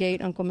out of the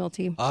gate, Uncle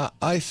Milty?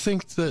 I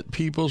think that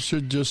people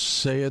should just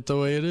say it the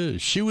way it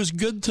is. She was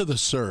good to the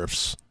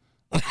serfs.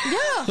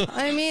 Yeah,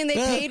 they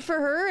paid for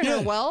her and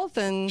her wealth,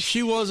 and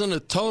she wasn't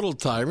a total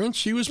tyrant.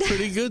 She was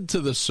pretty good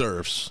to the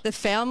serfs. The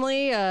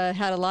family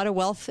had a lot of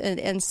wealth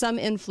and some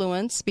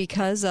influence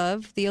because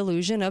of the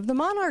illusion of the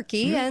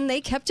monarchy, and they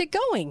kept it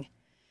going.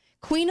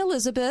 Queen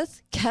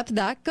Elizabeth kept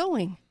that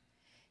going.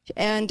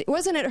 And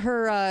wasn't it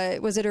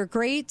her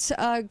great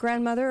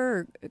grandmother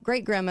or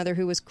great grandmother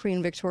who was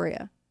Queen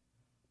Victoria?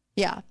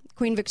 Yeah,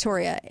 Queen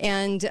Victoria.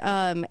 And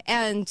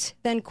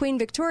then Queen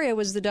Victoria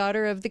was the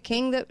daughter of the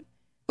king that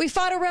we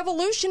fought a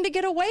revolution to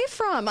get away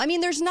from.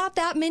 There's not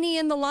that many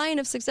in the line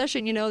of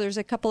succession. There's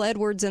a couple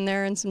Edwards in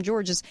there and some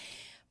Georges.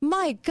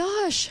 My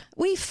gosh,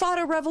 we fought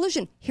a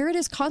revolution. Here it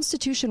is,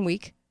 Constitution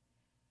Week.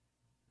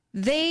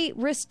 They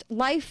risked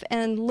life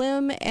and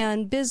limb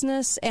and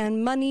business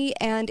and money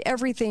and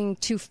everything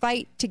to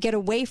fight to get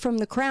away from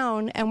the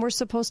crown, and we're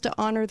supposed to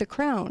honor the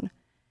crown.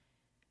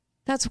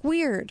 That's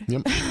weird.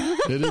 Yep,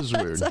 it is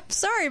weird. I'm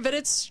sorry, but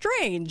it's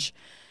strange.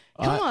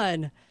 Come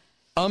on.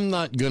 I'm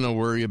not going to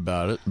worry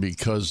about it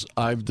because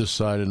I've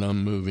decided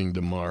I'm moving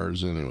to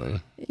Mars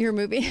anyway. You're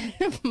moving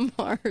to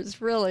Mars,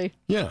 really?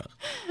 Yeah.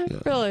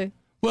 Really?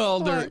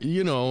 Well,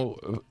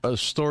 a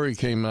story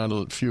came out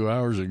a few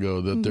hours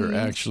ago that they're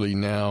actually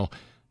now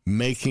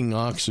making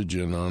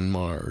oxygen on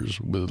Mars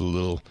with a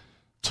little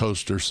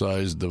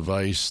toaster-sized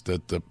device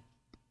that the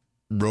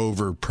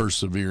rover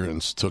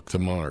Perseverance took to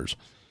Mars.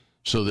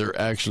 So they're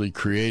actually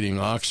creating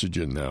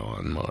oxygen now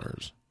on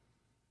Mars.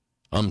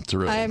 I'm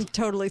thrilled. I'm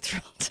totally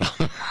thrilled.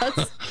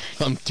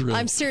 I'm thrilled.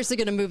 I'm seriously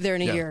going to move there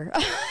in a year.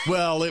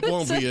 Well, it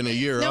won't be in a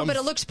year. No, but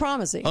it looks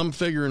promising. I'm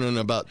figuring in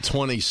about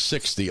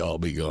 2060 I'll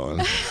be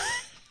gone.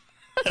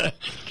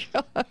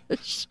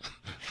 Gosh.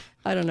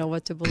 I don't know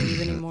what to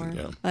believe anymore.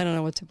 Yeah. I don't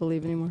know what to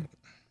believe anymore.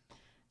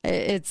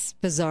 It's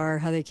bizarre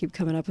how they keep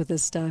coming up with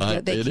this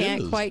stuff. They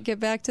can't quite get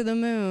back to the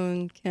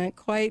moon. Can't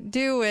quite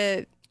do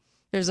it.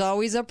 There's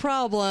always a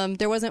problem.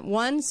 There wasn't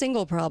one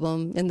single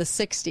problem in the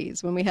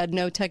 60s when we had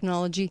no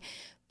technology.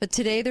 But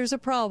today there's a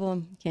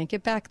problem. Can't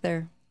get back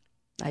there.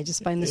 I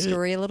just find the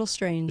story a little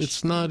strange.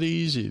 It's not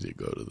easy to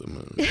go to the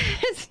moon.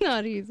 It's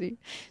not easy.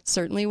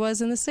 Certainly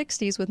was in the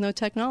 60s with no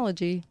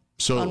technology.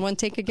 So, on one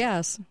tank of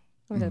gas.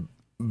 Go ahead.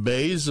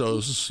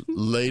 Bezos'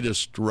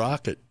 latest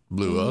rocket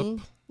blew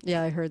up.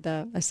 Yeah, I heard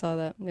that. I saw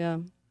that. Yeah.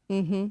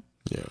 Mm-hmm.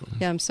 Yeah.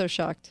 Yeah, I'm so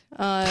shocked.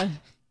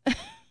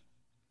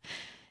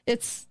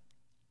 It's...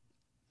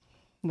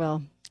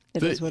 Well,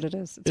 it is what it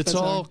is. It's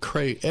all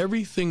crazy.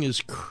 Everything is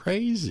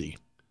crazy.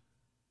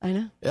 I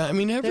know. I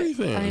mean,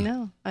 everything. I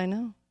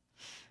know.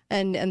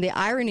 And the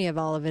irony of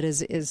all of it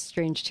is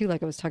strange, too.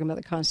 Like I was talking about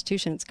the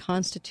Constitution. It's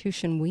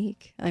Constitution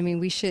Week. I mean,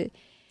 we should...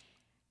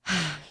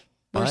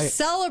 We're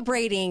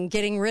celebrating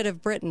getting rid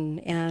of Britain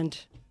and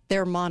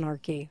their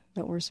monarchy,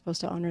 that we're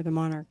supposed to honor the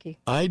monarchy.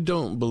 I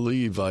don't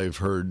believe I've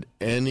heard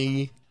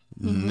any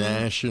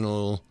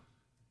national...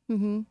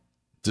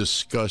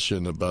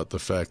 discussion about the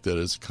fact that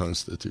it's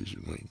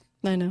Constitution Week.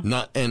 I know.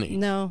 Not any.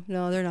 No,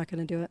 they're not going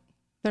to do it.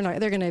 They're not.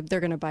 They're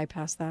going to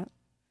bypass that.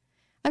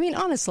 I mean,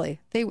 honestly,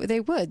 they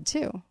would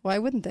too. Why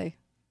wouldn't they?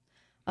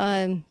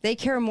 They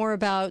care more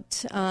about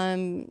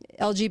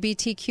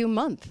LGBTQ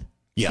month.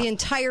 Yeah. The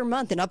entire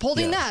month and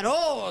upholding that.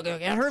 Oh,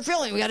 can't hurt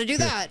feeling. We got to do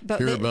that.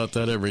 But hear about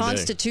that every day.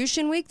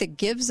 Constitution Week that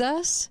gives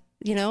us,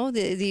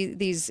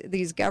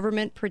 these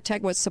government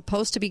what's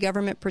supposed to be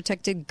government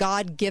protected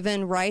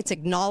God-given rights,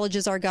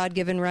 acknowledges our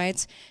God-given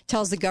rights,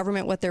 tells the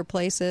government what their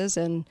place is,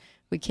 and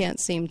we can't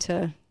seem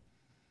to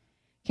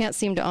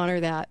honor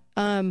that.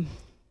 But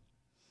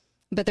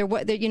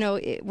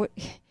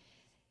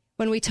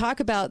when we talk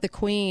about the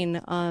Queen,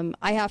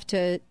 I have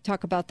to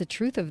talk about the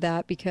truth of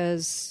that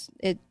because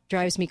it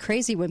drives me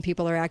crazy when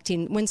people are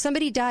acting. When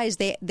somebody dies,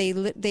 they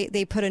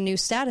put a new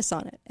status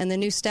on it, and the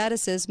new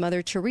status is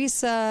Mother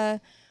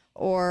Teresa.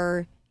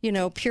 Or,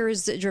 pure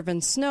as driven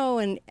snow,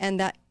 and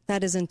that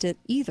isn't it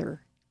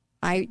either.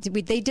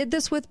 They did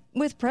this with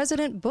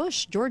President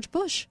Bush, George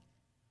Bush.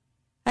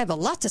 I have a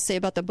lot to say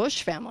about the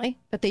Bush family,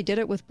 but they did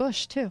it with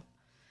Bush, too.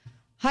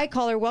 Hi,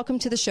 caller. Welcome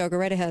to the show. Go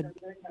right ahead.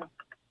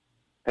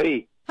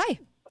 Hey. Hi.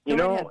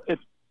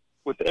 It's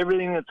with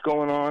everything that's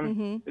going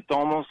on, it's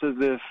almost as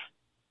if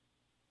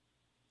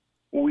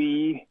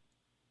we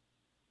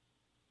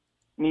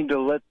need to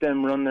let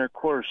them run their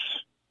course.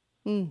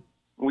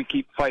 We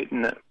keep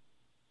fighting it.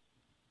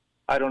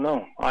 I don't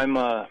know. I'm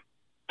not.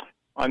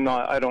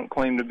 I don't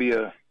claim to be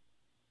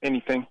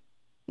anything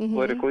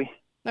politically.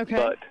 Okay.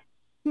 But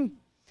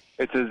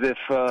it's as if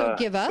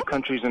the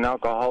country's an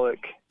alcoholic.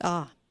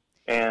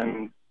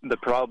 And the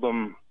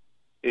problem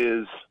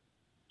is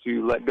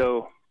to let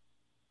go.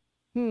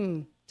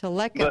 To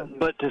let go.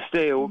 But to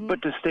stay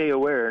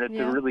aware, and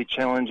it's a really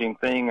challenging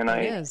thing. And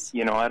I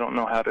don't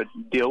know how to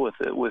deal with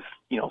it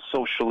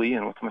socially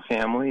and with my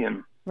family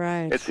and.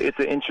 Right. It's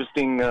an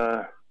interesting.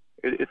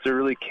 It's a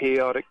really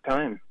chaotic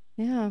time.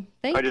 Yeah.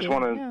 Thank you. I just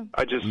want to.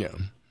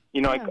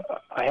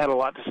 I had a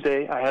lot to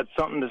say. I had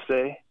something to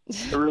say,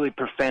 a really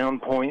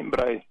profound point,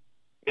 but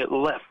it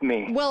left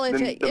me. Well, if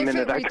the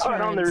minute I got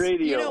it on the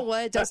radio. You know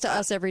what? It does to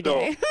us every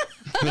day.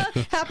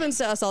 Happens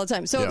to us all the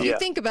time. So if you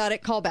think about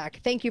it, call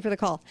back. Thank you for the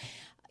call.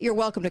 You're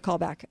welcome to call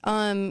back.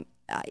 I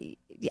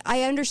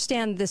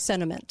understand the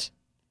sentiment,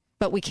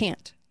 but we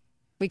can't.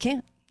 We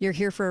can't. You're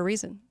here for a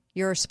reason.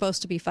 You're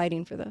supposed to be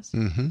fighting for this.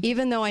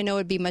 Even though I know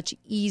it'd be much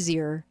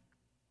easier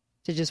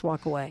to just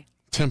walk away.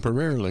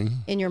 Temporarily.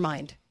 In your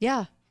mind.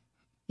 Yeah.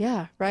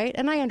 Yeah, right?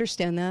 And I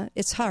understand that.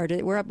 It's hard.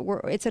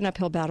 It's an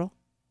uphill battle.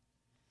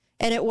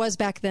 And it was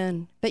back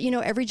then. But,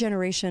 every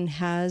generation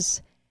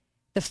has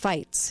the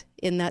fights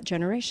in that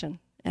generation.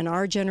 And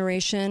our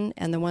generation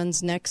and the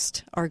ones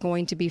next are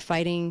going to be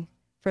fighting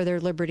for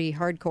their liberty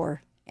hardcore.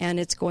 And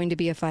it's going to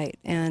be a fight.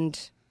 And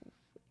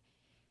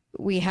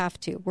we have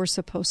to. We're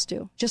supposed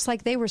to. Just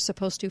like they were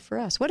supposed to for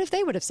us. What if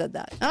they would have said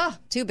that?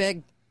 Too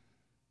big.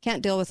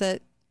 Can't deal with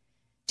it.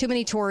 Too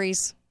many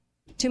Tories.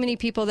 Too many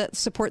people that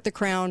support the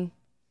crown.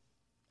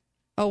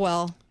 Oh,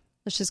 well,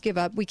 let's just give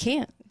up. We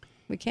can't.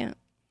 We can't.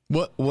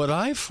 What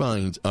I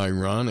find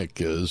ironic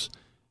is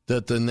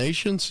that the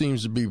nation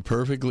seems to be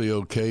perfectly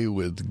okay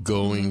with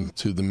going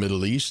to the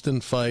Middle East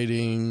and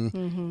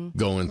fighting,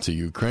 going to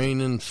Ukraine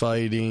and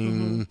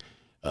fighting,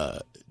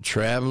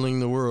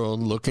 traveling the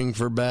world looking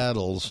for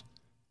battles,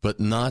 but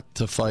not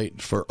to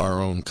fight for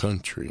our own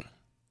country.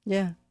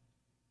 Yeah.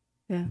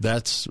 Yeah.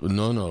 That's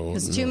no.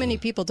 Because too many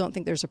people don't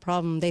think there's a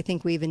problem. They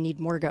think we even need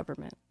more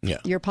government. Yeah.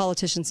 Your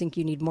politicians think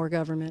you need more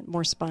government,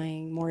 more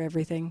spying, more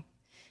everything.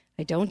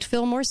 I don't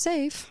feel more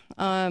safe,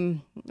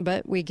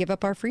 but we give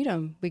up our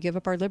freedom. We give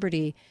up our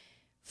liberty.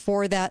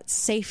 for that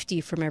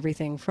safety from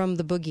everything, from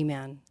the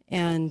boogeyman.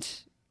 And,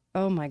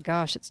 oh my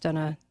gosh, it's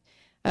done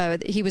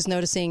he was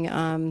noticing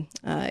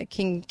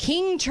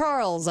King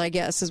Charles, I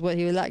guess, is what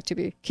he would like to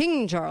be.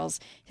 King Charles.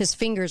 His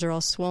fingers are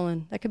all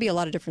swollen. That could be a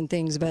lot of different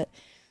things, but...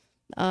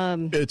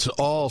 it's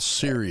all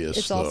serious.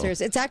 It's all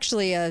serious. It's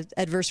actually an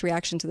adverse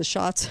reaction to the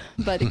shots,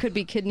 but it could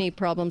be kidney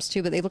problems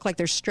too, but they look like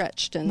they're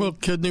stretched. And well,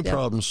 kidney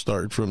problems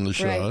start from the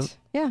shot. Right.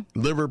 Yeah.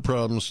 Liver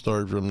problems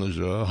start from the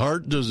shot.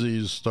 Heart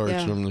disease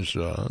starts from the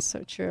shot. That's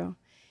so true.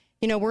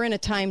 You know, we're in a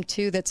time,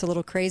 too, that's a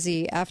little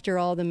crazy. After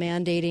all the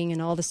mandating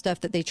and all the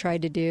stuff that they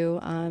tried to do,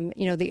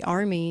 you know, the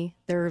Army,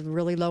 they're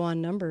really low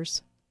on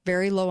numbers,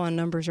 very low on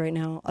numbers right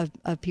now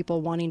of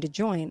people wanting to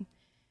join,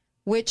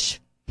 which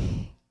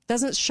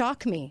doesn't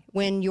shock me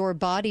when your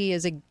body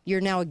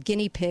you're now a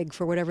guinea pig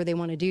for whatever they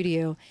want to do to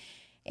you.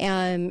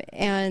 And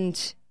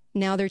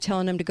now they're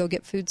telling them to go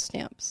get food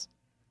stamps.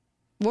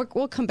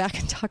 We'll come back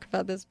and talk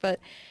about this, but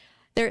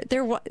they're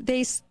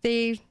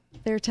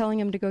telling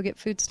them to go get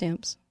food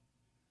stamps.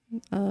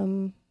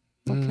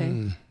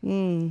 Okay.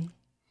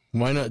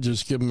 Why not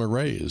just give them a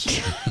raise?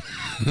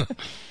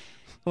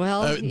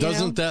 Well,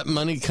 doesn't that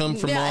money come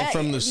from all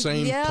from the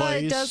same place? Yeah,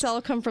 it does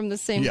all come from the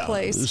same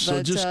place. So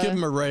but, just give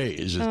them a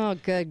raise. Oh,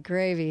 good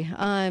gravy.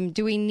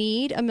 Do we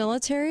need a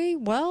military?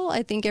 Well,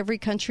 I think every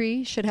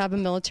country should have a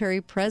military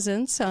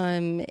presence.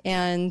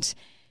 And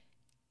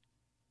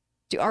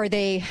are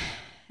they?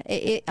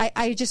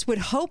 I just would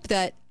hope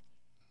that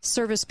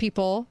service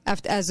people,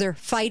 as they're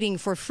fighting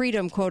for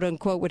freedom, quote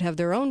unquote, would have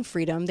their own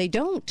freedom. They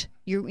don't.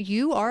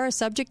 You are a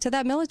subject to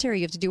that military.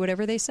 You have to do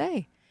whatever they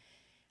say.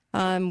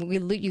 You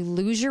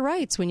lose your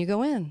rights when you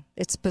go in.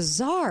 It's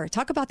bizarre.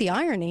 Talk about the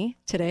irony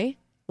today.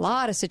 A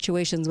lot of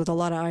situations with a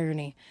lot of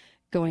irony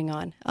going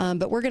on.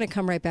 But we're going to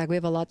come right back. We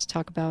have a lot to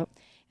talk about.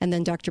 And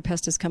then Dr.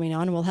 Pest is coming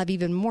on, and we'll have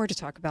even more to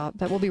talk about.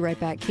 But we'll be right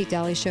back. Kate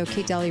Daly Show,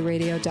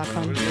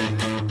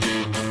 KateDalyRadio.com.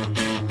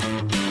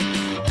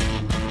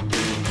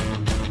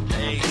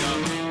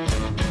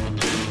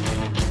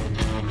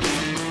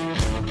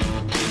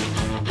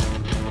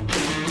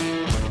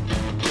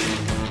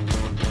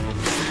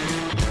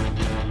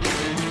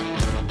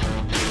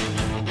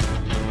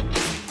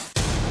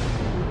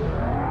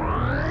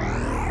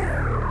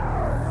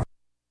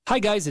 Hi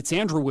guys, it's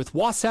Andrew with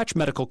Wasatch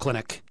Medical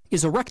Clinic.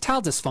 Is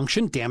erectile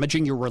dysfunction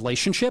damaging your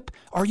relationship?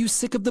 Are you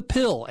sick of the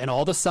pill and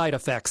all the side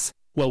effects?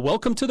 Well,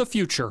 welcome to the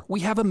future.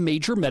 We have a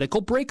major medical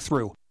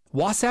breakthrough.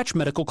 Wasatch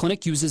Medical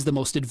Clinic uses the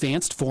most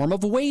advanced form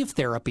of wave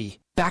therapy.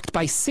 Backed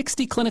by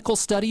 60 clinical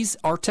studies,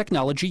 our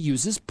technology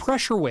uses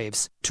pressure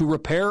waves to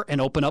repair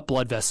and open up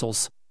blood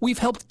vessels. We've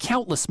helped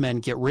countless men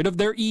get rid of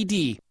their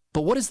ED.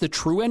 But what is the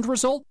true end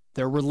result?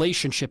 Their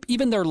relationship,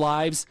 even their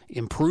lives,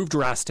 improve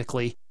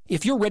drastically.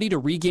 If you're ready to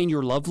regain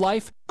your love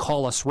life,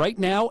 call us right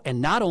now,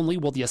 and not only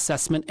will the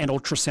assessment and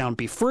ultrasound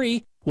be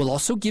free, we'll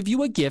also give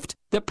you a gift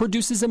that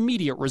produces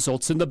immediate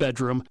results in the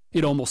bedroom.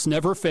 It almost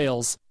never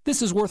fails.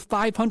 This is worth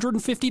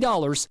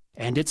 $550,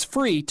 and it's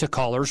free to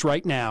callers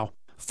right now.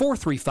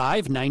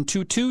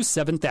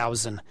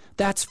 435-922-7000.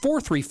 That's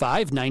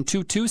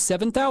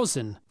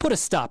 435-922-7000. Put a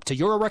stop to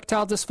your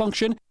erectile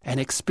dysfunction and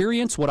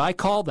experience what I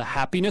call the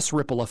happiness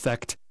ripple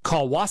effect.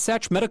 Call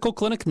Wasatch Medical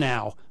Clinic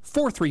now.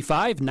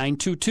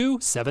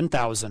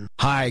 435-922-7000.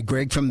 Hi,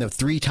 Greg from the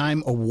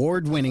 3-time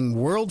award-winning,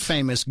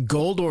 world-famous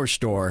Gold Ore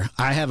Store.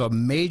 I have a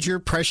major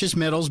precious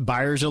metals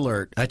buyer's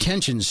alert.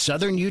 Attention,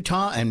 Southern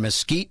Utah and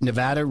Mesquite,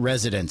 Nevada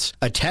residents.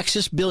 A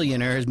Texas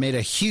billionaire has made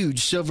a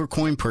huge silver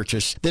coin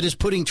purchase that is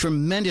putting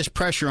tremendous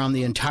pressure on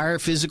the entire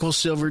physical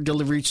silver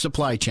delivery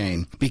supply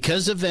chain.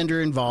 Because the vendor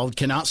involved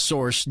cannot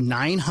source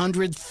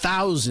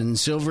 900,000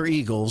 silver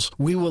eagles,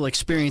 we will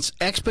experience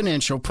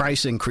exponential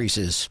price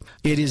increases.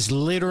 It is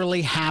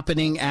literally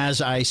happening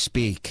as I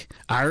speak.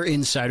 Our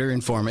insider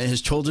informant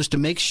has told us to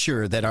make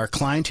sure that our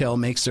clientele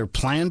makes their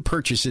planned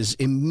purchases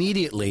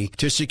immediately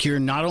to secure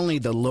not only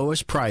the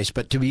lowest price,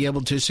 but to be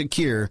able to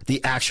secure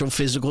the actual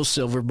physical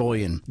silver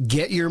bullion.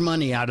 Get your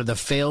money out of the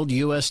failed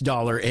U.S.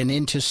 dollar and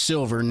into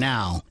silver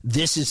now.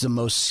 This is the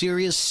most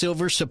serious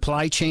silver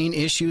supply chain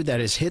issue that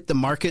has hit the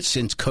market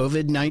since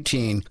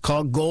COVID-19.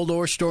 Call Gold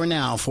Ore Store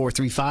now,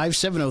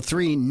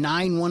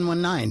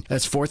 435-703-9119.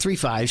 That's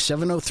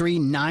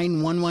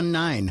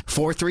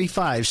 435-703-9119.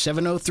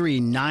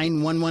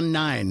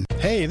 435-703-9119.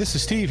 Hey, this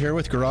is Steve here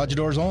with Garage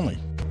Doors Only.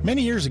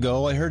 Many years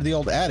ago, I heard the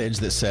old adage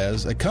that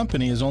says a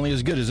company is only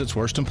as good as its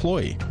worst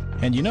employee.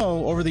 And you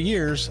know, over the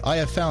years, I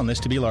have found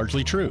this to be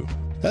largely true.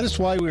 That is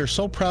why we are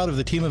so proud of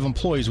the team of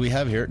employees we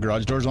have here at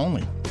Garage Doors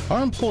Only.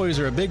 Our employees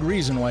are a big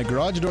reason why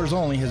Garage Doors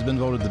Only has been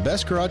voted the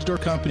best garage door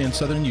company in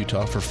Southern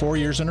Utah for 4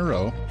 years in a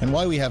row, and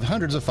why we have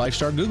hundreds of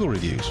 5-star Google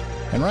reviews.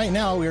 And right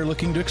now, we are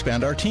looking to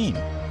expand our team.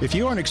 If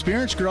you are an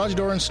experienced garage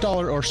door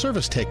installer or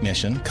service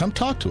technician, come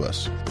talk to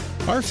us.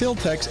 Our field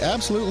techs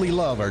absolutely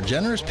love our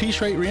generous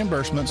piece rate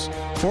reimbursements,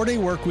 4-day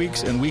work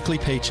weeks, and weekly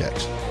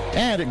paychecks.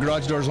 And at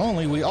Garage Doors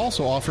Only, we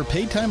also offer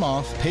paid time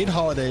off, paid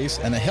holidays,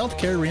 and a health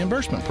care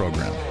reimbursement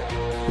program.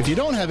 If you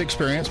don't have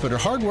experience but are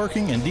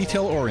hardworking and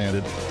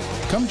detail-oriented,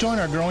 come join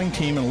our growing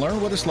team and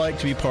learn what it's like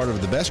to be part of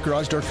the best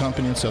garage door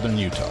company in Southern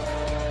Utah.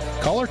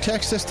 Call or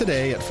text us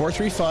today at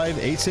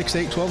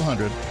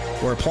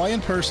 435-868-1200 or apply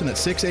in person at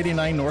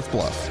 689 North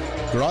Bluff.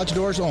 Garage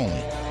doors only,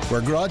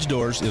 where garage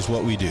doors is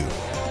what we do.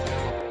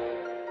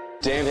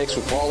 Dan Hicks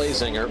with Paul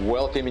Azinger,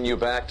 welcoming you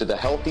back to the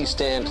Healthy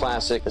Stand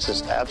Classic. This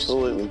is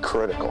absolutely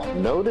critical.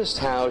 Notice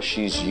how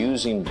she's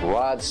using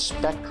broad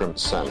spectrum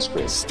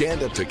sunscreen.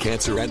 Stand Up to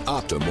Cancer and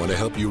Optum want to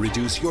help you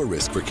reduce your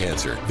risk for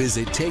cancer.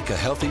 Visit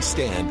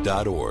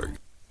takeahealthystand.org.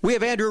 We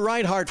have Andrew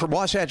Reinhardt from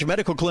Wasatch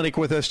Medical Clinic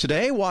with us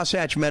today.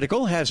 Wasatch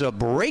Medical has a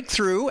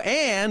breakthrough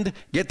and,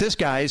 get this,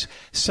 guys,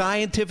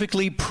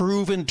 scientifically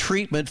proven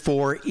treatment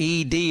for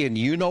ED, and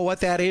you know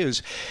what that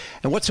is.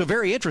 And what's so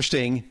very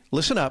interesting,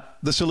 listen up,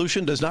 the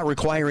solution does not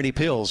require any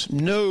pills.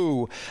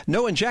 No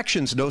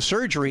injections, no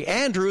surgery.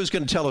 Andrew is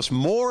going to tell us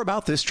more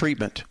about this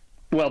treatment.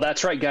 Well,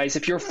 that's right, guys.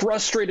 If you're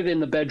frustrated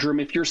in the bedroom,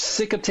 if you're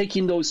sick of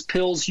taking those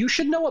pills, you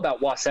should know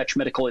about Wasatch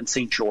Medical in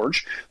St.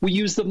 George. We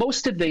use the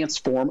most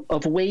advanced form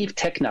of wave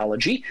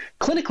technology,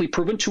 clinically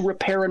proven to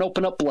repair and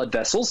open up blood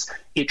vessels.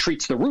 It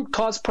treats the root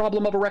cause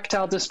problem of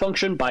erectile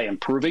dysfunction by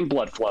improving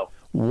blood flow.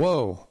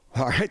 Whoa.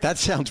 All right, that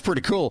sounds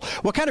pretty cool.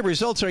 What kind of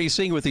results are you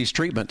seeing with these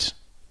treatments?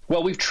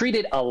 Well, we've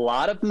treated a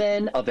lot of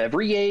men of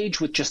every age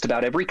with just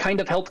about every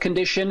kind of health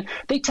condition.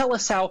 They tell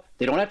us how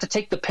they don't have to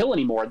take the pill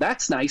anymore.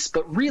 That's nice,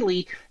 but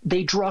really,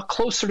 they draw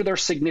closer to their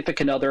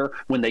significant other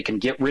when they can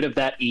get rid of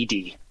that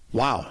ED.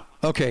 Wow.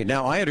 Okay,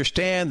 now I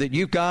understand that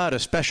you've got a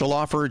special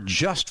offer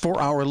just for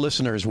our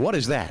listeners. What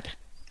is that?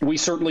 We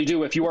certainly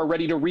do. If you are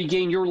ready to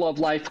regain your love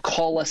life,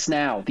 call us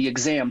now. The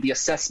exam, the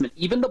assessment,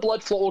 even the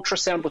blood flow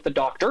ultrasound with the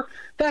doctor,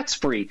 that's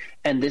free.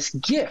 And this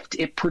gift,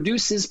 it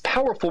produces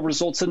powerful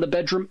results in the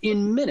bedroom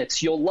in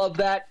minutes. You'll love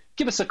that.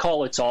 Give us a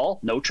call. It's all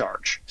no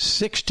charge.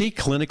 60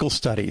 clinical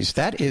studies.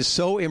 That is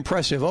so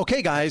impressive.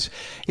 Okay, guys,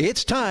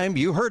 it's time.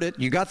 You heard it.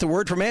 You got the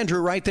word from Andrew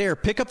right there.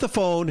 Pick up the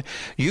phone.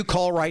 You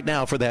call right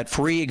now for that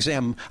free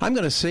exam. I'm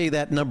going to say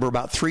that number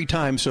about 3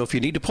 times, so if you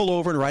need to pull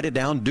over and write it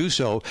down, do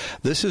so.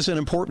 This is an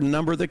important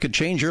number that could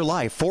change your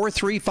life.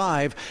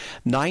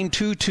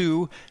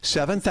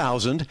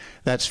 435-922-7000.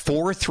 That's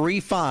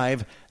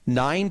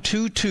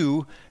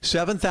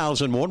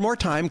 435-922-7000. One more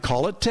time.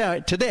 Call it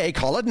today.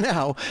 Call it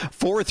now.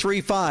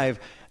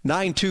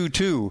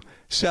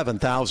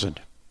 435-922-7000.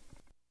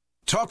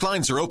 Talk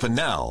lines are open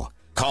now.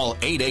 Call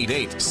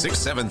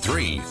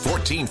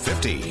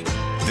 888-673-1450.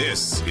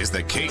 This is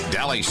the Kate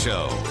Daly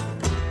Show.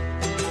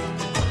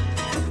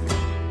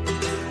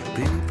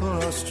 People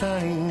are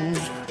strange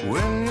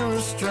when you're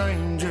a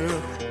stranger.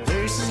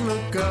 Faces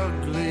look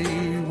ugly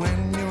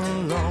when you're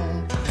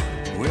alone.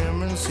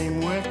 Women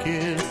seem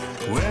wicked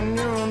when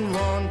you're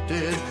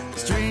unwanted.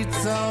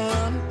 Streets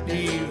are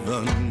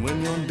uneven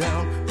when you're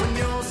down. When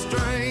you're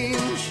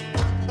strange,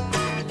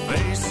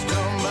 face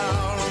come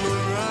out of the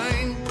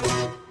rain.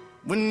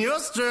 When you're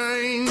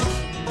strange.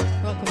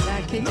 Welcome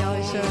back, Kate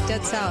Daly Show,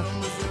 Dead South.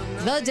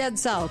 The Dead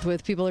South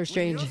with People Are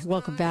Strange.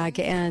 Welcome back.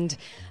 And,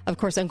 of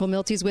course, Uncle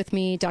Milty's with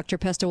me. Dr.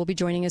 Pesta will be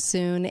joining us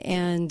soon.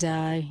 And,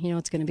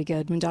 it's going to be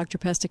good when Dr.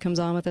 Pesta comes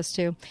on with us,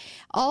 too.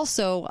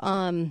 Also,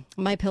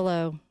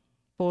 MyPillow.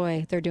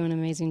 Boy, they're doing an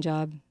amazing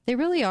job. They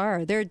really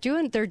are. They're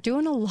doing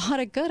a lot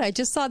of good. I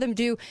just saw them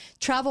do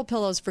travel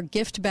pillows for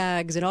gift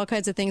bags and all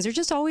kinds of things. They're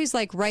just always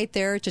like right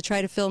there to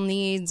try to fill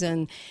needs,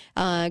 and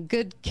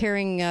good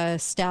caring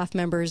staff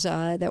members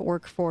that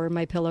work for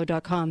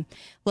MyPillow.com.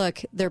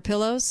 Look, their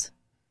pillows.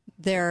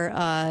 They're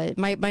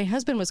my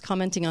husband was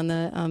commenting on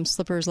the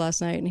slippers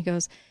last night, and he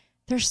goes,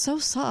 they're so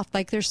soft.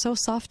 Like, they're so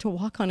soft to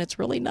walk on. It's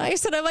really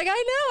nice. And I'm like, I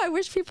know. I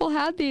wish people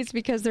had these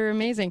because they're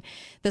amazing.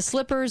 The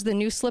slippers, the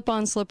new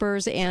slip-on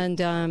slippers, and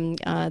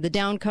the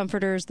down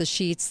comforters, the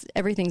sheets,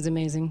 everything's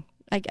amazing.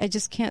 I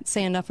just can't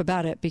say enough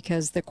about it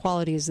because the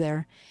quality is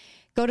there.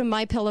 Go to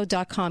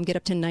MyPillow.com. Get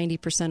up to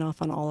 90%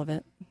 off on all of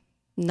it.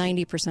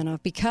 90%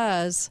 off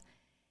because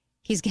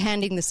he's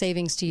handing the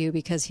savings to you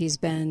because he's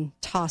been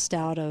tossed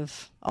out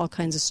of all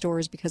kinds of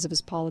stores because of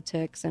his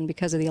politics and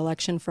because of the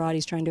election fraud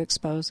he's trying to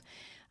expose.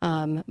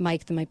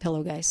 Mike, the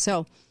MyPillow guy.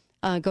 So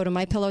go to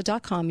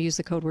MyPillow.com, use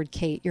the code word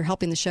Kate. You're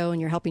helping the show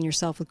and you're helping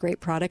yourself with great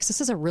products.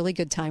 This is a really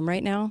good time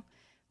right now,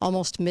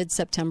 almost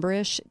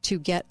mid-September-ish, to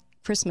get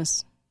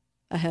Christmas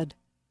ahead,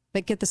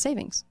 but get the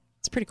savings.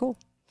 It's pretty cool.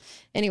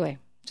 Anyway,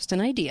 just an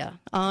idea.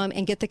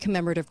 And get the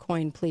commemorative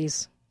coin,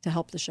 please, to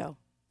help the show.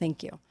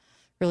 Thank you.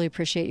 Really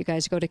appreciate you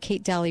guys. Go to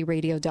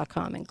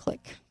KateDalyRadio.com and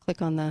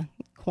click on the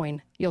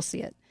coin. You'll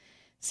see it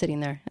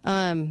sitting there.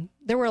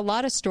 There were a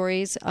lot of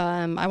stories.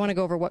 I want to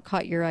go over what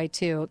caught your eye,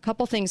 too. A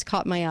couple things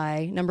caught my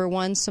eye. Number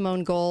one,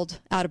 Simone Gold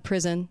out of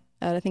prison.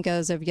 I think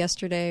as of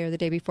yesterday or the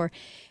day before.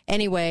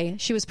 Anyway,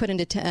 she was put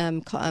into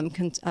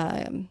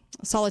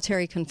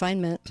solitary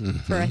confinement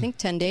for, I think,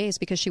 10 days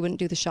because she wouldn't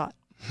do the shot.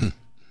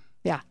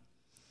 Yeah.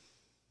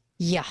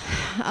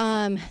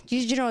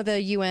 Did you know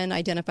the UN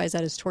identifies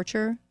that as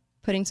torture,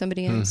 putting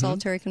somebody in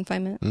solitary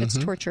confinement? It's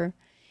torture.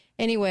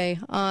 Anyway,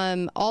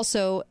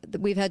 also,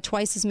 we've had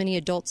twice as many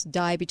adults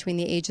die between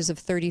the ages of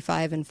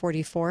 35 and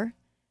 44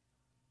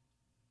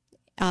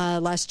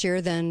 last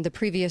year than the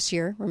previous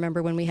year.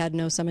 Remember when we had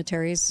no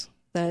cemeteries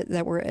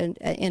that were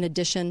in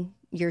addition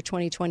year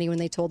 2020 when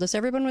they told us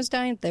everyone was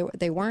dying.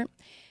 They weren't.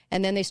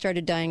 And then they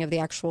started dying of the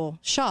actual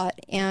shot.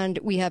 And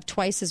we have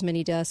twice as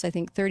many deaths, I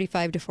think,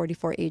 35 to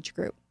 44 age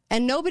group.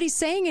 And nobody's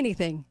saying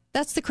anything.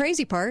 That's the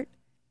crazy part.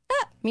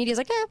 Media's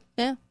like,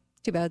 yeah,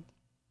 too bad.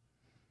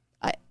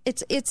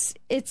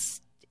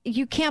 It's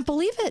you can't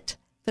believe it,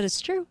 but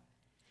it's true.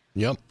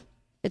 Yep.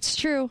 It's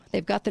true.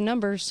 They've got the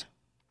numbers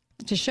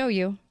to show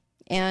you.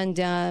 And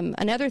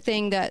another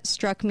thing that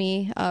struck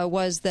me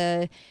was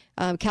the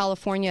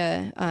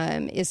California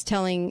is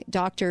telling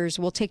doctors,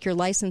 we'll take your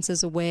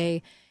licenses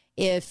away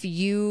if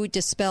you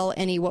dispel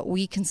any what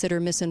we consider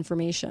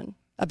misinformation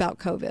about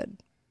COVID.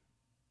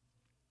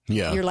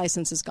 Yeah. Your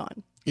license is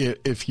gone.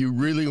 If you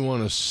really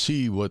want to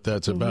see what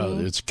that's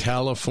about, it's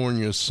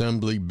California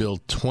Assembly Bill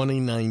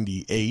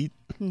 2098,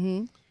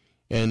 and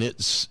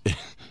it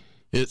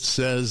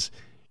says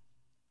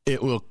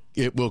it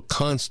will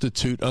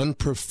constitute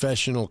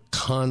unprofessional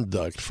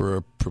conduct for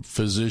a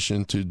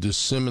physician to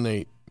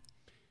disseminate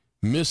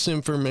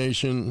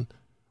misinformation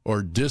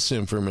or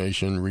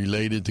disinformation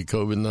related to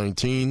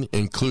COVID-19,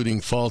 including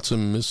false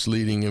and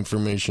misleading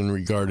information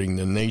regarding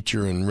the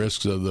nature and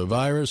risks of the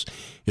virus,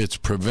 its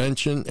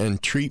prevention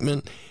and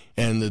treatment,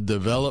 and the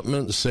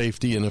development,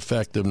 safety, and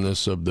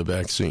effectiveness of the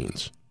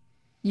vaccines.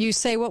 You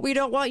say what we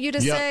don't want you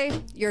to say,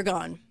 you're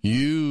gone.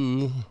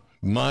 You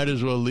might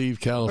as well leave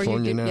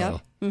California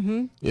now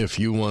if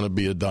you want to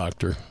be a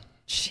doctor.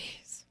 Jeez.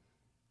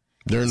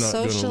 They're not going to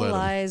let them.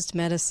 Socialized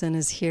medicine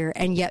is here,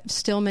 and yet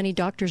still many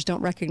doctors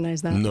don't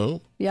recognize that. No.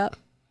 Yep.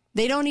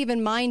 They don't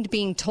even mind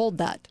being told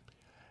that.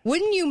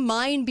 Wouldn't you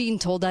mind being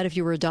told that if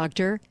you were a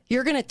doctor?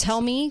 You're going to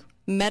tell me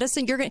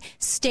medicine, you're going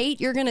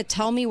to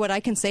tell me what I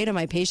can say to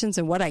my patients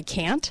and what I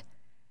can't?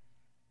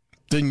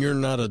 Then you're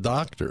not a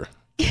doctor.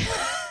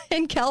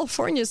 In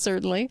California,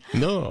 certainly.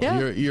 No,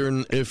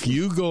 you're if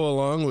you go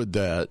along with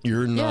that,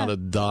 you're not a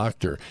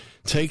doctor.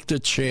 Take the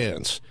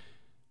chance.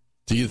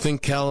 Do you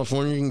think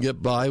California can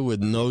get by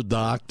with no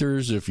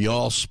doctors if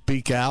y'all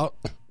speak out?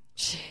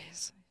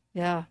 Jeez.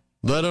 Yeah.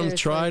 Let them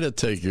try to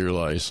take your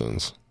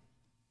license.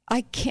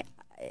 I can't.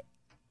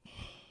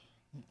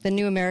 The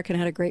New American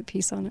had a great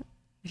piece on it.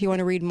 If you want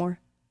to read more,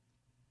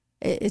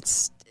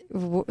 it's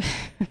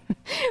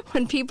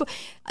when people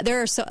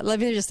there are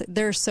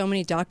so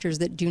many doctors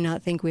that do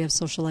not think we have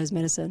socialized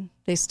medicine.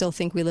 They still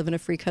think we live in a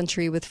free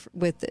country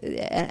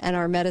and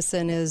our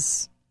medicine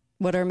is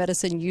what our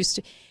medicine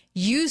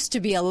used to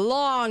be a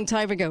long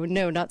time ago.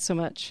 No, not so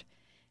much.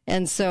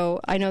 And so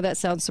I know that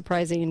sounds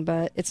surprising,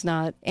 but it's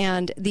not.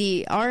 And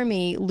the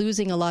Army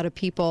losing a lot of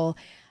people,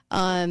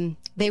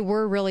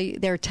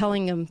 they're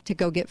telling them to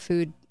go get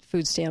food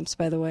stamps,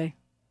 by the way.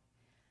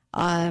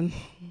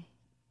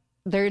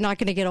 They're not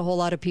going to get a whole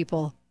lot of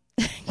people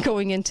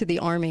going into the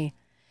Army.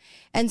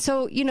 And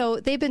so,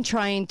 they've been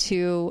trying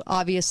to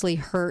obviously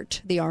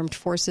hurt the armed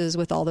forces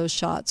with all those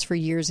shots for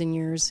years and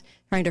years,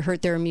 trying to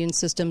hurt their immune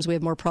systems. We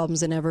have more problems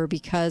than ever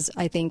because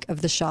I think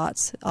of the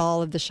shots,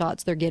 all of the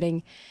shots they're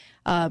getting,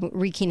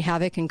 wreaking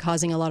havoc and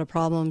causing a lot of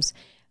problems.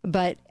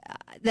 But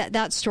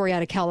that story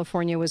out of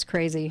California was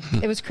crazy.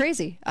 It was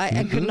crazy.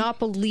 I could not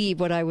believe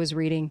what I was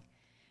reading.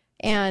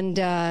 And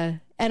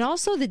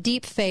also the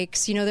deep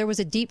fakes. There was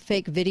a deep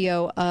fake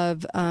video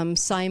of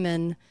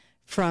Simon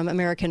from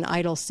American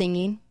Idol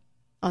singing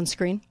on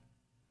screen.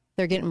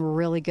 They're getting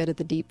really good at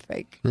the deep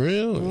fake.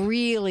 Really?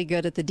 Really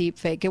good at the deep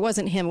fake. It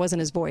wasn't him. It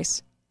wasn't his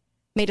voice.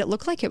 Made it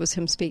look like it was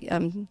him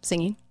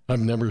singing. I've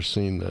never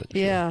seen that show.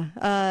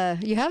 Yeah.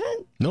 You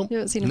haven't? Nope. You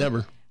haven't seen it?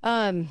 Never.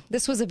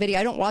 This was a video.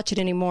 I don't watch it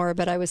anymore,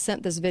 but I was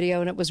sent this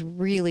video, and it was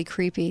really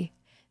creepy.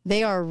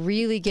 They are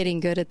really getting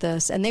good at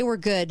this, and they were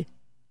good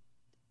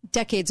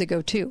decades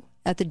ago, too,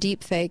 at the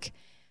deep fake.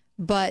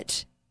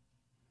 But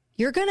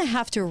you're going to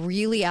have to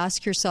really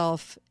ask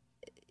yourself,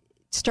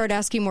 start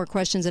asking more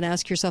questions and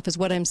ask yourself, is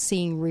what I'm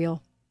seeing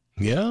real?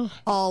 Yeah.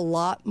 A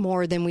lot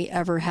more than we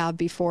ever have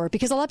before.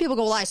 Because a lot of people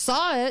go, well, I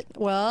saw it.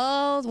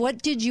 Well,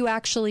 what did you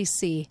actually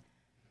see?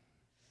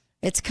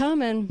 It's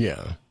coming.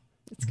 Yeah.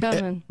 It's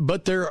coming.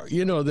 But there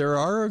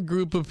are a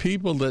group of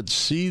people that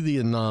see the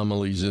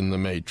anomalies in the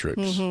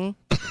Matrix. The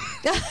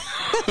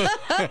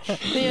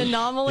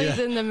anomalies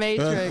in the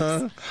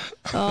Matrix.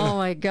 Oh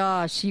my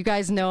gosh. You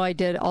guys know I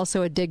did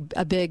also a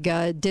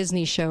big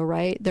Disney show,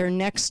 right? Their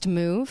next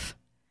move,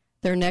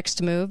 the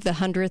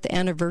 100th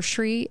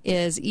anniversary,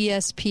 is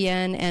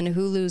ESPN and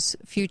Hulu's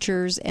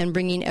futures and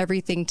bringing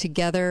everything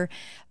together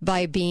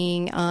by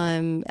being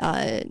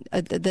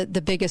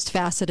the biggest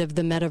facet of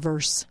the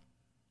metaverse.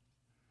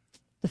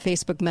 The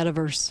Facebook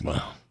metaverse.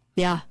 Wow.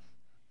 Yeah.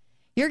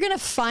 You're going to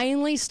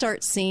finally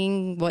start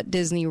seeing what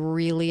Disney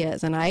really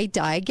is. And I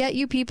get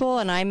you people,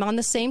 and I'm on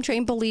the same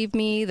train, believe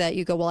me, that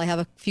you go, well, I have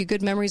a few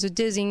good memories with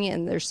Disney,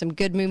 and there's some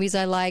good movies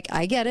I like.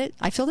 I get it.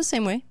 I feel the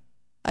same way.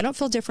 I don't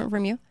feel different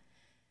from you.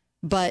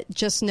 But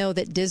just know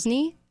that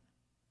Disney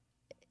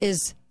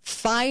is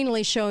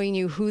finally showing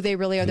you who they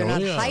really are. They're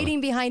not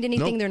hiding behind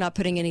anything. Nope. They're not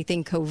putting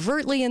anything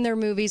covertly in their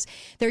movies.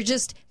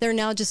 They're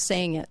now just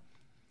saying it.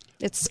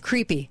 It's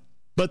creepy.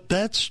 But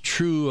that's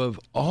true of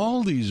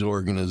all these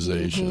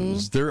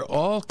organizations. Mm-hmm. They're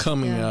all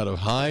coming out of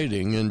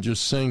hiding and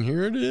just saying,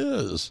 here it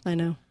is. I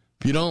know.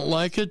 If you don't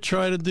like it,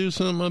 try to do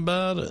something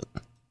about it.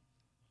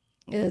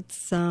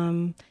 It's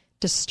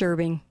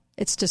disturbing.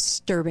 It's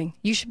disturbing.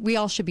 We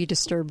all should be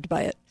disturbed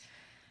by it.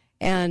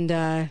 And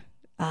they're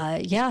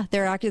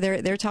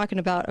talking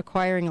about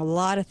acquiring a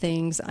lot of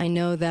things. I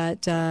know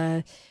that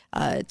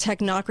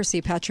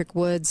Technocracy, Patrick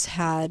Woods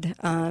had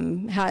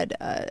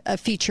a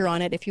feature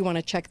on it. If you want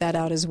to check that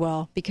out as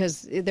well,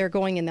 because they're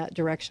going in that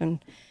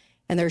direction,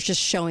 and they're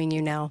just showing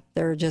you now.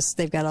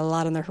 They've got a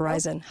lot on the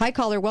horizon. Hi,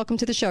 caller. Welcome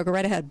to the show. Go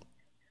right ahead.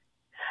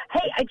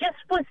 Hey, I just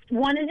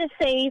wanted to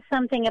say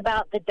something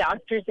about the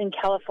doctors in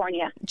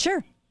California.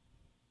 Sure.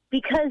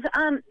 Because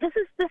this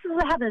is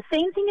what happens.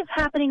 Same thing is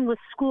happening with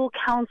school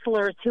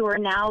counselors who are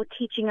now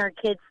teaching our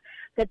kids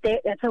that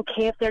that's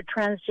okay if they're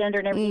transgender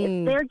and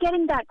everything. They're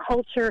getting that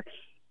culture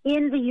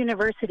in the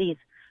universities.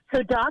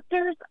 So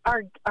doctors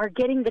are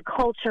getting the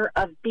culture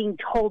of being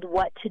told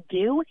what to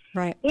do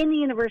in the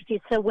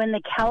universities. So when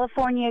the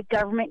California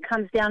government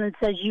comes down and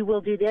says you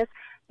will do this,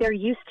 they're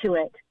used to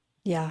it.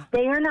 Yeah.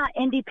 They are not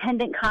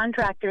independent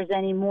contractors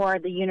anymore.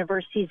 The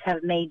universities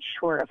have made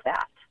sure of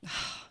that.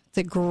 It's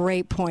a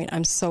great point.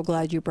 I'm so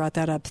glad you brought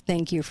that up.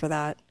 Thank you for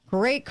that.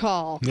 Great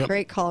call. Yep.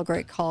 Great call.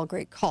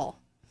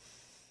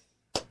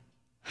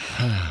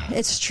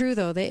 It's true,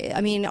 though.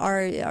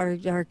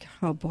 Our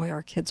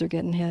kids are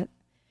getting hit.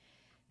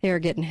 They are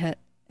getting hit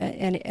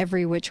in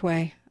every which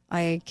way.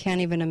 I can't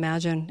even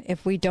imagine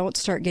if we don't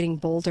start getting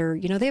bolder.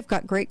 They've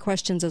got great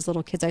questions as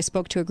little kids. I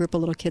spoke to a group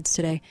of little kids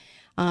today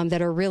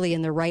that are really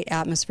in the right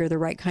atmosphere, the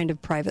right kind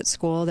of private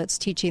school that's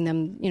teaching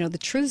them, the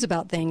truths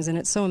about things. And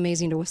it's so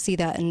amazing to see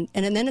that. And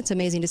then it's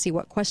amazing to see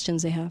what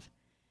questions they have,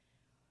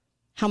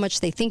 how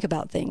much they think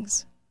about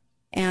things,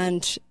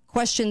 and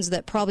questions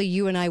that probably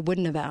you and I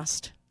wouldn't have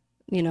asked,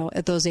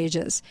 at those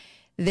ages.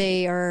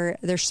 They're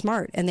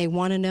smart and they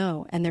want to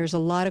know. And there's a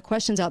lot of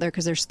questions out there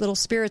because their little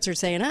spirits are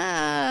saying,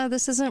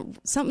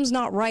 something's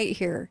not right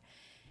here.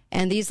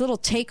 And these little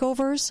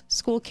takeovers,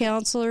 school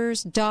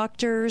counselors,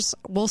 doctors,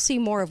 we'll see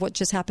more of what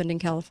just happened in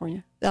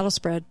California. That'll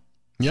spread.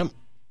 Yep.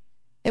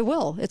 It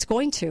will. It's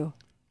going to,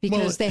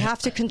 because they have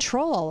to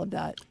control all of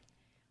that.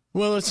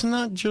 Well, it's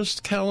not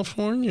just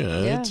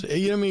California.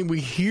 Yeah.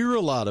 We hear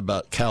a lot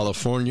about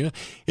California.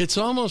 It's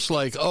almost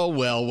like,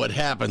 what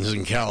happens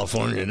in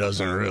California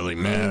doesn't really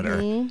matter.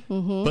 Mm-hmm,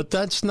 mm-hmm. But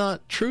that's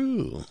not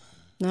true.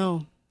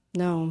 No,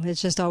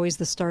 it's just always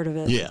the start of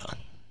it. Yeah.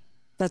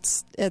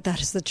 That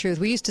is the truth.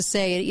 We used to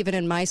say, even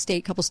in my state,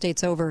 a couple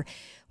states over,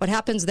 what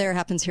happens there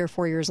happens here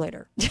 4 years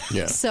later.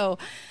 Yeah. So,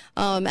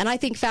 and I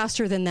think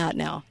faster than that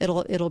now.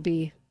 It'll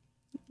be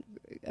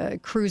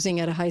cruising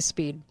at a high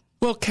speed.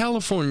 Well,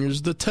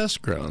 California's the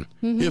test ground.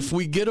 Mm-hmm. If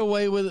we get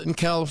away with it in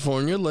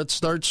California, let's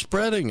start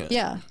spreading it.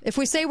 Yeah. If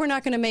we say we're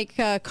not going to make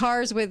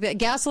cars with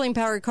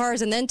gasoline-powered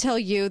cars and then tell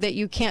you that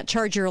you can't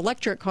charge your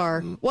electric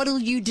car, what'll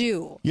you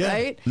do? Yeah,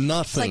 right?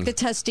 Nothing. It's like the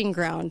testing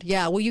ground.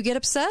 Yeah. Will you get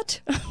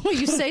upset? Will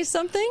you say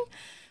something?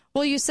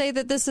 Will you say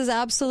that this is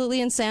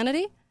absolutely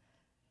insanity?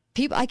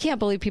 I can't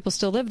believe people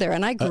still live there,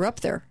 and I grew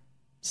up there.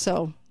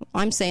 So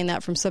I'm saying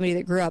that from somebody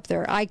that grew up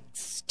there. I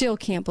still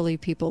can't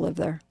believe people live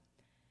there.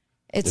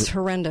 It's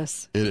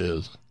horrendous. It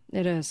is.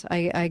 It is.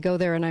 I go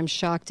there and I'm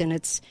shocked, and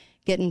it's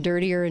getting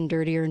dirtier and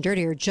dirtier and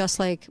dirtier, just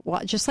like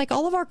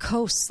all of our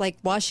coasts, like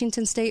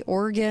Washington State,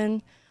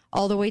 Oregon,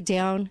 all the way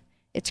down.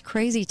 It's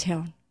crazy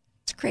town.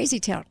 It's crazy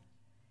town.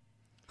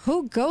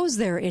 Who goes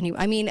there anyway?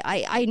 I mean,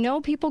 I know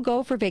people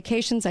go for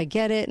vacations. I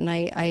get it, and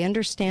I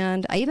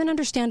understand. I even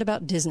understand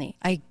about Disney.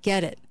 I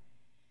get it.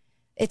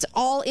 It's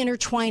all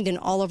intertwined in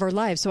all of our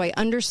lives. So I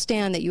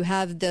understand that you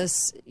have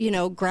this,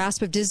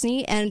 grasp of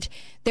Disney, and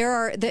there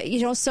are,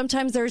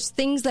 sometimes there's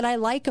things that I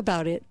like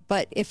about it.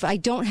 But if I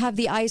don't have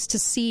the eyes to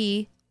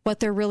see what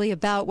they're really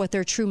about, what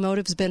their true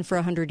motive's been for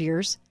 100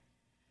 years,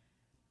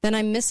 then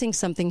I'm missing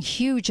something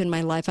huge in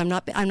my life. I'm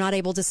not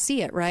able to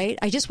see it, right?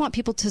 I just want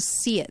people to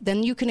see it.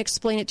 Then you can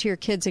explain it to your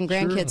kids and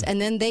grandkids,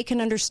 and then they can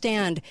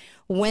understand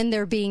when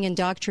they're being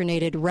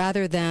indoctrinated,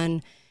 rather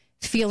than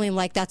feeling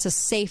like that's a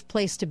safe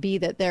place to be,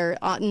 that they're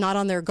not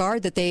on their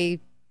guard, that they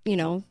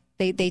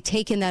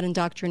take in that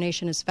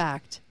indoctrination as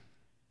fact.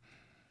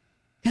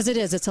 Because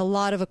it's a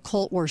lot of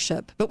occult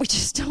worship, but we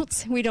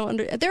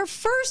don't. Their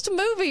first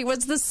movie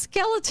was the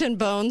skeleton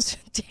bones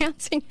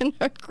dancing in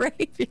a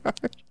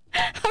graveyard.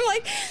 I'm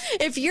like,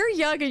 if you're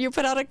young and you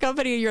put out a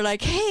company and you're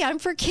like, hey, I'm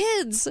for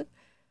kids,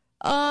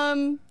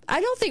 I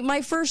don't think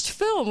my first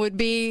film would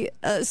be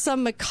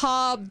some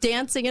macabre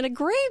dancing in a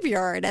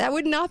graveyard. That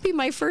would not be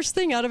my first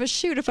thing out of a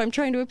chute if I'm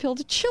trying to appeal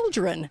to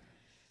children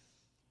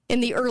in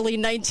the early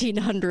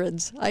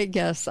 1900s, I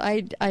guess.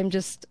 I'm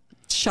just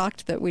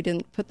shocked that we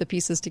didn't put the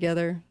pieces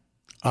together.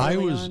 I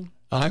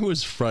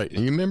was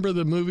frightened. You remember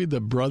the movie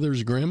The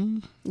Brothers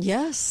Grimm?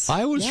 Yes.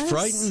 I was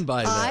frightened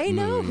by that I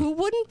know. movie. Who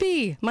wouldn't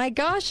be? My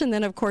gosh. And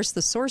then, of course,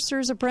 The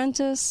Sorcerer's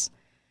Apprentice.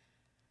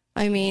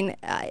 I mean,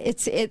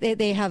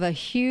 they have a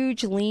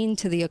huge lean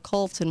to the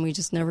occult, and we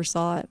just never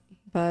saw it.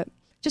 But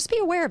Just be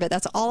aware of it.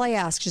 That's all I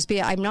ask.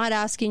 I'm not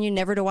asking you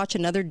never to watch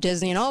another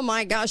Disney. And oh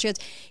my gosh,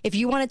 if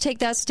you want to take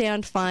that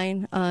stand,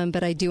 fine.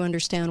 But I do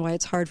understand why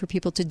it's hard for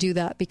people to do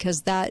that,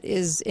 because that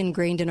is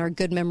ingrained in our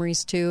good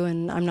memories too.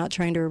 And I'm not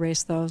trying to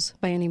erase those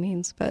by any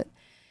means, but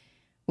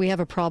we have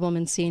a problem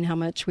in seeing how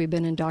much we've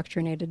been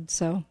indoctrinated.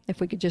 So if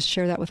we could just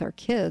share that with our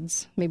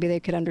kids, maybe they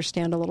could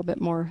understand a little bit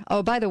more.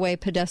 Oh, by the way,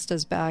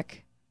 Podesta's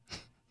back.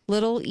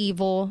 Little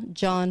evil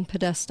John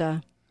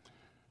Podesta.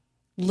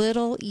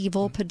 Little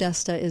evil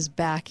Podesta is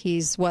back.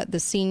 He's the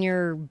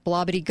senior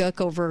blobbity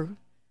gook over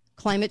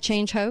climate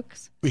change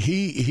hoax?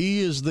 He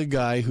is the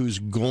guy who's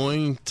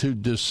going to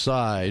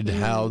decide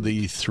how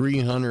the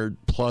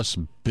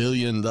 $300+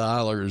 billion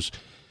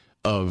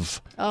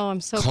of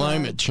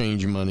climate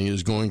change money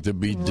is going to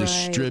be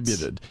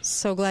distributed.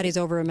 So glad he's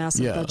over a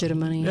massive budget of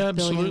money. Yeah,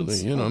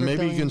 absolutely.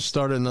 Maybe he can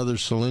start another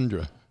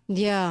Solyndra.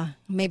 Yeah,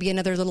 maybe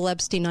another little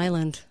Epstein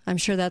Island. I'm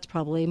sure that's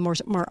probably more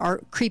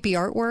creepy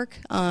artwork.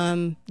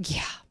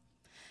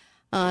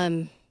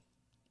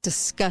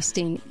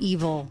 Disgusting,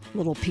 evil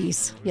little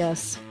piece.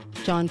 Yes,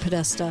 John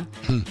Podesta.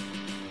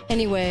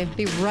 Anyway,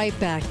 be right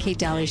back. Kate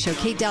Daly Show,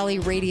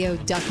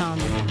 KateDalyRadio.com.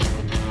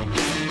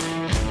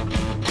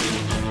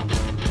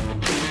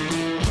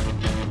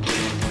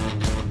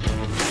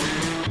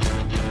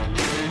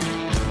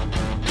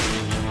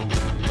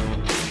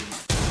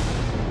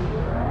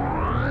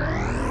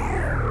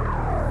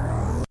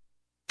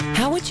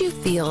 How would you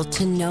feel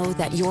to know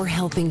that you're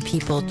helping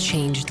people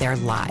change their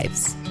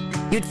lives?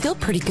 You'd feel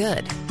pretty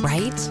good,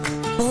 right?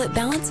 Well, at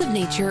Balance of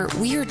Nature,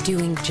 we are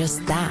doing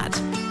just that.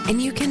 And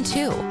you can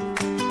too.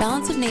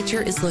 Balance of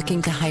Nature is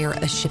looking to hire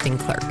a shipping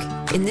clerk.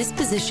 In this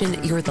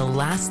position, you're the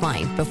last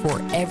line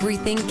before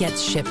everything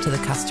gets shipped to the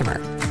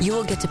customer. You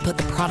will get to put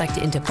the product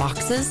into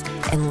boxes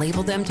and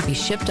label them to be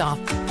shipped off,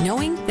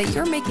 knowing that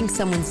you're making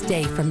someone's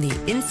day from the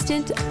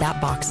instant that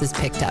box is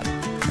picked up.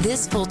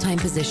 This full-time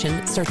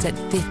position starts at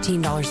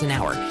 $15 an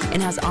hour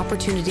and has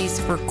opportunities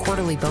for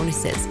quarterly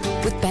bonuses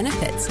with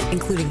benefits,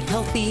 including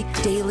healthy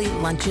daily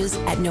lunches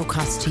at no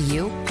cost to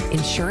you,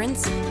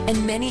 insurance,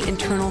 and many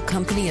internal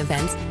company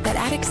events that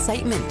add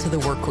excitement to the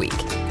work week.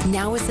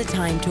 Now is the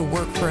time to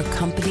work for a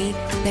company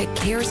that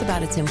cares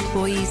about its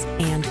employees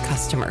and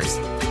customers.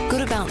 Go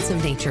to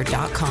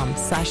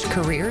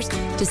balanceofnature.com/careers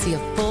to see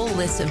a full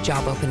list of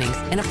job openings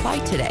and apply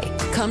today.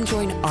 Come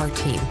join our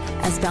team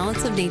as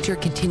Balance of Nature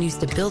continues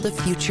to build a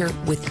future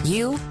with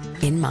you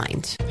in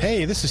mind.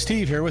 Hey, this is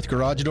Steve here with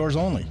Garage Doors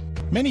Only.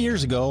 Many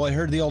years ago, I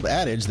heard the old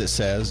adage that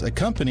says a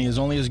company is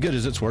only as good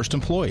as its worst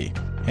employee.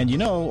 And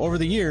over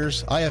the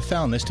years, I have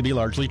found this to be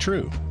largely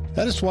true.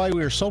 That is why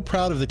we are so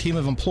proud of the team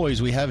of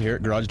employees we have here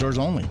at Garage Doors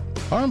Only.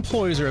 Our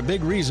employees are a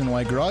big reason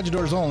why Garage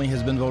Doors Only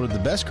has been voted the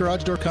best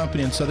garage door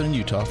company in Southern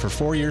Utah for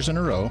 4 years in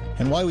a row,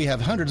 and why we have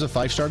hundreds of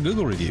 5-star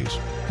Google reviews.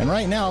 And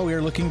right now, we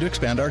are looking to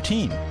expand our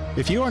team.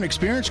 If you are an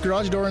experienced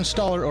garage door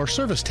installer or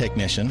service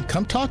technician,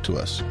 come talk to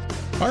us.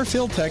 Our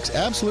field techs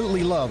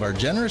absolutely love our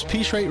generous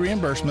piece rate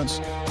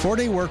reimbursements,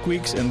 4-day work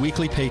weeks, and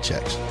weekly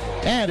paychecks.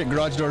 And at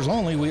Garage Doors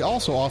Only, we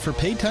also offer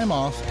paid time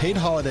off, paid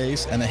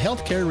holidays, and a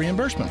health care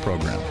reimbursement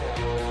program.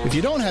 If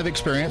you don't have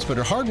experience but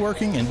are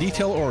hardworking and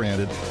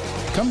detail-oriented,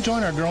 come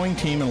join our growing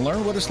team and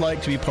learn what it's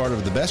like to be part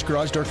of the best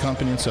garage door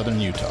company in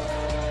Southern Utah.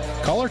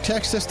 Call or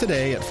text us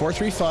today at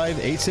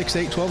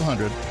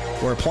 435-868-1200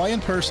 or apply in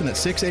person at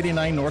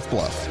 689 North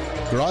Bluff.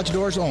 Garage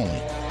Doors Only,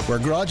 where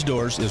garage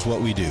doors is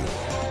what we do.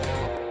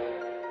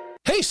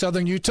 Hey,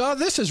 Southern Utah,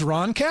 this is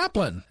Ron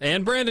Kaplan.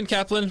 And Brandon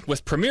Kaplan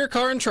with Premier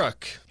Car and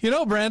Truck.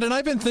 Brandon,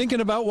 I've been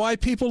thinking about why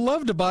people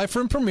love to buy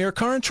from Premier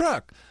Car and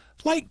Truck.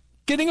 Like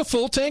getting a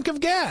full tank of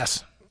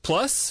gas.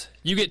 Plus,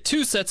 you get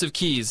 2 sets of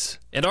keys,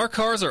 and our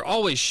cars are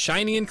always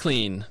shiny and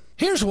clean.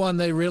 Here's one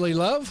they really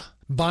love.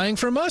 Buying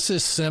from us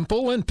is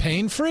simple and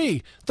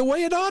pain-free, the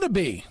way it ought to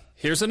be.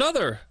 Here's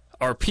another.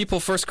 Our People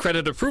First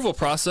credit approval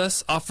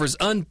process offers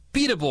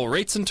unbeatable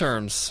rates and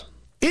terms.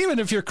 Even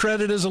if your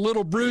credit is a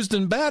little bruised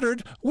and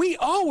battered, we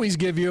always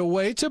give you a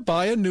way to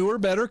buy a newer,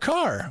 better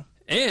car.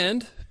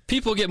 And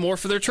people get more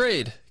for their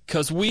trade,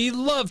 because we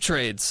love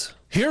trades.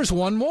 Here's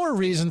one more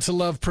reason to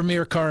love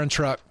Premier Car and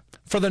Truck.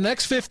 For the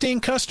next 15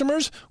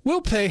 customers,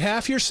 we'll pay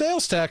half your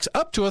sales tax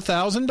up to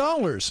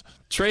 $1,000.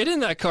 Trade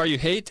in that car you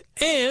hate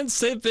and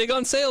save big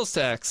on sales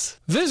tax.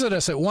 Visit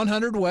us at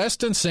 100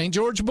 West and St.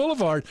 George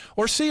Boulevard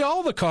or see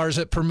all the cars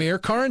at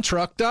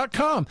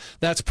PremierCarAndTruck.com.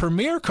 That's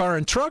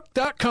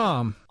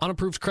PremierCarAndTruck.com.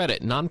 Unapproved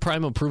credit.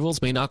 Non-prime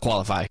approvals may not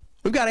qualify.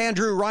 We've got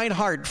Andrew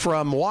Reinhardt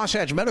from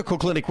Wasatch Medical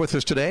Clinic with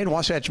us today, and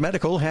Wasatch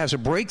Medical has a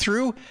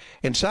breakthrough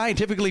in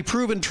scientifically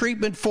proven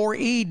treatment for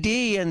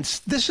ED, and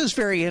this is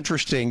very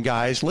interesting,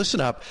 guys. Listen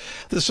up.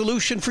 The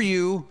solution for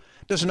you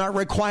does not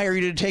require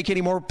you to take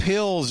any more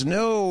pills.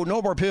 No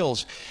more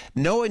pills.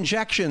 No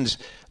injections.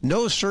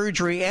 No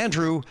surgery.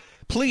 Andrew,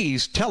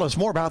 please tell us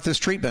more about this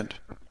treatment.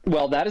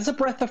 Well, that is a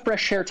breath of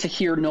fresh air to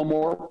hear. No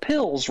more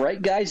pills,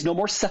 right, guys? No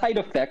more side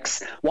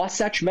effects.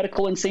 Wasatch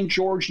Medical in St.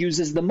 George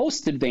uses the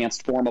most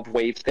advanced form of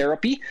wave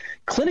therapy,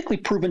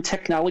 clinically proven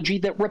technology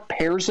that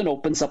repairs and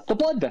opens up the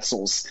blood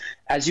vessels.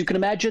 As you can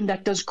imagine,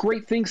 that does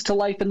great things to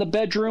life in the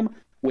bedroom,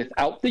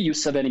 without the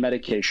use of any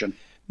medication.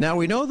 Now,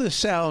 we know this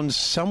sounds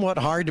somewhat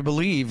hard to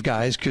believe,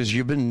 guys, because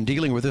you've been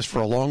dealing with this for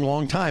a long,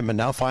 long time, and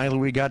now finally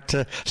we got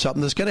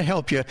something that's going to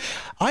help you.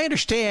 I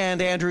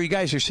understand, Andrew, you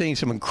guys are seeing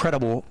some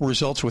incredible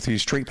results with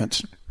these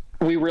treatments.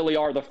 We really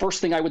are. The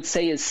first thing I would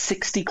say is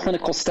 60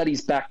 clinical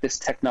studies back this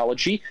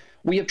technology.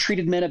 We have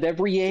treated men of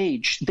every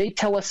age. They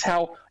tell us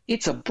how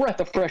it's a breath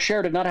of fresh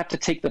air to not have to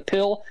take the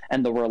pill,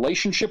 and the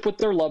relationship with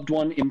their loved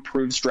one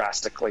improves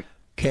drastically.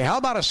 Okay, how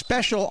about a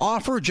special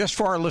offer just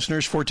for our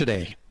listeners for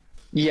today?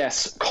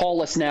 Yes,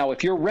 call us now.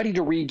 If you're ready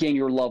to regain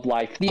your love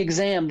life, the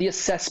exam, the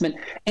assessment,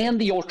 and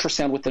the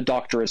ultrasound with the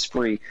doctor is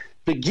free.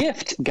 The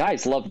gift,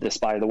 guys love this,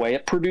 by the way,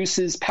 it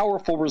produces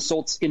powerful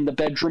results in the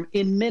bedroom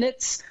in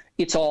minutes.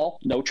 It's all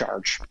no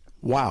charge.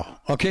 Wow.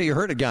 Okay, you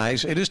heard it,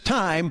 guys. It is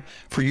time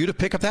for you to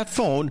pick up that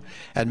phone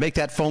and make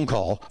that phone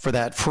call for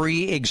that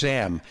free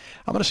exam.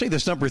 I'm going to say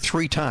this number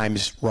 3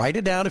 times. Write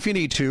it down if you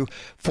need to.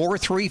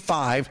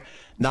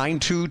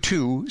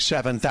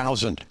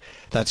 435-922-7000.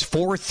 That's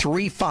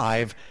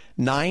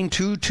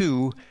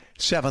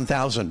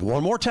 435-922-7000.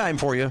 One more time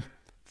for you.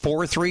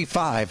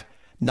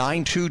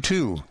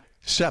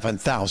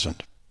 435-922-7000.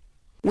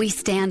 We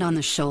stand on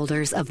the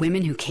shoulders of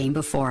women who came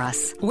before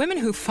us. Women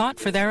who fought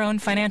for their own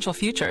financial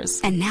futures.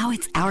 And now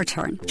it's our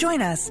turn.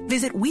 Join us.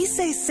 Visit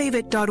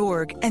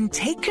WeSaySaveIt.org and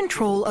take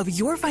control of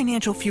your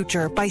financial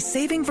future by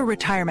saving for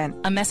retirement.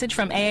 A message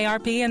from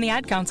AARP and the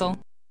Ad Council.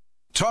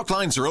 Talk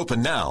lines are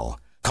open now.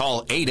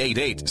 Call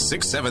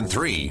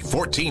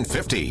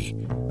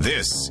 888-673-1450.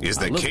 This is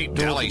the Kate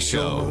Daly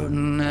Show.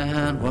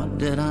 And what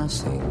did I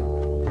see?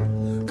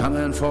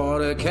 Coming for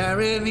to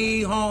carry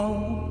me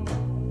home.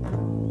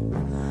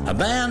 A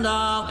band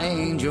of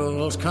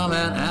angels coming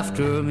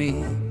after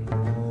me,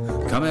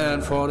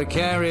 coming for to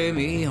carry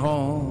me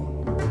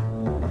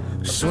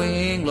home.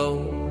 Swing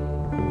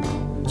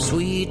low,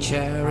 sweet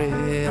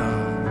chariot,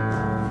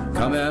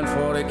 coming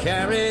for to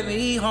carry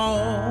me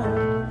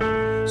home.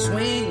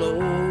 Swing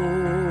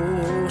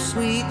low,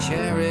 sweet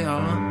chariot,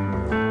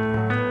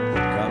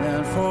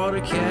 coming for to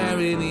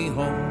carry me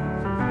home.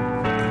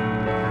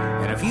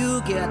 And if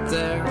you get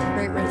there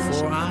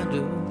before I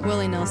do,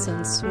 Willie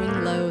Nelson,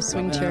 Swing Low,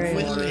 Swing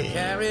Chariot.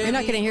 You're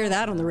not going to hear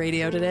that on the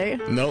radio today.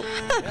 Nope.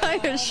 I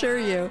assure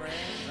you.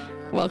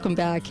 Welcome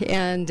back.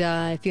 And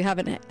if you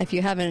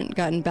haven't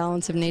gotten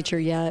Balance of Nature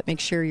yet, make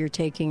sure you're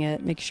taking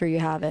it. Make sure you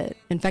have it.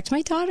 In fact,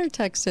 my daughter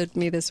texted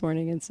me this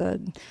morning and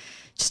said,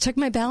 just took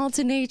my Balance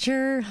of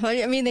Nature.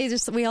 I mean,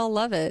 we all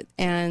love it.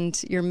 And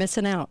you're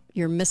missing out.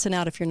 You're missing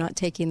out if you're not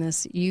taking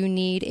this. You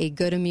need a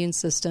good immune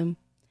system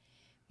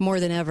more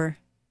than ever.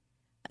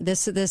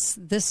 This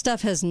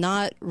stuff has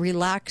not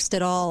relaxed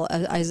at all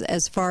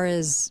as far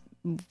as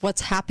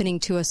what's happening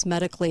to us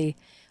medically.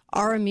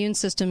 Our immune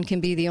system can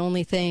be the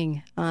only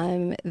thing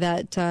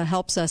that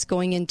helps us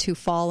going into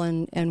fall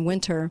and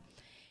winter.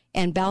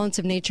 And Balance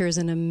of Nature is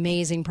an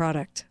amazing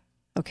product.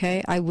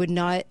 Okay, I would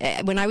not.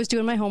 When I was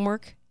doing my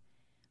homework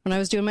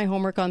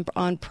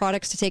on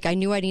products to take, I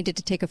knew I needed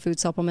to take a food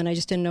supplement. I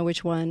just didn't know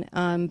which one.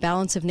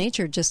 Balance of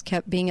Nature just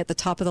kept being at the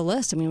top of the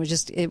list. I mean, it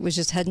was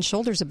just head and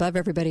shoulders above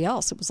everybody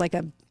else. It was like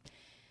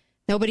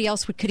nobody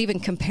else could even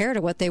compare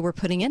to what they were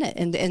putting in it.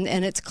 And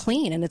it's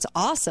clean and it's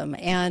awesome.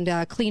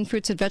 And clean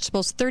fruits and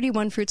vegetables,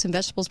 31 fruits and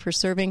vegetables per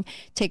serving.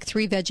 Take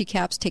 3 veggie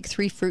caps, take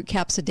 3 fruit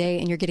caps a day,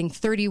 and you're getting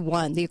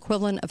 31, the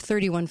equivalent of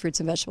 31 fruits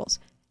and vegetables.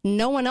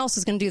 No one else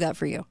is going to do that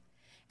for you.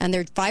 And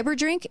their fiber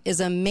drink is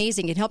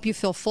amazing. It helps you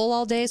feel full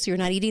all day so you're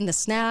not eating the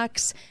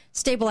snacks,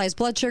 stabilize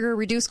blood sugar,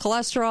 reduce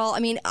cholesterol.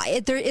 I mean,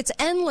 it's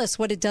endless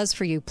what it does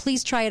for you.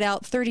 Please try it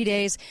out. 30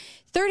 days.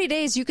 30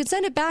 days, you can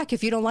send it back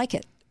if you don't like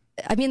it.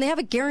 I mean, they have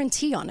a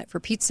guarantee on it,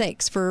 for Pete's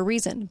sakes, for a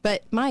reason.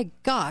 But my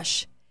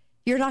gosh,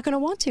 you're not going to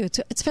want to.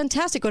 It's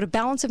fantastic. Go to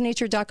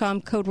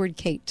balanceofnature.com, code word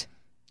Kate.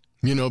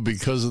 You know,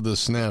 because of the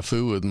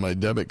snafu with my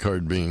debit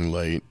card being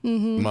late,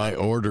 my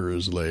order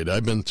is late.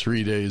 I've been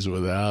 3 days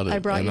without it. I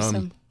brought you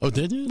some. Oh,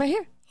 did you? Right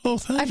here. Oh,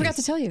 thank you. I forgot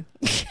to tell you.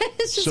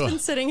 It's just been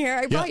sitting here.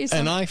 I brought you some.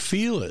 And I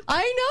feel it.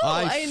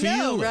 I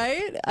know,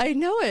 right? I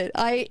know it.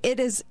 It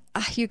is,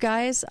 you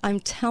guys, I'm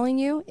telling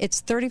you,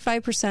 it's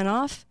 35%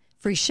 off,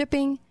 free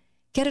shipping.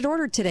 Get it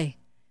ordered today.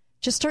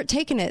 Just start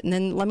taking it and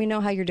then let me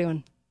know how you're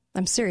doing.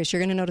 I'm serious. You're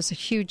going to notice a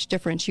huge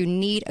difference. You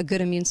need a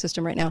good immune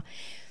system right now.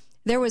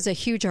 There was a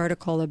huge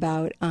article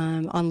about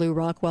on Lou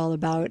Rockwell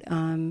about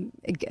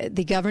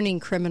the governing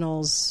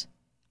criminals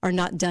are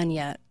not done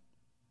yet.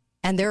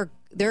 And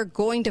they're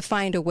going to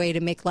find a way to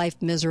make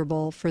life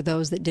miserable for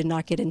those that did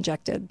not get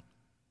injected.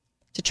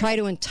 To try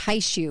to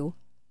entice you,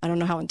 I don't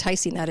know how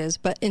enticing that is,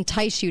 but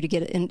entice you to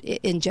get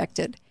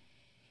injected.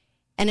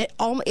 And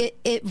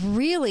it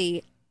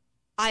really,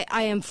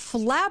 I am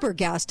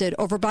flabbergasted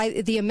over by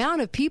the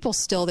amount of people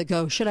still that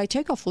go, should I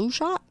take a flu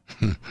shot?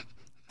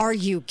 Are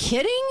you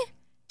kidding?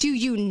 Do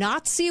you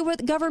not see what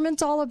the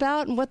government's all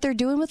about and what they're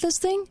doing with this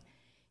thing?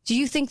 Do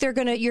you think you're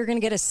gonna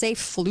get a safe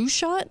flu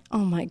shot? Oh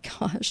my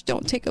gosh!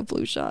 Don't take a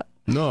flu shot.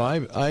 No,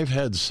 I've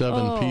had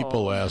 7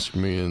 people ask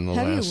me in the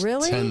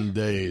last 10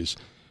 days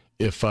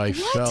if I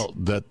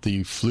felt that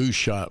the flu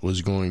shot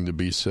was going to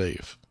be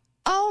safe.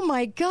 Oh,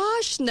 my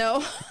gosh,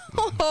 no.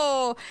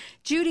 Oh,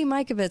 Judy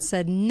Mikovits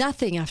said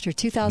nothing after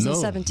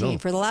 2017. No.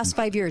 For the last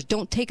 5 years,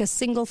 don't take a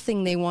single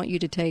thing they want you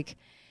to take,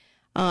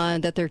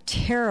 that they're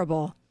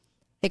terrible.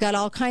 They got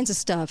all kinds of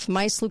stuff,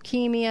 mice,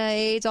 leukemia,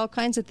 AIDS, all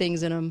kinds of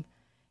things in them.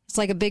 It's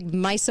like a big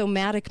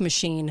mice-o-matic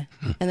machine,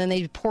 and then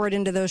they pour it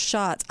into those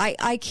shots.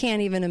 I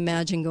can't even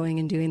imagine going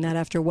and doing that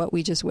after what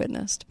we just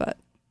witnessed, But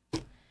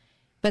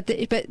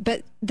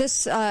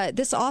this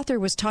author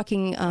was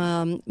talking,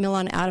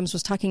 Milan Adams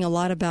was talking a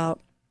lot about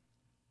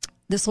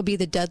this will be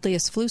the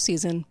deadliest flu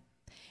season,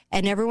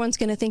 and everyone's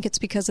going to think it's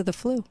because of the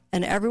flu,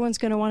 and everyone's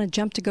going to want to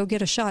jump to go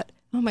get a shot.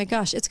 Oh my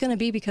gosh, it's going to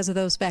be because of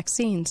those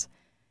vaccines,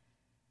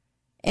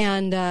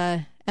 and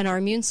our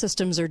immune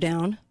systems are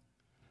down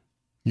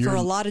for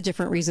a lot of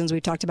different reasons we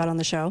talked about on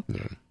the show.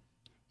 Yeah.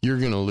 You're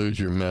going to lose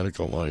your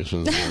medical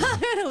license. I'm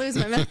going to lose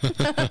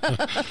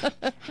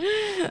my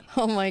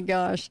Oh my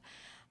gosh.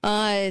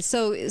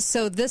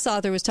 So this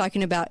author was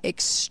talking about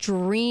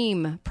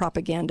extreme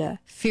propaganda,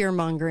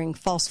 fear-mongering,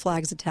 false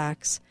flags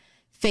attacks,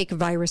 fake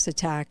virus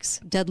attacks,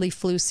 deadly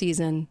flu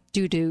season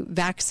due to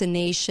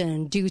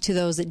vaccination, due to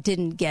those that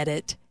didn't get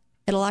it.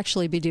 It'll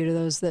actually be due to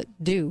those that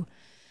do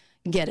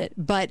get it.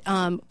 But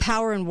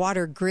power and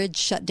water grid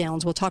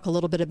shutdowns, we'll talk a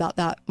little bit about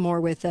that more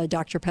with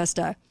Dr.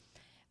 Pesta.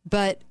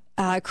 But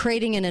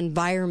creating an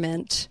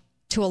environment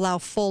to allow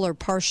full or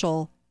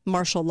partial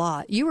martial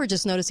law. You were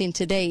just noticing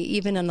today,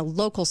 even in a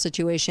local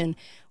situation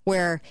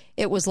where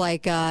it was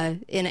like,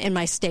 in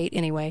my state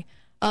anyway,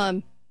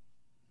 one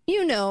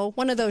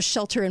of those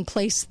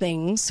shelter-in-place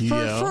things.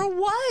 For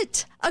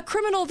what? A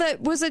criminal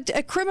that was a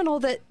criminal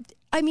that,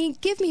 I mean,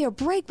 give me a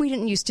break. We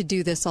didn't used to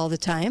do this all the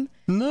time.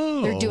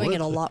 No. They're doing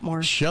it a lot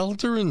more.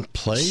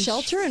 Shelter-in-place?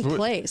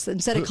 Shelter-in-place,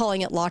 instead of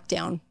calling it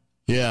lockdown.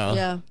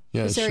 Yeah.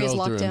 This area's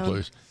locked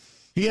down.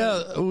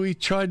 Yeah, we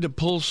tried to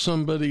pull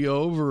somebody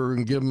over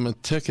and give them a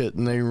ticket,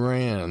 and they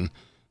ran.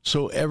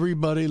 So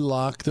everybody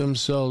locked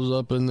themselves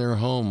up in their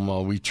home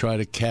while we try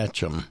to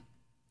catch them.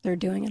 They're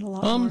doing it a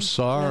lot more. I'm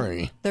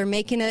sorry. Yeah. They're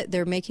making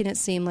it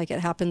seem like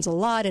it happens a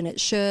lot, and it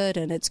should,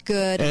 and it's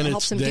good, and it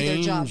helps them do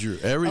their job.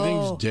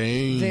 Everything's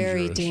dangerous.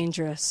 Very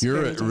dangerous. You're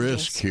very at dangerous.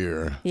 risk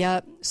here.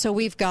 Yep. So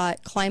we've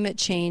got climate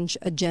change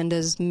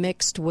agendas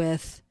mixed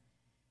with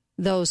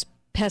those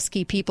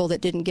pesky people that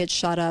didn't get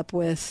shot up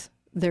with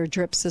their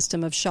drip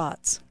system of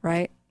shots,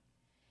 right?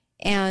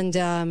 And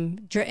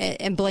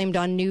blamed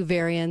on new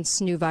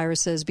variants, new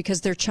viruses, because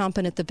they're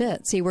chomping at the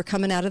bit. See, we're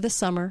coming out of the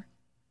summer.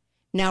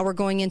 Now we're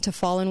going into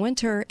fall and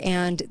winter,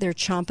 and they're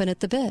chomping at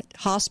the bit.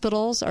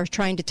 Hospitals are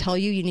trying to tell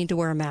you need to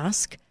wear a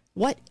mask.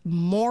 What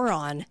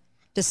moron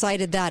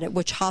decided that at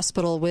which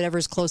hospital,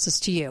 whatever's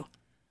closest to you?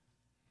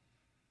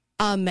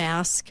 A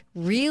mask?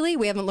 Really?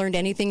 We haven't learned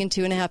anything in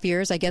 2.5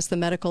 years. I guess the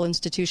medical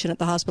institution at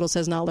the hospital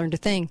says not learned a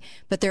thing,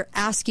 but they're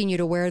asking you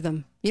to wear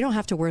them. You don't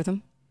have to wear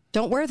them.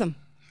 Don't wear them.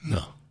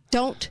 No.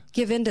 Don't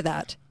give in to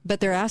that, but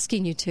they're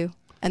asking you to,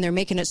 and they're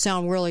making it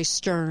sound really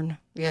stern.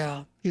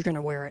 Yeah, you're going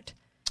to wear it.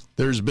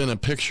 There's been a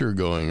picture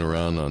going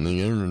around on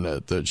the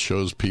internet that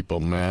shows people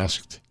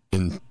masked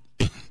in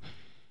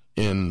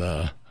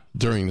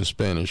during the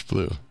Spanish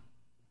flu.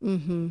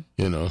 Mm-hmm.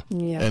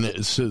 Yeah. And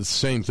it's the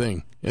same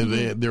thing.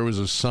 Mm-hmm. There was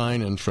a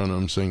sign in front of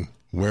them saying,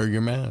 "Wear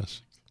your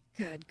mask."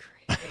 Good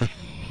grief.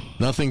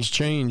 Nothing's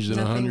changed in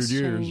 100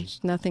 years.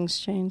 Nothing's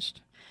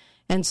changed.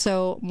 And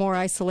so more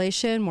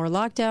isolation, more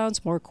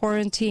lockdowns, more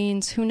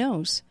quarantines, who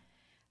knows?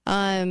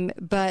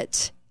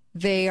 But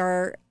they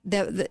are,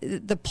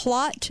 the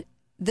plot,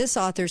 this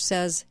author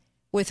says,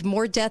 with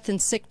more death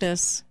and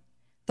sickness,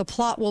 the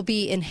plot will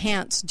be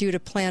enhanced due to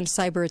planned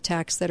cyber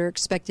attacks that are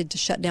expected to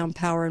shut down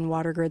power and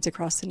water grids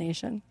across the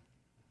nation.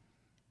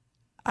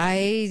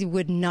 I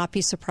would not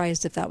be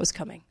surprised if that was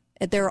coming.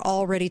 They're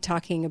already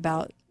talking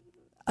about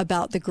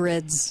the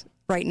grids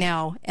right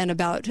now, and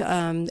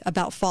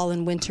about fall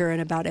and winter,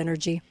 and about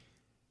energy,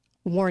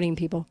 warning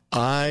people.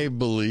 I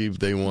believe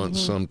they want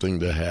something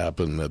to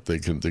happen that they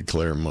can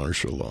declare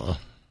martial law.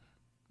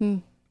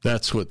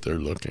 That's what they're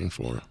looking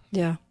for.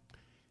 Yeah.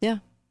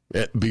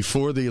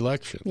 Before the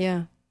election.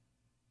 Yeah.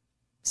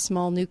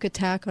 Small nuke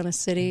attack on a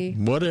city.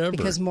 Whatever.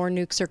 Because more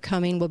nukes are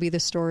coming will be the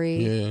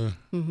story. Yeah.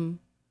 Mm-hmm.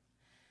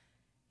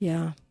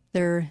 Yeah.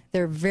 They're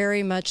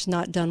very much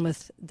not done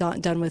with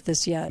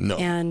this yet. No.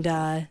 And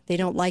they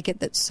don't like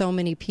it that so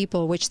many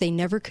people, which they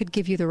never could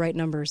give you the right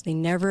numbers. They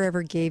never,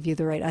 ever gave you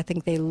the right. I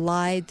think they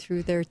lied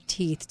through their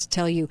teeth to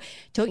tell you.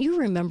 Don't you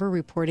remember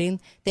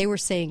reporting? They were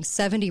saying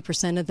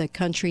 70% of the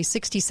country,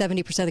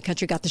 70% of the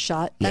country got the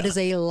shot. That is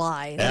a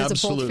lie. That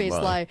is a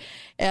bold-faced lie.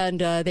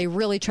 And they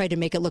really tried to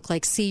make it look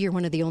like, see, you're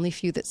one of the only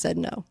few that said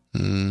no.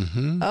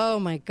 Mm-hmm. Oh,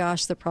 my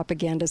gosh, the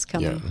propaganda's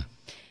coming. Yeah.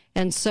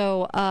 And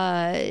so,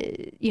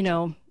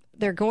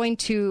 they're going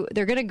to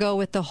go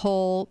with the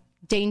whole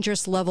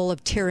dangerous level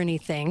of tyranny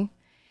thing.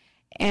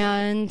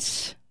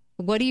 And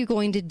what are you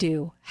going to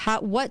do?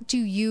 Have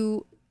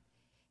you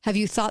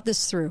thought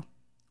this through?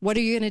 What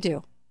are you going to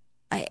do?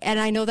 And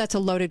I know that's a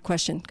loaded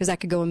question because that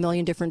could go a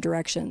million different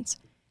directions.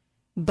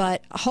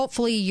 But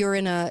hopefully you're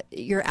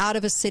out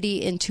of a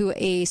city into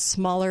a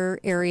smaller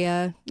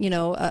area,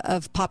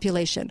 of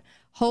population.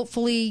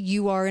 Hopefully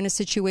you are in a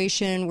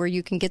situation where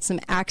you can get some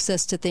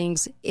access to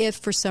things if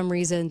for some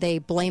reason they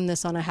blame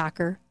this on a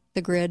hacker,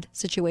 the grid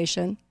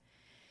situation.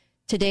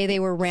 Today they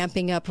were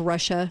ramping up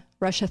Russia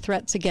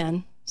threats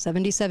again,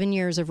 77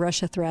 years of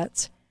Russia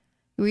threats.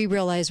 We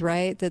realize,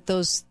 right, that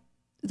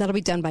that'll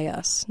be done by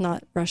us,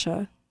 not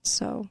Russia.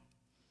 So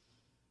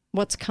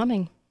what's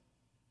coming?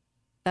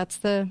 That's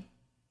the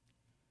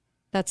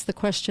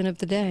question of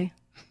the day.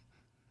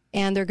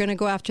 And they're going to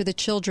go after the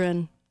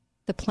children,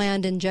 the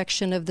planned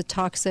injection of the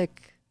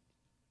toxic.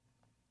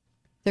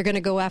 They're going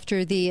to go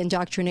after the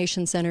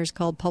indoctrination centers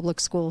called public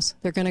schools.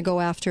 They're going to go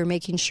after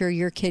making sure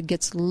your kid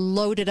gets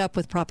loaded up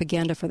with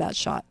propaganda for that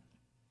shot.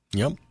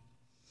 Yep.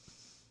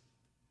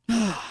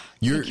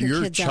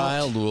 Your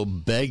child will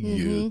beg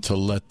you to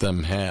let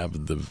them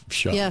have the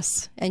shot.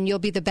 Yes, and you'll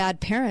be the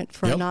bad parent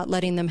for not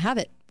letting them have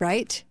it,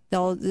 right?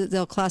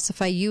 They'll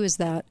classify you as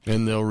that.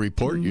 And they'll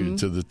report you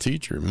to the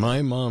teacher.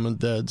 My mom and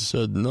dad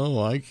said,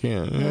 no, I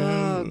can't.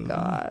 Oh,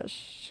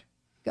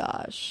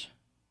 gosh.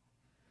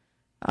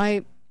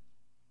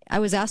 I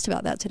was asked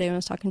about that today when I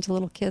was talking to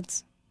little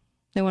kids.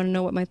 They want to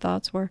know what my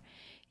thoughts were.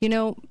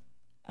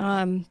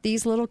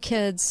 These little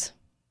kids,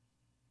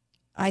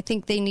 I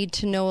think they need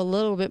to know a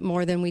little bit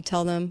more than we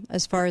tell them,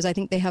 as far as I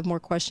think they have more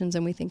questions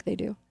than we think they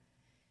do.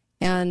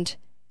 And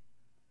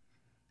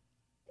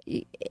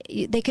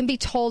they can be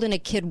told in a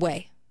kid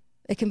way.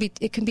 It can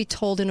be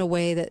told in a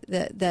way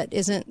that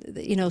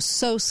isn't,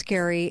 so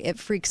scary it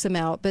freaks them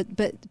out, but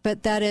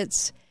that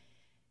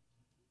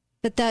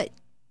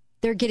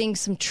they're getting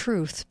some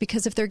truth,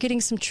 because if they're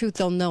getting some truth,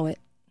 they'll know it.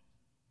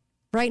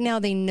 Right now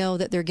they know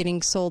that they're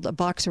getting sold a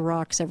box of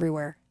rocks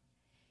everywhere.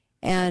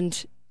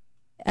 And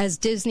as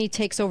Disney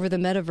takes over the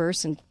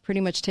metaverse and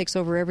pretty much takes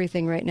over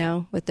everything right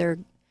now with their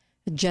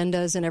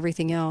agendas and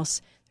everything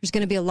else, there's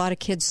going to be a lot of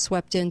kids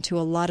swept into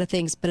a lot of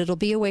things, but it'll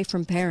be away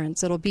from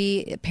parents.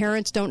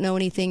 Parents don't know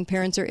anything.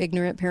 Parents are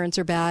ignorant. Parents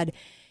are bad.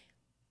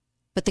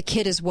 But the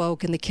kid is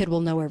woke, and the kid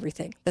will know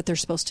everything that they're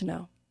supposed to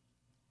know.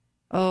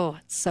 Oh,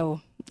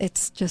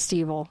 it's just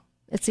evil.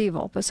 It's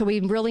evil. But so we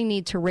really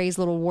need to raise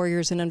little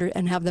warriors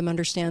and have them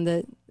understand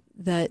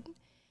that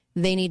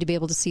they need to be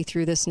able to see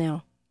through this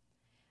now.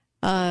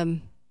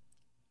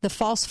 The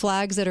false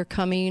flags that are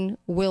coming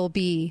will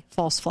be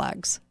false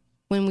flags.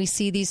 When we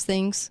see these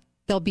things,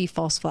 they'll be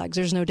false flags.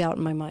 There's no doubt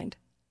in my mind.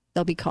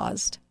 They'll be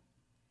caused.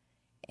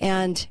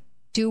 And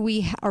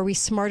are we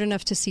smart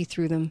enough to see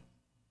through them?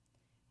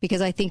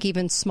 Because I think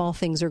even small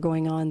things are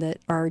going on that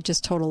are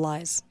just total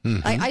lies.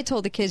 Mm-hmm. I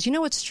told the kids,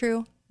 what's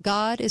true?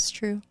 God is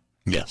true.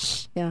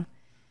 Yes. Yeah.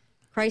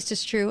 Christ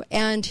is true.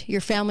 And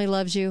your family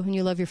loves you and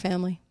you love your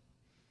family.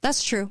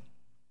 That's true.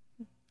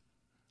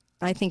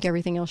 I think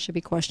everything else should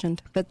be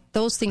questioned. But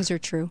those things are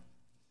true.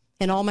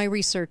 In all my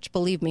research,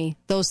 believe me,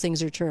 those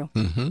things are true.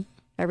 Mm-hmm.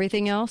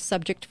 Everything else,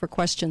 subject for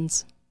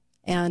questions.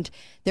 And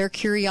their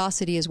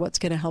curiosity is what's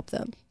going to help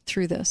them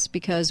through this,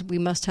 because we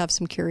must have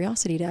some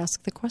curiosity to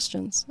ask the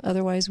questions.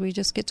 Otherwise, we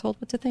just get told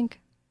what to think.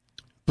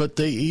 But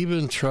they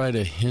even try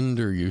to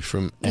hinder you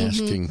from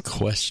asking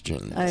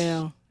questions. I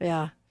know,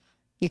 yeah.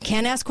 You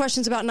can't ask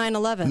questions about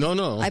 9/11.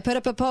 No. I put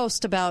up a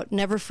post about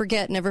never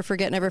forget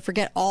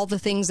all the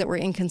things that were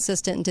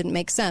inconsistent and didn't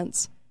make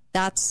sense.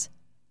 That's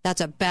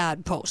a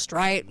bad post,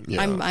 right?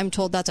 Yeah. I'm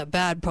told that's a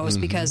bad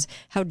post because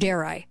how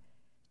dare I?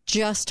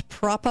 Just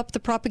prop up the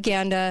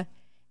propaganda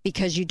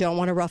because you don't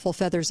want to ruffle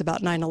feathers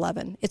about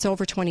 9/11. It's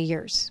over 20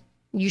 years.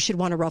 You should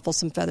want to ruffle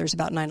some feathers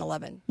about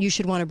 9/11. You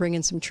should want to bring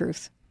in some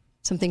truth,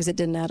 some things that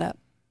didn't add up,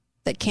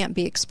 that can't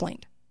be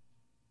explained.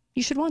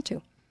 You should want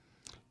to.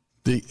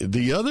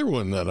 The other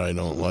one that I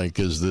don't like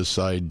is this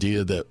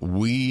idea that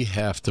we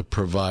have to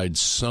provide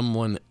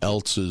someone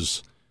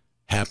else's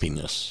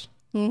happiness.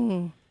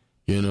 Mm-hmm.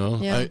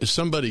 Yeah.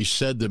 Somebody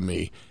said to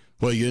me,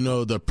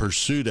 well, the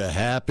pursuit of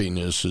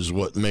happiness is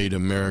what made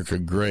America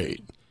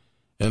great.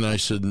 And I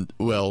said,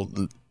 well,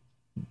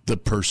 the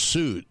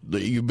pursuit,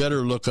 you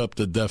better look up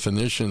the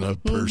definition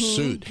of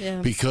pursuit,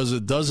 because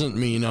it doesn't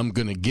mean I'm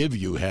going to give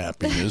you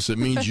happiness. It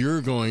means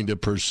you're going to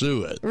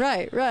pursue it.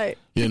 Right.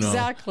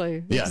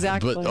 Exactly. Yeah,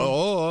 exactly. But,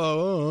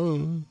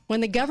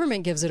 when the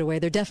government gives it away,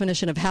 their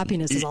definition of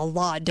happiness is a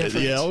lot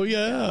different. Yeah,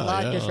 a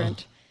lot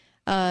different.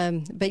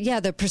 But yeah,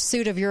 the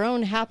pursuit of your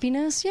own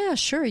happiness, yeah,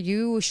 sure,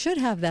 you should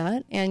have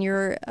that, and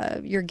you're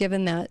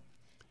given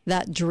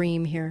that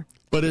dream here.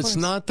 But it's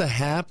not the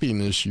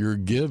happiness you're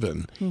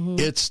given. Mm-hmm.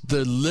 It's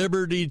the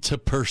liberty to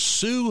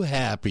pursue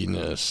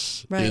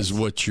happiness is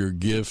what your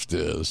gift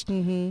is,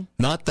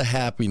 not the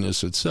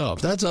happiness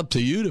itself. That's up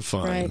to you to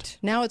find. Right.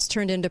 Now it's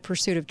turned into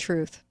pursuit of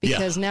truth,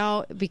 because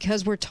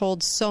because we're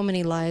told so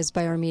many lies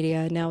by our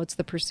media, now it's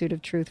the pursuit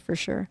of truth for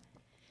sure.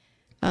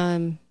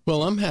 Well,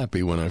 I'm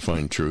happy when I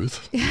find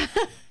truth.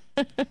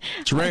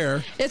 It's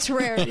rare. It's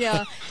rare,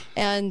 yeah.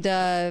 And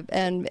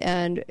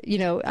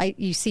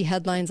you see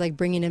headlines like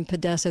bringing in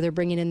Podesta. They're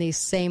bringing in these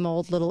same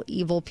old little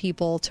evil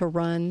people to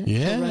run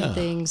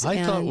things.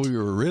 I thought we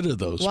were rid of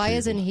those. Why people.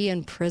 isn't he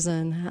in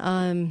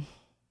prison?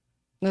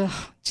 Ugh,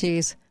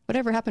 jeez.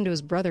 Whatever happened to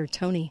his brother,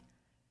 Tony?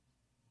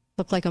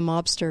 Looked like a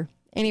mobster.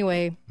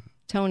 Anyway,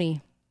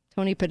 Tony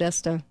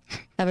Podesta.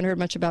 Haven't heard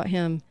much about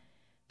him.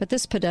 But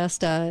this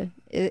Podesta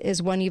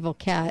is one evil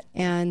cat,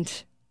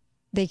 and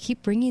they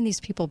keep bringing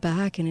these people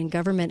back and in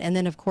government. And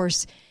then, of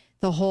course,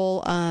 the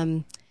whole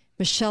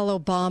Michelle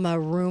Obama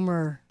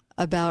rumor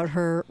about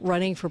her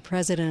running for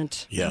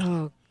president. Yeah.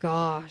 Oh,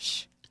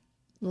 gosh.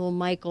 Little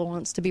Michael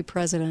wants to be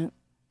president.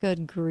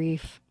 Good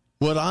grief.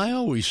 What I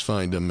always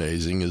find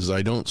amazing is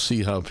I don't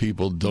see how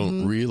people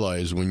don't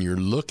realize when you're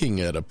looking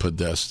at a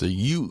Podesta,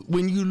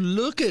 when you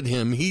look at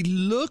him, he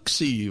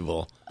looks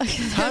evil.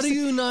 How do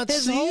you not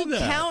see that? His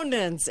whole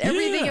countenance,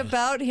 everything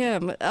about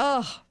him.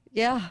 Oh,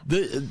 yeah.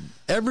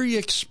 Every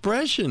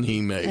expression he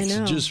makes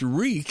just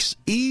reeks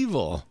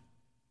evil.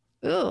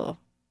 Ugh.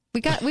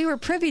 We were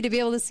privy to be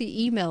able to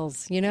see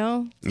emails,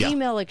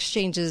 email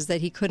exchanges that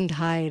he couldn't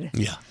hide.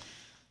 Yeah.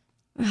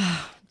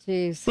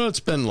 Jeez. Well, it's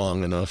been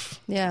long enough.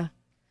 Yeah.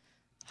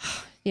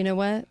 You know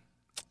what?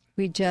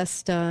 We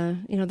just,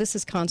 this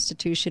is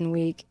Constitution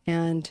Week,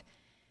 and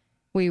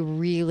we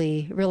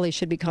really, really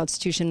should be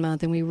Constitution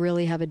Month, and we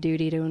really have a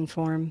duty to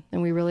inform,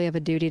 and we really have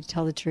a duty to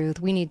tell the truth.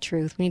 We need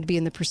truth. We need to be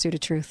in the pursuit of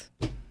truth.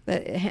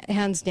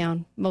 Hands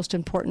down, most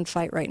important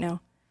fight right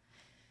now.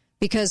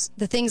 Because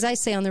the things I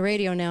say on the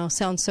radio now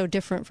sound so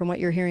different from what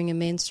you're hearing in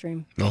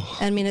mainstream. Oh.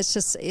 I mean, it's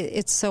just,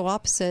 it's so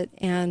opposite,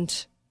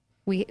 and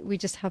we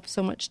just have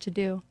so much to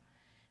do.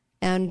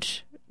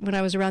 And when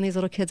I was around these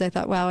little kids, I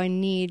thought, wow,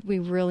 we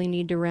really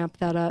need to ramp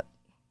that up,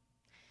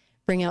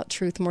 bring out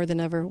truth more than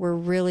ever.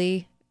 We're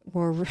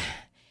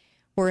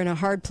in a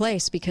hard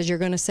place because you're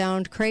going to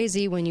sound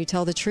crazy when you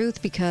tell the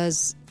truth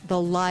because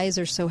the lies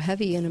are so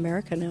heavy in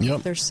America now.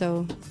 Yep.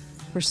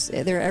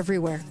 They're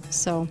everywhere.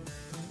 So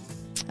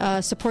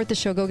support the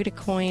show. Go get a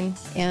coin,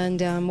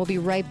 and we'll be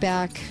right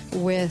back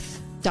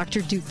with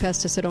Dr. Duke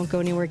Pesta. So don't go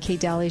anywhere.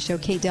 Kate Daly Show,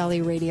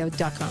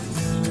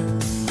 KateDalyRadio.com.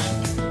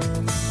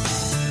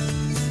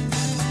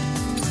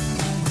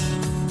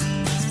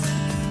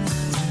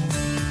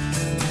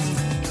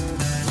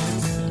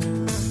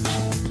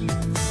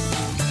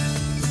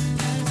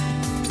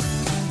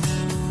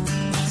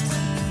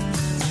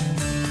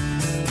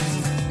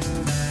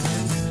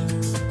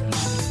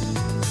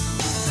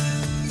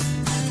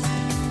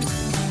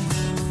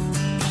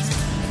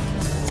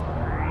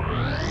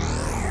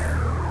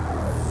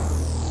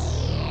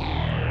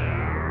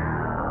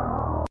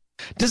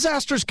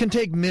 Disasters can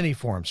take many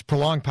forms.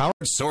 Prolonged power.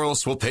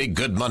 Soros will pay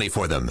good money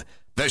for them.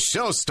 The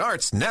show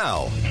starts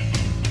now.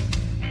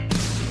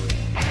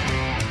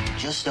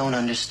 Just don't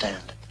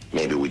understand.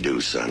 Maybe we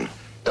do, son.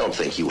 Don't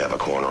think you have a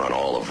corner on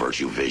all of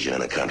virtue vision in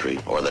the country,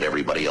 or that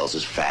everybody else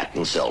is fat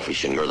and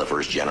selfish and you're the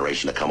first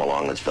generation to come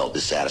along that's felt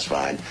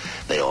dissatisfied.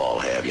 They all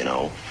have,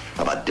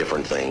 about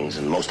different things,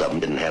 and most of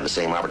them didn't have the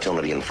same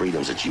opportunity and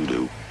freedoms that you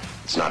do.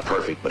 It's not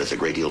perfect, but it's a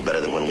great deal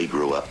better than when we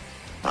grew up.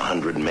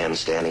 100 men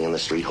standing in the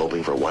street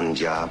hoping for one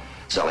job,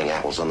 selling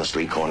apples on the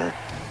street corner.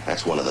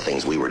 That's one of the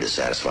things we were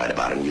dissatisfied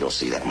about, and you don't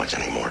see that much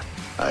anymore.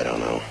 I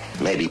don't know.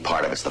 Maybe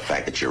part of it's the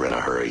fact that you're in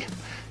a hurry.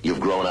 You've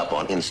grown up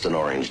on instant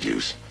orange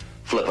juice.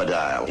 Flip a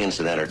dial,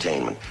 instant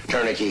entertainment.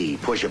 Turn a key,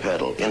 push a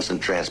pedal,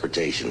 instant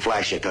transportation.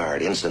 Flash a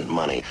card, instant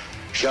money.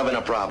 Shove in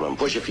a problem,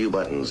 push a few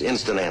buttons,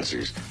 instant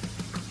answers.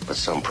 But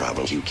some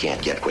problems you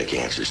can't get quick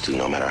answers to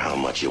no matter how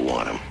much you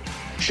want them.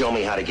 Show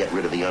me how to get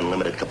rid of the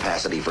unlimited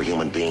capacity for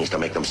human beings to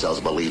make themselves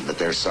believe that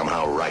they're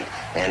somehow right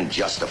and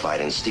justified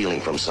in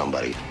stealing from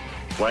somebody.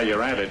 While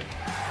you're at it,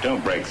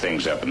 don't break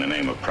things up in the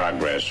name of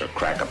progress or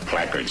crack a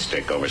placard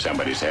stick over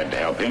somebody's head to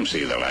help him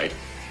see the light.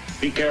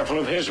 Be careful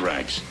of his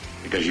rights,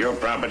 because your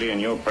property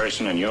and your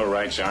person and your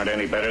rights aren't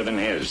any better than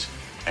his.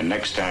 And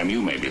next time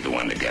you may be the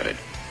one to get it.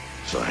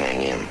 So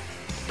hang in.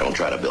 Don't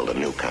try to build a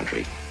new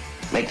country.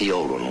 Make the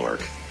old one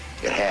work.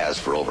 It has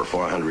for over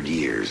 400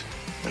 years.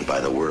 And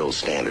by the world's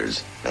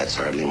standards, that's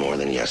hardly more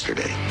than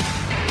yesterday.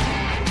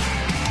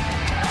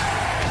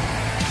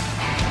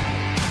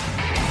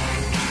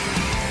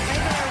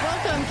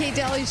 Welcome, Kate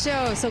Daly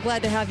Show. So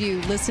glad to have you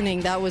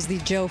listening. That was the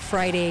Joe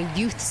Friday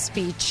youth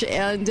speech.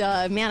 And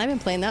man, I've been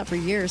playing that for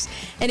years.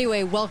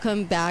 Anyway,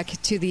 welcome back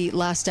to the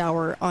last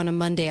hour on a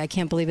Monday. I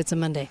can't believe it's a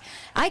Monday.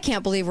 I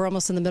can't believe we're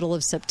almost in the middle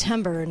of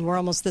September and we're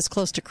almost this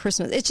close to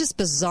Christmas. It's just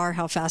bizarre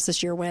how fast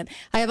this year went.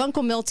 I have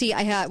Uncle Milty.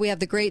 We have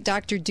the great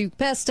Dr. Duke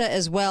Pesta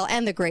as well,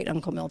 and the great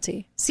Uncle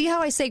Milty. See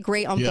how I say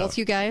great on both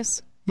you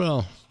guys?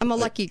 Well, I'm a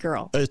lucky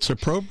girl. It's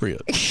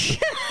appropriate.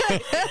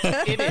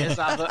 It is.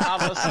 Although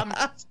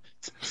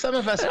some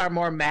of us are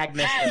more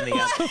Magnus than the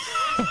others.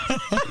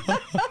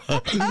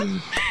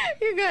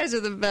 You guys are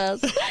the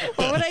best.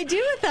 What would I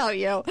do without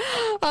you?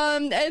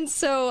 And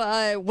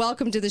so,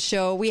 welcome to the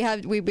show.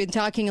 We've been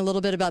talking a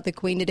little bit about the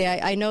Queen today.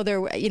 I know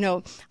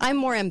I'm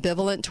more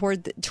ambivalent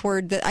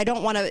toward the. I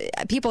don't want to.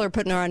 People are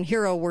putting her on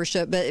hero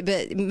worship,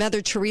 but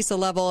Mother Teresa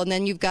level, and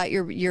then you've got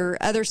your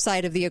other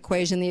side of the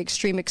equation, the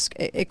extreme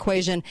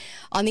equation,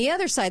 on the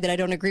other side that I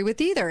don't agree with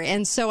either.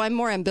 And so I'm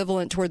more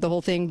ambivalent toward the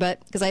whole thing,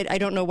 but because I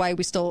don't know why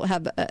we still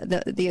have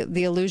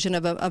the illusion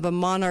of a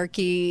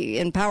monarchy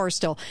in power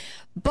still.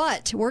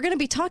 But we're going to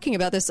be talking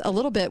about this a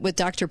little bit with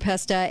Dr.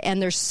 Pesta,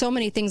 and there's so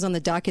many things on the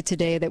docket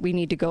today that we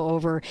need to go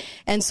over.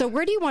 And so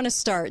where do you want to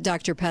start,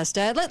 Dr.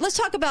 Pesta? Let's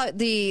talk about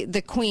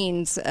the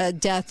Queen's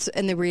death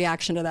and the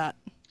reaction to that.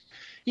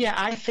 Yeah,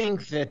 I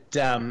think that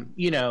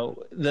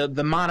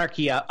the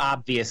monarchy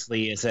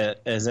obviously is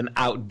an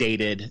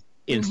outdated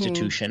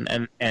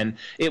institution, and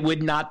it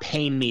would not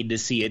pain me to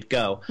see it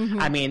go.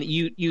 I mean,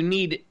 you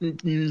need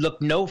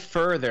look no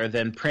further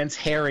than Prince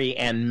Harry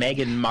and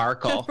Meghan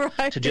Markle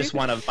to just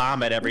want to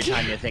vomit every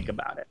time you think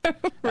about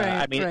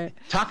it.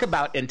 Talk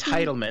about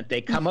entitlement.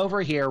 They come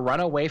over here, run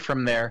away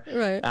from their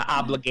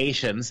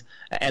obligations,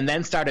 and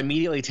then start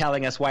immediately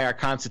telling us why our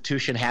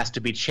Constitution has to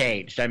be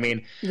changed. I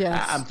mean,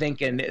 I'm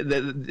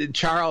thinking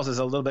Charles is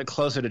a little bit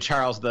closer to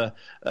Charles the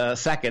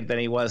II than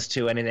he was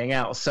to anything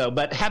else. So,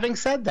 but having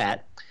said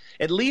that,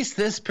 at least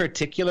this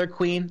particular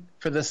queen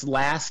for this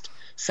last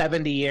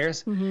 70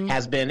 years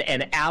has been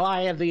an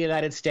ally of the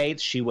United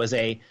States. She was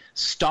a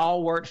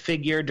stalwart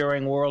figure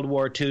during World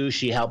War II.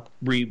 She helped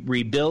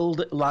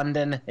rebuild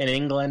London and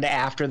England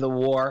after the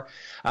war.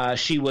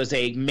 She was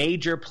a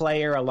major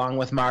player, along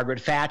with Margaret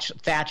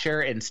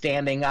Thatcher, in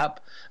standing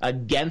up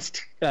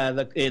against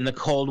in the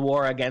Cold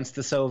War against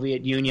the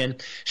Soviet Union.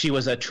 She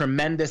was a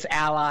tremendous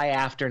ally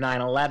after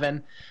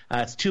 9/11.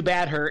 It's too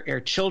bad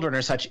her children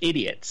are such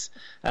idiots,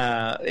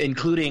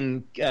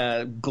 including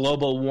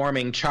global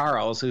warming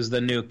Charles, who's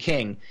the new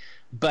king.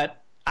 But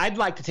I'd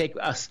like to take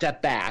a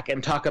step back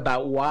and talk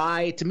about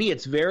why, to me,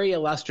 it's very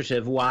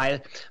illustrative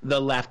why the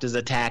left is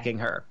attacking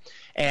her.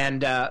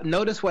 And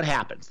notice what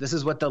happens. This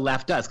is what the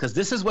left does, because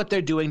this is what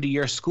they're doing to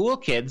your school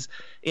kids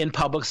in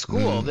public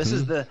school. This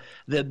is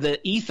the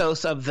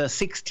ethos of the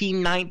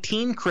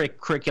 1619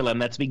 curriculum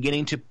that's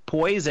beginning to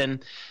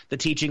poison the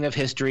teaching of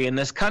history in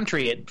this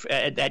country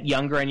at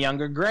younger and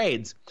younger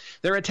grades.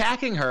 They're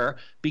attacking her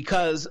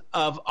because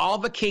of all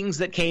the kings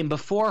that came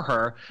before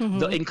her,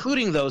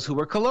 including those who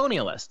were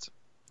colonialists.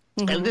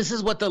 And this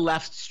is what the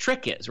left's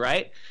trick is,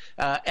 right?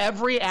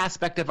 Every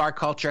aspect of our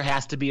culture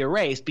has to be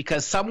erased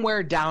because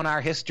somewhere down our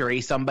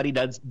history somebody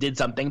did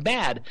something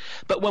bad.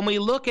 But when we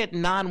look at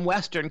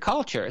non-Western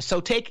culture,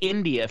 so take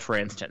India, for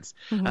instance.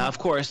 Of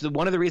course,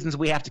 one of the reasons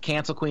we have to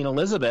cancel Queen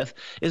Elizabeth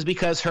is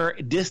because her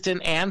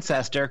distant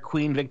ancestor,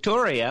 Queen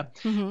Victoria,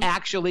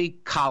 actually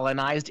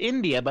colonized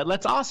India. But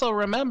let's also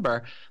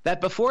remember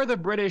that before the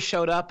British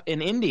showed up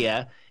in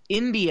India,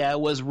 India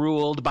was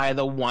ruled by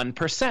the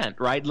 1%,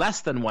 right?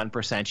 Less than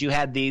 1%. You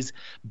had these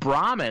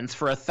Brahmins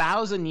for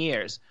 1,000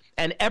 years,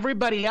 and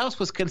everybody else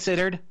was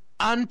considered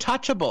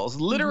untouchables.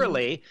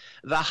 Literally,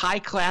 the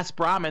high-class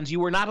Brahmins,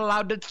 you were not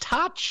allowed to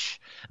touch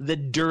the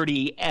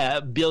dirty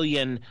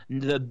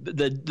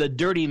the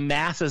dirty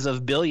masses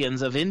of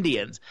billions of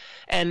Indians.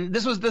 And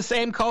this was the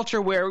same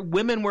culture where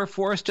women were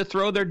forced to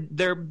throw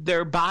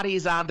their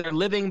bodies on, their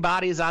living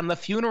bodies on the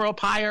funeral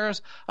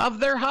pyres of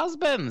their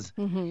husbands.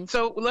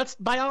 So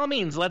by all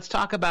means, let's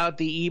talk about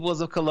the evils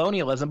of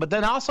colonialism, but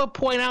then also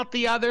point out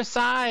the other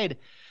side.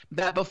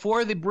 That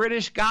before the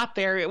British got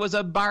there, it was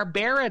a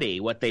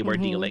barbarity what they were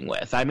dealing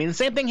with. I mean, the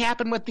same thing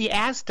happened with the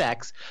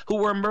Aztecs, who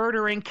were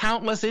murdering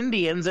countless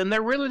Indians and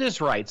their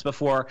religious rights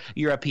before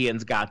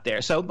Europeans got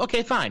there. So,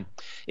 okay, fine.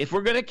 If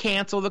we're going to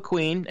cancel the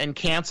Queen and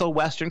cancel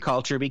Western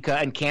culture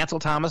and cancel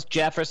Thomas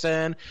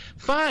Jefferson,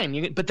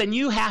 fine. But then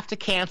you have to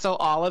cancel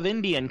all of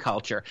Indian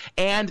culture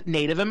and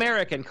Native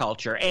American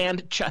culture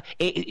and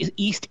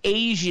East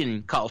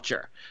Asian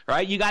culture,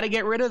 right? You got to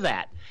get rid of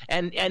that.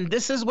 And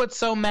this is what's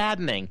so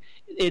maddening.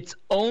 It's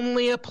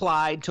only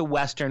applied to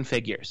Western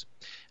figures.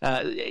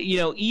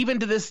 Even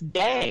to this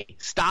day,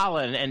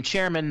 Stalin and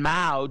Chairman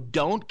Mao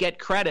don't get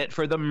credit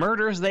for the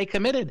murders they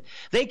committed.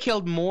 They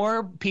killed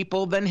more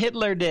people than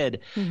Hitler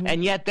did,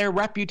 and yet their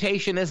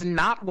reputation is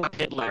not what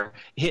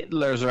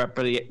Hitler's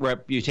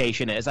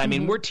reputation is. I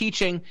mean, we're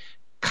teaching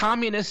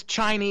communist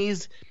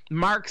Chinese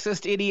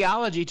Marxist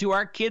ideology to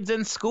our kids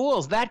in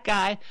schools. That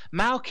guy,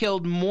 Mao,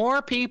 killed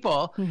more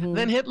people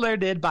than Hitler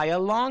did by a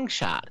long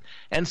shot.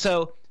 And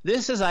so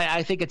this is,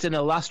 I think it's an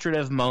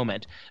illustrative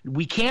moment.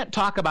 We can't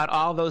talk about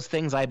all those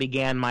things I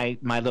began my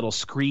little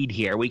screed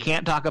here. We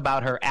can't talk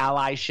about her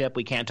allyship.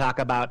 We can't talk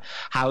about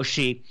how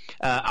she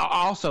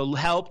also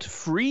helped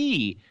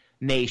free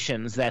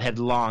nations that had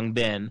long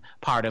been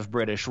part of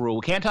British rule.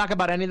 We can't talk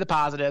about any of the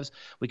positives.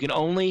 We can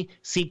only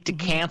seek to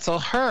cancel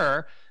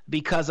her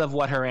because of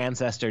what her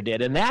ancestor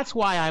did. And that's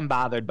why I'm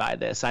bothered by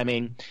this. I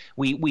mean,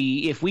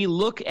 if we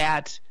look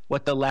at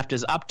what the left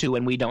is up to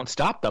and we don't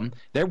stop them,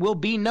 there will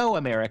be no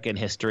American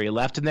history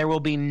left, and there will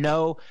be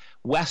no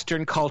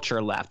Western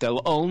culture left. There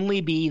will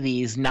only be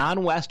these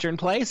non-Western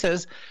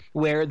places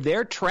where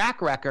their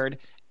track record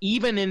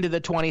even into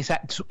the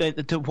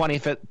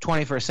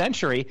 21st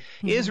century,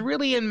 is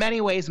really in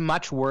many ways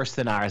much worse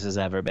than ours has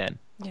ever been.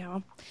 Yeah.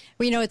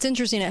 Well, it's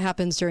interesting it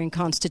happens during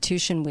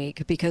Constitution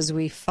Week because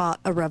we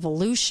fought a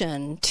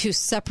revolution to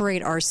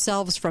separate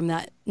ourselves from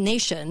that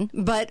nation.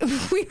 But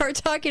we are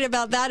talking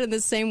about that in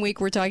the same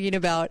week we're talking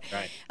about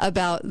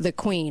the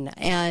Queen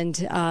and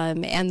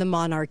the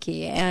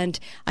monarchy. And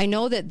I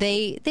know that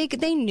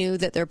they knew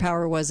that their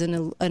power was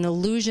an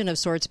illusion of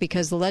sorts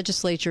because the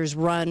legislatures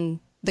run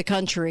the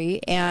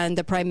country and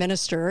the prime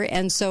minister.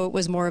 And so it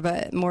was more of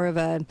a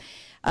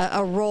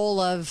role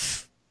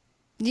of,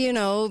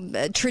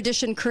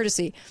 tradition,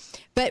 courtesy.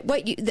 But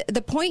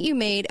the point you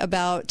made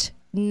about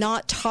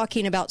not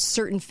talking about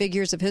certain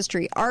figures of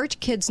history, our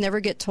kids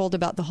never get told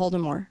about the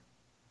Holodomor.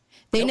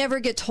 They never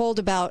get told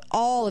about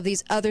all of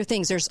these other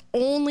things. There's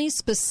only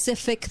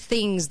specific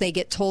things they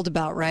get told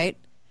about, right?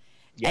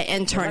 Yeah.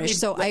 And tarnished.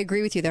 So I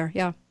agree with you there.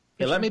 Yeah.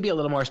 Let me be a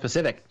little more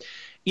specific.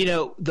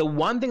 The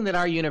one thing that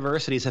our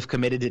universities have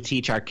committed to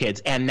teach our kids,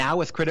 and now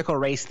with critical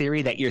race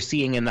theory that you're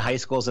seeing in the high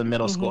schools and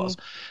middle schools,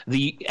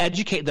 the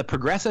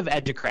progressive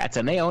educrats,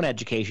 and they own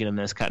education in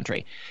this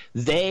country,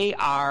 they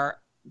are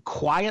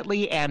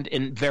quietly and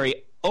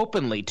very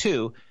openly,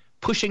 too,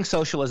 pushing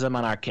socialism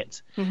on our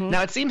kids.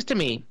 Now, it seems to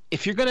me,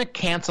 if you're going to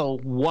cancel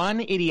one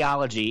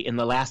ideology in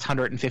the last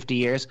 150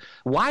 years,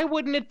 why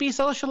wouldn't it be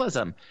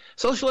socialism?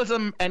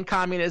 Socialism and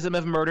communism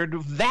have murdered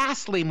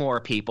vastly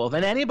more people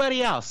than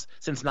anybody else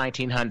since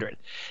 1900.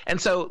 And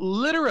so,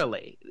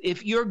 literally,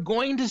 if you're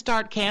going to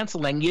start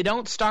canceling, you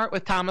don't start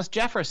with Thomas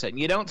Jefferson.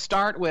 You don't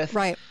start with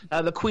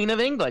the Queen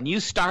of England. You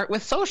start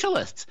with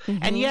socialists.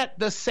 And yet,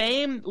 the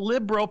same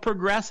liberal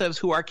progressives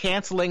who are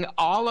canceling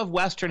all of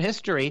Western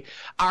history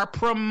are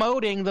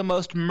promoting the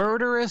most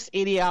murderous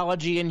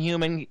ideology in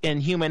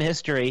human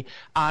history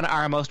on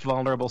our most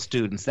vulnerable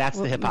students. That's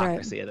the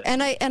hypocrisy of it.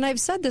 And I've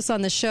said this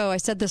on the show. I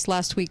said this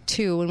last week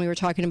too when we were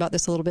talking about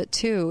this a little bit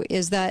too,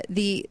 is that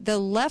the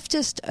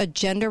leftist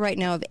agenda right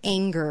now of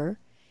anger,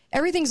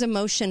 everything's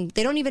emotion.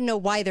 They don't even know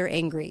why they're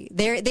angry.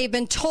 They've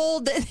been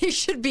told that they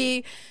should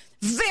be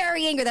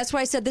very angry. That's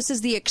why I said this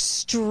is the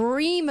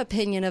extreme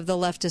opinion of the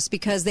leftists,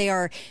 because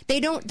they're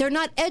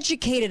not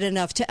educated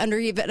enough to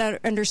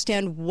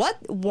understand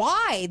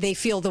why they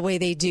feel the way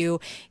they do.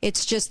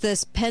 It's just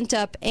this pent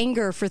up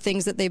anger for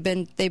things that they've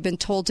been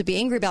told to be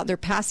angry about. They're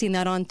passing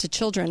that on to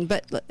children.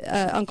 But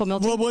Uncle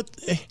Milton. Well,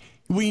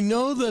 we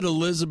know that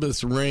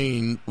Elizabeth's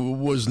reign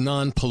was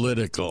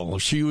non-political.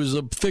 She was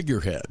a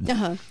figurehead.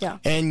 Yeah.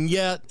 And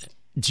yet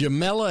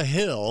Jamela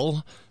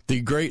Hill, the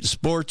great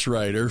sports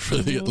writer for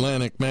the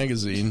Atlantic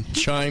magazine,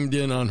 chimed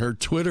in on her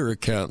Twitter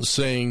account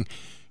saying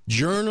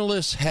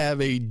journalists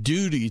have a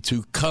duty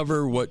to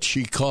cover what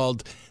she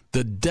called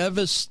the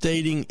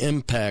devastating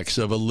impacts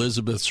of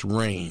Elizabeth's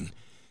reign.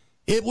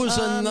 It was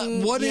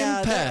what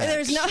impact?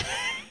 There's no.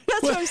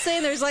 That's what I'm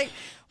saying. There's like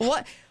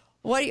what.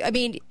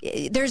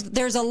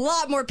 There's a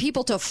lot more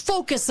people to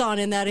focus on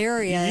in that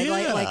area,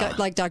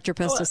 like Dr.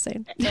 Pest is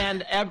saying.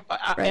 And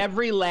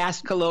every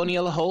last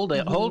colonial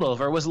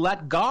holdover was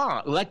let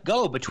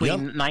go between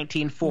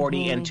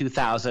 1940 and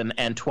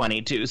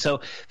 2022. So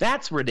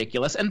that's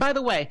ridiculous. And by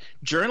the way,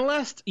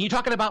 journalists, you're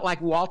talking about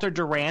like Walter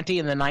Duranty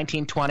in the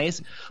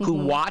 1920s, who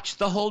watched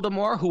the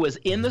Holodomor, who was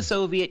in the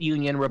Soviet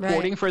Union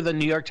reporting for the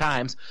New York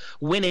Times,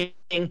 winning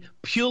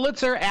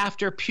Pulitzer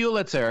after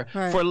Pulitzer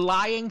for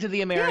lying to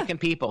the American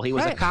people. He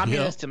was a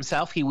communist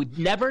himself. He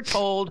never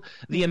told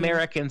the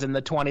Americans in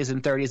the 20s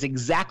and 30s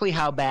exactly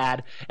how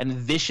bad and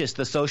vicious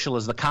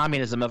the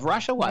communism of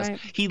Russia was.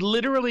 He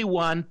literally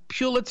won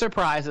Pulitzer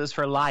Prizes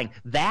for lying.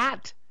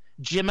 That,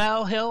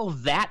 Jamel Hill,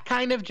 that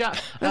kind of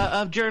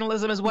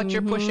journalism is what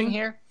you're pushing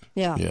here?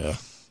 Yeah.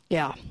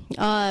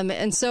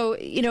 And so,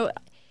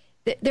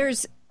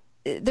 there's...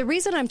 The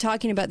reason I'm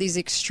talking about these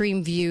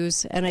extreme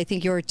views, and I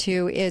think you're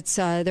too, it's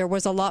there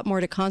was a lot more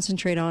to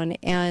concentrate on.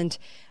 And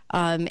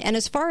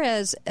as far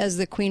as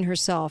the Queen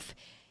herself,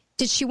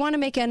 did she want to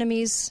make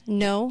enemies?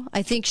 No.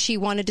 I think she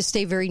wanted to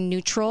stay very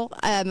neutral.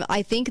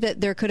 I think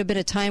that there could have been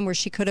a time where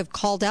she could have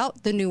called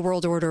out the New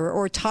World Order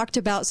or talked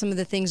about some of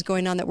the things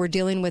going on that we're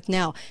dealing with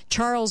now.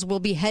 Charles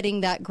will be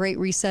heading that Great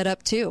Reset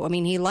up too. I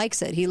mean, he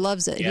likes it. He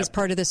loves it. Yep. He's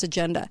part of this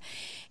agenda.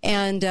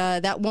 And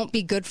that won't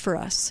be good for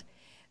us.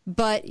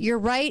 But you're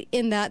right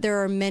in that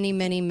there are many,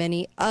 many,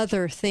 many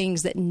other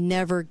things that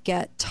never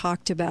get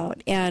talked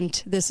about.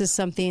 And this is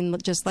something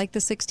just like the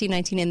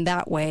 1619 in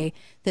that way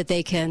that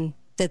they can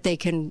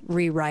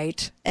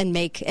rewrite and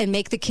make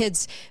the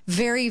kids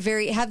very,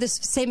 very have this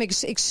same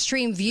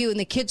extreme view, and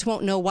the kids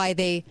won't know why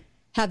they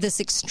have this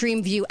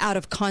extreme view out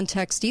of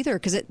context either,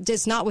 because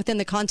it's not within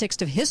the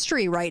context of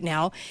history right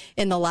now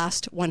in the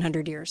last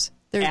 100 years.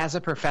 As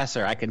a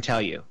professor, I can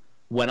tell you,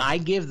 when I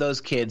give those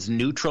kids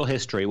neutral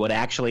history, what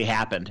actually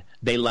happened,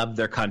 they love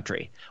their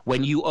country.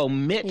 When you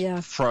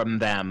omit from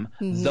them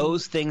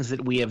those things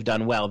that we have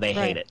done well, they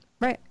hate it.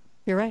 Right.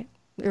 You're right.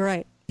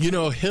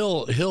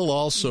 Hill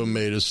also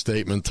made a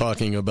statement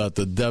talking about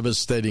the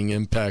devastating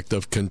impact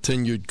of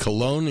continued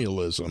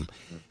colonialism.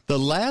 The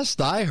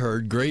last I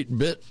heard, Great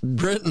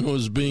Britain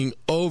was being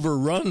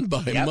overrun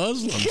by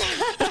Muslims.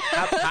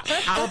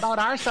 How about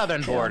our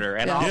southern border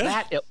and all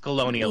that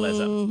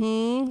colonialism?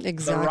 Mm-hmm,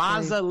 exactly. The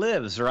Raza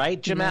lives,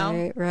 right,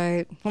 Jamel?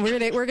 Right. Well,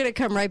 we're gonna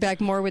come right back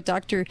more with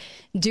Dr.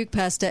 Duke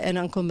Pesta and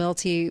Uncle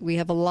Milty. We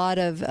have a lot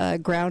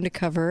of ground to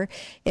cover.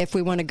 If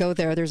we want to go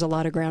there, there's a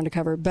lot of ground to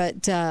cover.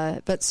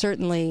 But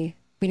certainly,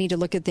 we need to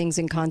look at things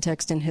in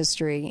context and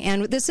history.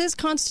 And this is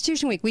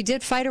Constitution Week. We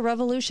did fight a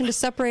revolution to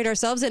separate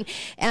ourselves.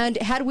 And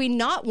had we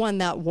not won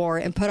that war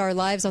and put our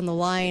lives on the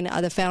line,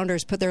 the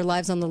founders put their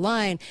lives on the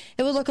line,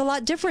 it would look a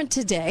lot different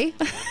today.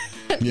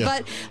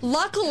 But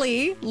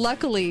luckily,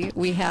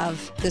 we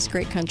have this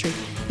great country.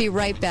 Be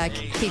right back.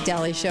 Kate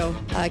Daly Show,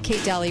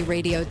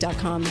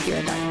 KateDalyRadio.com. Be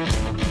right back.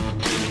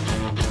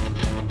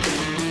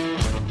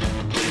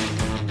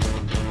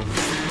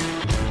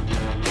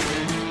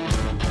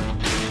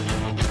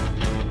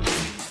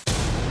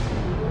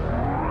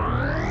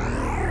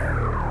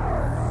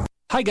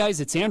 Hi guys,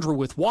 it's Andrew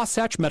with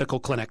Wasatch Medical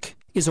Clinic.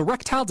 Is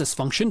erectile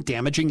dysfunction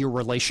damaging your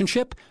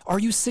relationship? Are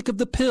you sick of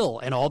the pill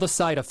and all the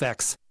side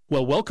effects?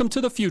 Well, welcome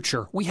to the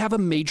future. We have a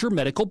major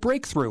medical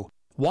breakthrough.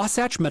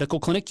 Wasatch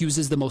Medical Clinic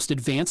uses the most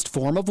advanced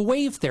form of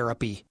wave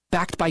therapy.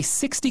 Backed by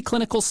 60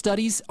 clinical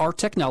studies, our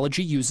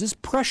technology uses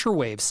pressure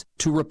waves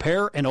to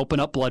repair and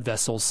open up blood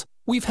vessels.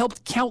 We've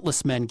helped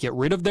countless men get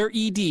rid of their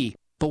ED.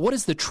 But what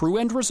is the true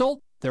end result?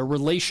 Their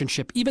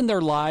relationship, even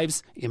their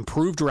lives,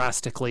 improve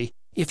drastically.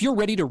 If you're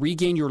ready to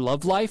regain your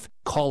love life,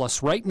 call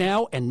us right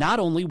now, and not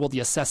only will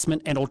the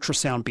assessment and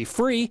ultrasound be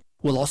free,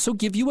 we'll also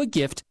give you a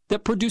gift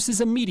that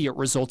produces immediate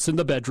results in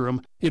the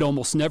bedroom. It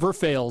almost never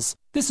fails.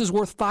 This is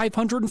worth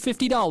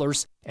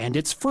 $550, and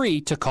it's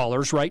free to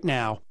callers right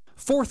now.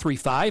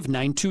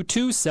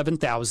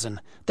 435-922-7000.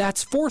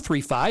 That's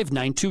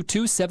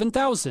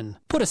 435-922-7000.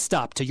 Put a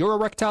stop to your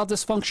erectile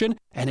dysfunction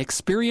and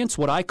experience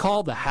what I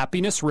call the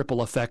happiness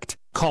ripple effect.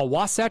 Call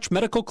Wasatch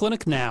Medical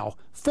Clinic now.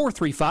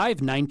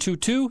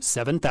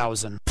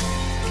 435-922-7000.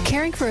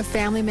 Caring for a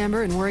family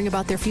member and worrying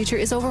about their future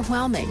is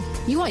overwhelming.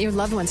 You want your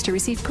loved ones to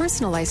receive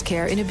personalized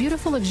care in a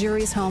beautiful,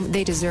 luxurious home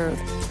they deserve.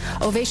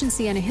 Ovation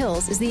Sienna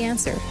Hills is the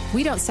answer.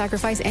 We don't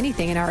sacrifice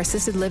anything in our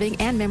assisted living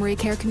and memory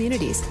care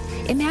communities.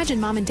 Imagine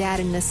mom and dad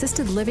in an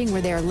assisted living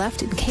where they are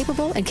left in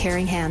capable and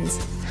caring hands.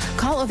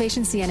 Call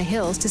Ovation Sienna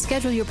Hills to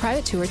schedule your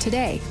private tour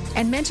today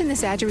and mention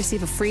this ad to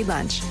receive a free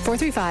lunch.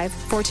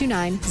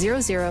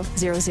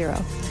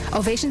 435-429-0000.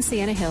 Ovation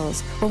Sienna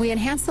Hills, where we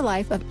enhance the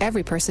life of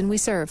every person we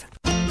serve.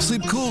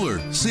 Sleep cooler,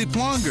 sleep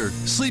longer,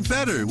 sleep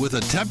better with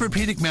a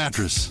Tempur-Pedic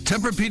mattress.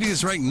 Tempur-Pedic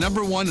is ranked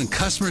 #1 in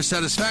customer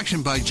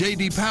satisfaction by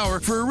J.D. Power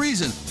for a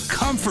reason.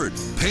 Comfort,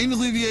 pain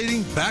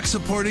alleviating, back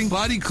supporting,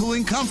 body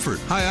cooling comfort.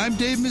 Hi, I'm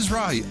Dave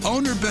Mizrahi,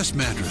 owner of Best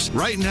Mattress.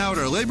 Right now at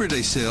our Labor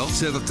Day sale,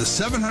 save up to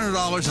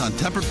 $700 on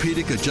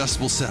Tempur-Pedic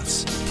adjustable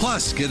sets.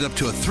 Plus, get up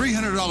to a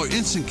 $300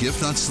 instant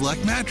gift on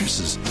select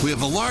mattresses. We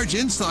have a large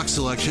in-stock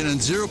selection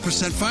and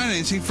 0%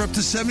 financing for up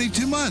to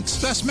 72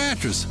 months. Best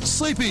Mattress.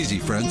 Sleep easy,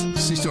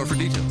 friends. See store for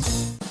details.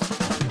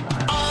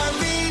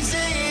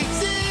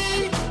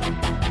 RVZZ,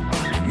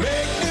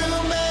 make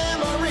new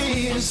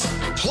memories.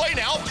 Play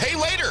now, pay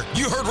later.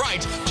 You heard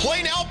right.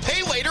 Play now,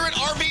 pay later at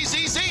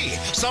RVZZ.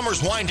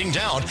 Summer's winding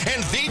down,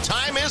 and the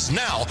time is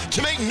now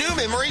to make new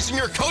memories in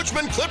your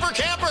Coachman Clipper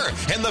camper.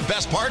 And the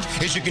best part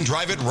is you can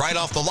drive it right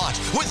off the lot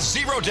with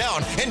zero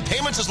down and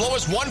payments as low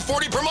as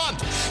 $140 per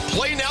month.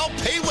 Play now,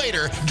 pay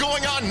later.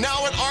 Going on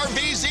now at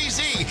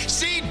RVZZ.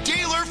 See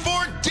dealer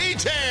for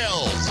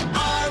details.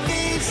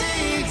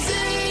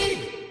 RVZZ.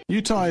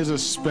 Utah is a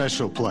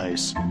special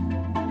place.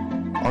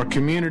 Our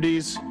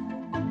communities,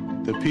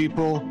 the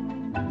people,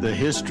 the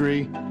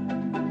history.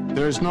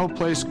 There is no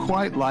place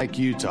quite like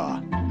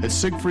Utah. At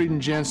Siegfried and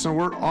Jensen,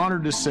 we're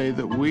honored to say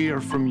that we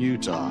are from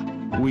Utah.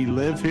 We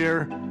live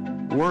here,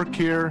 work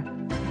here,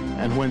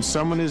 and when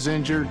someone is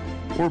injured,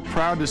 we're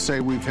proud to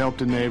say we've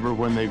helped a neighbor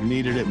when they've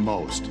needed it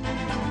most.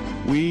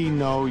 We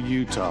know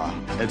Utah.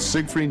 At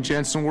Siegfried and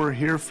Jensen, we're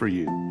here for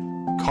you.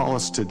 Call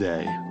us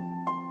today.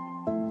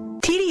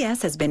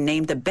 TDS has been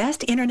named the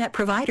best internet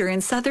provider in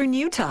southern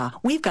Utah.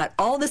 We've got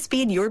all the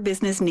speed your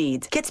business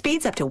needs. Get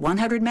speeds up to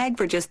 100 meg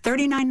for just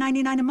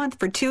 $39.99 a month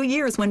for 2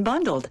 years when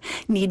bundled.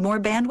 Need more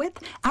bandwidth?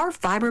 Our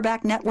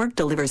fiber-backed network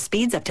delivers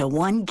speeds up to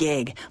 1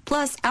 gig.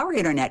 Plus, our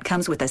internet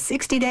comes with a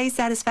 60-day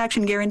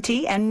satisfaction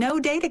guarantee and no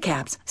data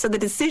caps, so the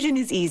decision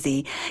is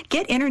easy.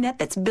 Get internet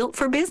that's built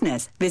for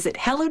business. Visit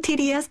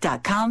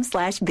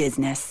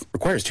hellotds.com/business.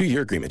 Requires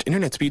 2-year agreement.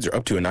 Internet speeds are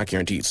up to and not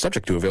guaranteed.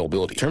 Subject to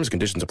availability. Terms and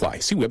conditions apply.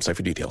 See website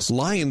for details.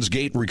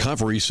 Lionsgate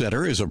Recovery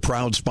Center is a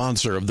proud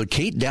sponsor of the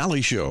Kate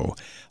Daly Show.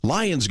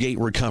 Lionsgate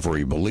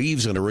Recovery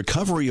believes in a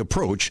recovery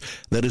approach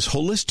that is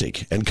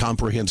holistic and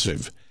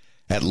comprehensive.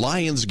 At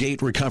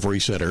Lionsgate Recovery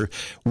Center,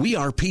 we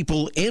are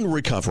people in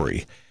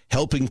recovery,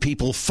 helping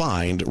people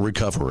find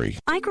recovery.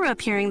 I grew up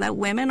hearing that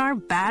women are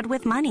bad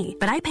with money,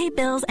 but I pay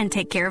bills and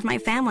take care of my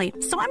family,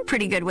 so I'm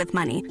pretty good with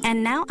money.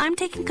 And now I'm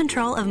taking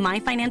control of my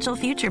financial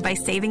future by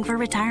saving for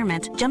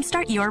retirement.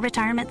 Jumpstart your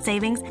retirement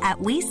savings at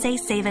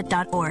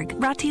WeSaySaveIt.org.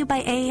 Brought to you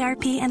by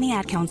AARP and the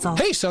Ad Council.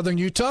 Hey, Southern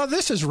Utah,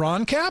 this is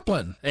Ron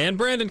Kaplan. And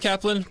Brandon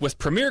Kaplan with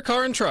Premier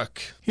Car and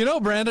Truck. You know,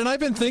 Brandon, I've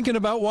been thinking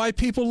about why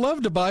people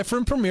love to buy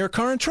from Premier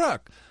Car and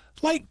Truck.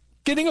 Like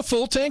getting a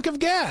full tank of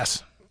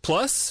gas.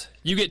 Plus,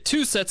 you get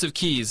 2 sets of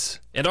keys,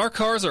 and our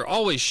cars are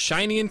always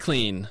shiny and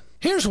clean.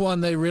 Here's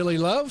one they really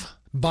love.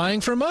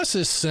 Buying from us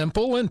is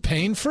simple and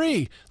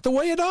pain-free, the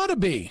way it ought to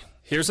be.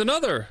 Here's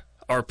another.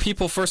 Our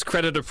People First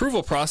credit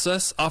approval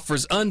process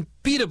offers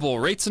unbeatable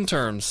rates and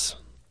terms.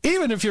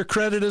 Even if your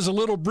credit is a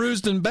little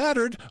bruised and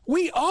battered,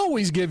 we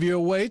always give you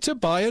a way to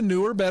buy a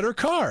newer, better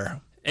car.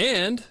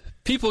 And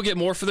people get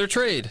more for their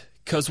trade,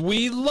 because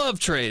we love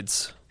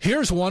trades.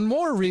 Here's one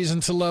more reason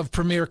to love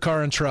Premier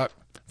Car and Truck.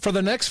 For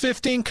the next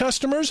 15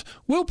 customers,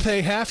 we'll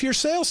pay half your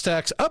sales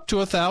tax up to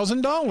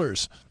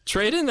 $1,000.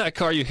 Trade in that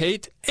car you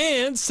hate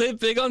and save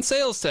big on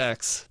sales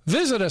tax.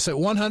 Visit us at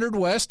 100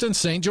 West and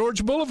St.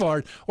 George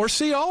Boulevard or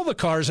see all the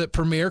cars at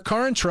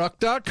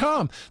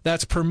PremierCarandTruck.com.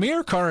 That's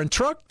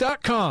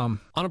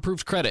PremierCarandTruck.com.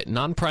 Unapproved credit.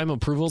 Non-prime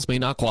approvals may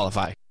not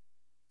qualify.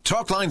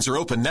 Talk lines are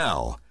open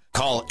now.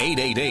 Call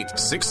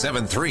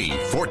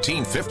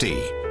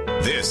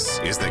 888-673-1450. This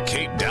is the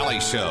Kate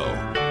Daly Show.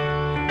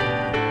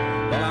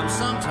 Well, I'm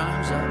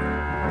sometimes up,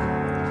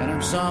 and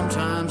I'm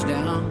sometimes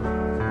down,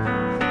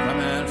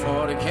 coming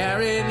for to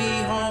carry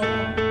me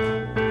home.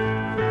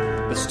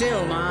 But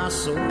still my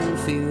soul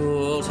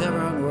feels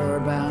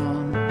heavenward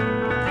bound,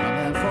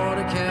 coming for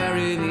to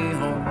carry me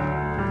home.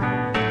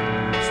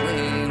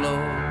 Swing low,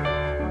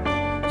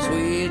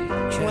 sweet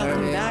chariot.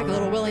 Welcome back,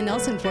 little Willie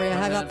Nelson for you.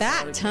 How about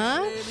that,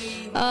 huh?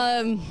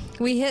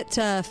 We hit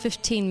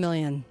 15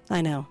 million.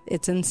 I know,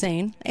 it's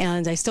insane,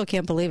 and I still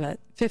can't believe it.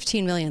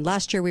 15 million.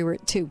 Last year we were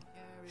at 2.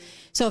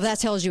 So if that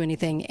tells you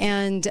anything.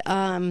 And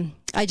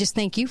I just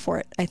thank you for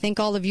it. I thank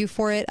all of you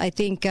for it. I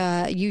think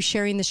you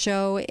sharing the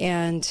show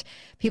and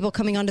people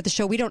coming onto the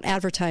show. We don't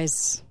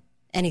advertise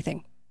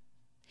anything.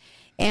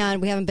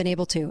 And we haven't been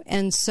able to.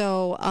 And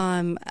so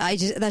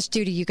that's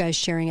due to you guys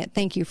sharing it.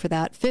 Thank you for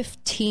that.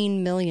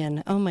 15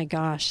 million. Oh, my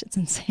gosh. It's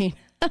insane.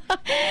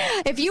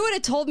 If you would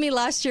have told me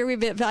last year,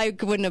 I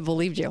wouldn't have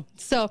believed you.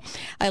 So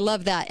I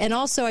love that. And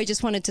also, I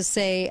just wanted to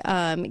say,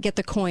 get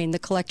the coin, the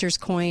collector's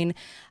coin.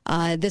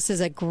 This is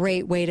a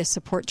great way to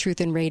support Truth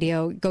in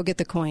Radio. Go get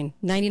the coin,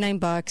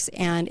 $99,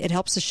 and it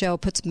helps the show,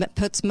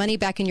 puts money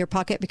back in your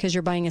pocket because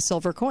you're buying a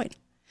silver coin.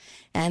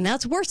 And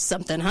that's worth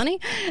something, honey.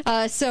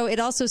 So it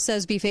also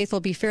says, be faithful,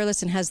 be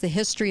fearless, and has the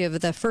history of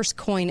the first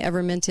coin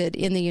ever minted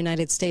in the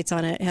United States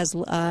on it. It has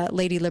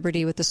Lady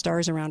Liberty with the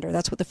stars around her.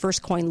 That's what the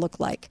first coin looked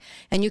like.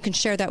 And you can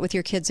share that with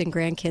your kids and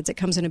grandkids. It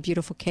comes in a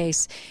beautiful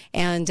case.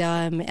 And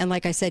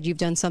like I said, you've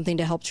done something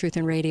to help Truth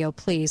in Radio.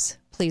 Please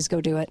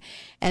go do it.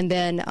 And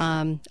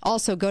then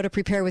also go to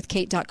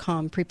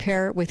preparewithkate.com,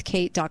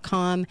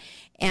 preparewithkate.com,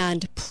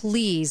 and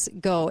please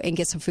go and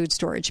get some food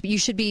storage. You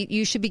should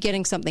be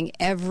getting something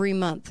every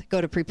month. Go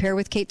to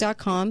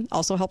preparewithkate.com,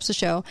 also helps the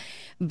show,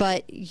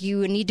 but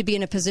you need to be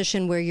in a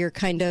position where you're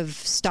kind of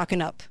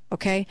stocking up,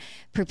 okay?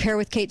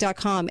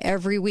 Preparewithkate.com,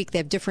 every week they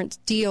have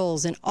different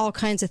deals and all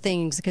kinds of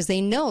things because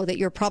they know that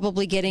you're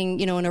probably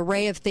getting, an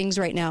array of things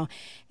right now,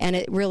 and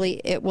it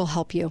will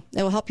help you.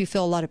 It will help you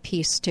feel a lot of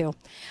peace too.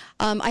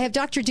 I have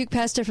Dr. Duke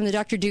Pesta from the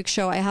Dr. Duke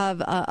Show. I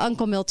have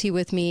Uncle Milty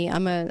with me.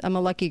 I'm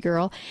a lucky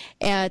girl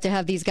to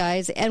have these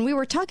guys. And we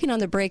were talking on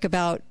the break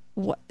about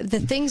the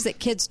things that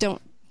kids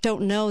don't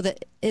know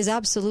that is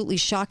absolutely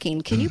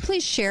shocking. Can you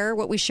please share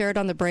what we shared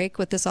on the break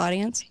with this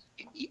audience?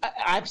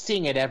 I'm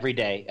seeing it every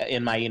day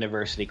in my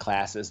university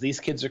classes. These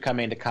kids are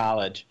coming to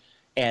college,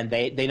 and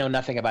they know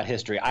nothing about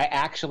history. I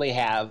actually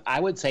have,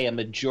 I would say, a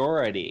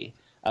majority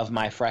of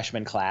my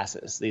freshman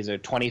classes. These are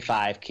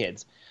 25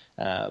 kids.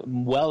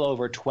 Well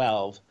over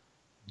 12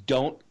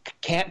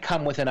 can't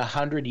come within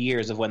 100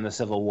 years of when the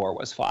Civil War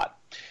was fought.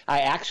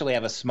 I actually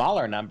have a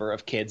smaller number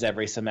of kids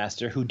every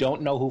semester who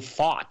don't know who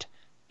fought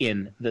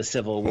in the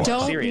Civil War.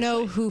 Don't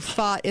know who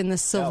fought in the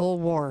Civil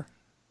War.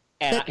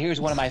 And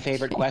here's one of my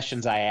favorite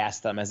questions I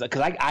ask them,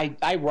 because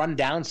I run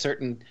down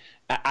certain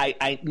 –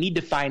 I need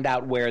to find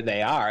out where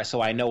they are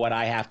so I know what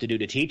I have to do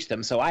to teach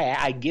them. So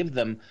I give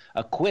them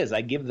a quiz.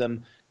 I give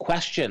them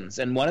questions.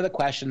 And one of the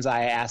questions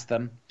I ask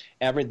them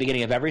at the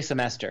beginning of every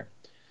semester,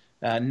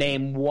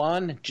 name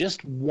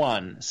just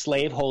one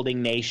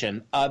slaveholding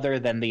nation other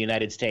than the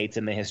United States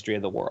in the history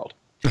of the world.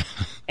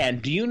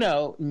 And do you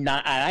know,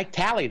 I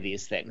tally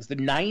these things, the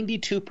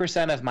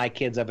 92% of my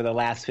kids over the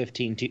last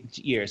 15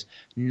 years,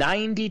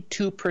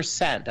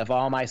 92% of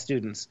all my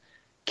students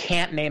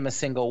can't name a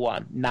single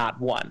one,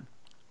 not one.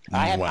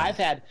 I've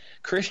had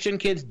Christian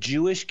kids,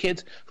 Jewish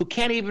kids who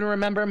can't even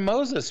remember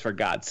Moses, for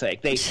God's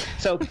sake.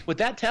 So what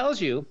that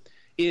tells you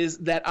is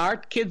that our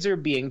kids are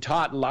being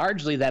taught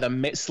largely that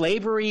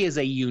slavery is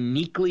a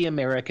uniquely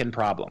American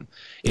problem.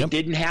 It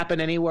didn't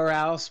happen anywhere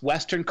else.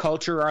 Western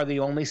culture are the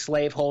only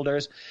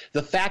slaveholders.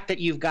 The fact that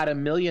you've got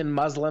 1 million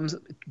Muslims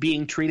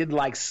being treated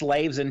like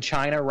slaves in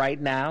China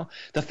right now,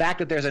 the fact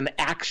that there's an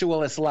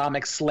actual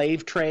Islamic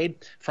slave trade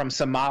from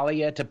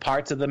Somalia to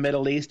parts of the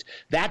Middle East,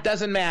 that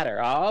doesn't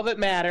matter. All that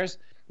matters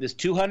is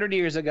 200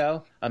 years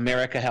ago,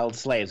 America held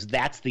slaves.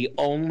 That's the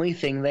only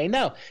thing they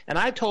know. And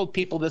I told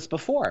people this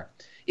before.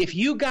 If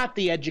you got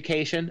the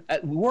education,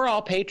 we're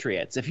all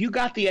patriots. If you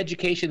got the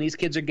education these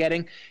kids are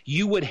getting,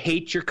 you would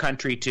hate your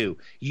country too.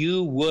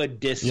 You would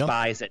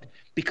despise it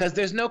because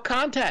there's no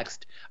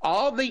context.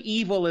 All the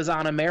evil is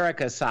on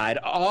America's side.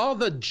 All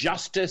the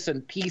justice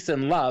and peace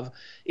and love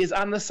is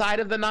on the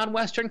side of the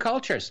non-Western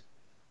cultures.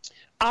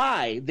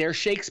 I, their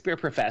Shakespeare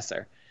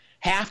professor,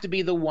 have to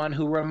be the one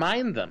who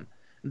remind them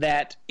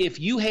that if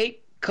you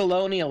hate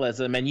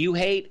colonialism and you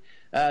hate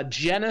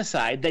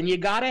genocide, then you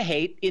gotta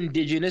hate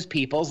indigenous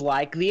peoples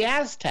like the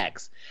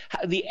Aztecs.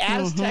 The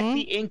Aztec,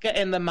 the Inca,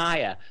 and the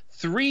Maya.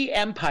 3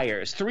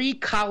 empires, 3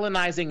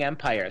 colonizing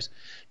empires,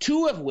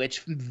 2 of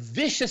which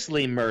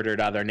viciously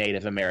murdered other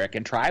Native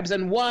American tribes,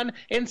 and 1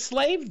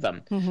 enslaved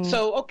them.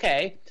 So,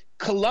 okay,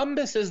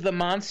 Columbus is the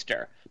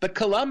monster, but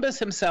Columbus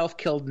himself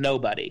killed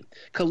nobody.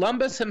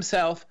 Columbus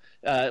himself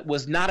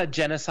was not a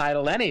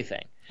genocidal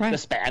anything. Right. The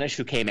Spanish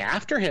who came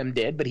after him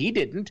did, but he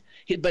didn't.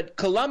 But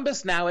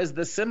Columbus now is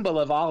the symbol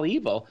of all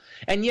evil.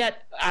 And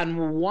yet,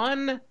 on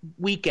one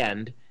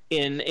weekend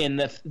in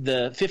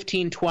the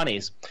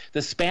 1520s,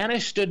 the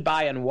Spanish stood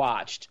by and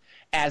watched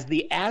as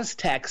the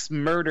Aztecs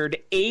murdered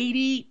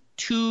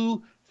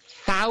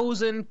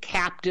 82,000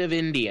 captive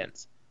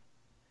Indians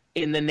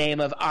in the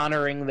name of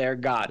honoring their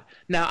god.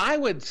 Now, I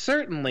would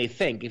certainly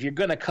think if you're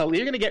going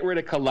to get rid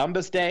of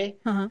Columbus Day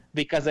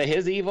because of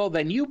his evil,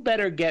 then you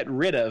better get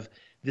rid of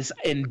this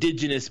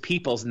indigenous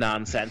peoples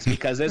nonsense,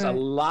 because there's a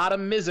lot of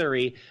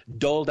misery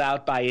doled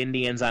out by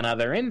Indians on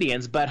other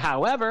Indians. But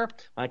however,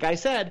 like I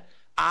said,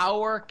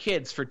 our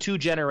kids for 2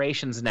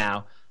 generations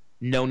now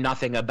know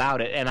nothing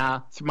about it. And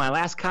my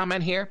last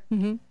comment here,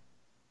 you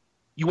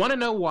want to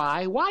know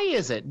why? Why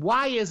is it?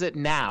 Why is it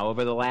now,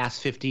 over the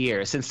last 50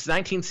 years, since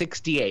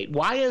 1968,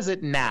 why is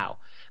it now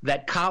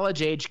that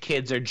college-age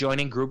kids are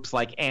joining groups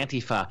like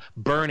Antifa,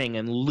 burning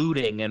and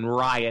looting and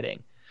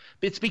rioting?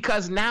 It's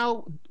because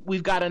now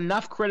we've got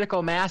enough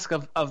critical mass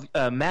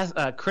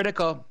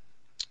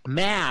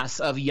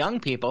of young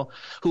people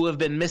who have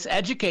been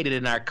miseducated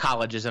in our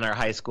colleges and our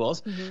high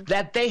schools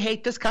that they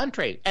hate this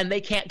country, and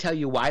they can't tell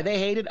you why they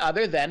hate it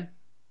other than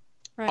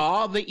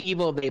all the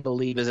evil they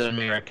believe is an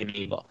American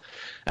evil.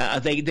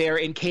 They're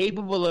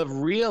incapable of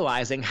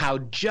realizing how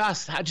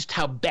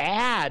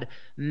bad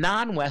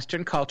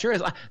non-Western culture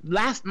is.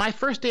 My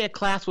first day of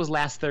class was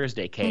last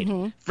Thursday, Kate.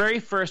 Very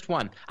first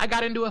one. I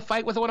got into a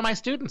fight with one of my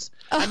students.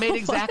 I made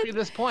exactly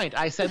this point.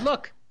 I said,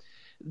 look,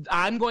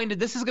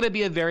 this is going to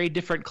be a very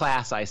different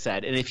class, I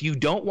said. And if you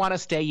don't want to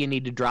stay, you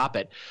need to drop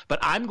it. But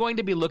I'm going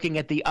to be looking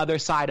at the other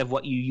side of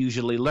what you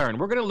usually learn.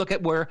 We're going to look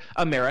at where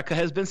America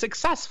has been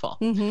successful.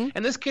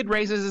 And this kid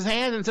raises his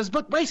hand and says,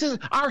 look,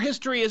 our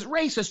history is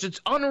racist.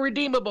 It's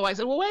unredeemable. I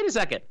said, well, wait a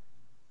second.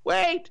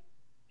 Wait.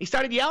 He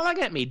started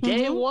yelling at me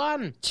day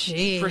one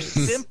for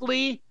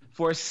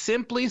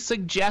simply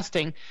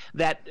suggesting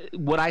that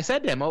what I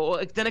said to him.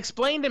 Well, then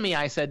explain to me,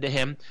 I said to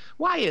him,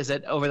 why is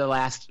it over the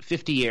last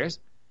 50 years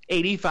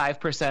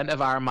 85%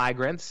 of our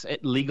migrants,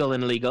 legal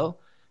and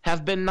illegal,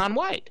 have been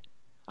non-white?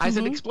 I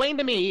said, explain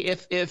to me,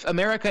 if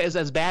America is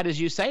as bad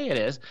as you say it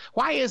is,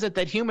 why is it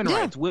that human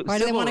rights,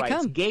 civil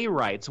rights, gay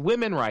rights,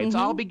 women rights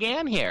all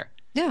began here?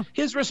 Yeah.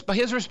 His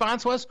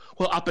response was,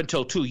 well, up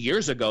until 2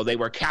 years ago, they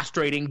were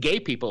castrating gay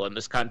people in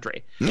this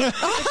country.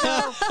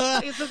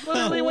 It's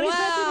literally what he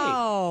said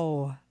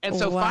to me. And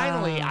so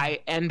finally, I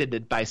ended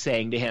it by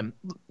saying to him,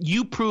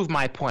 you prove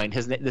my point.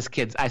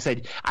 I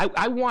said,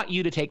 I want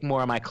you to take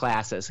more of my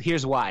classes.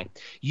 Here's why.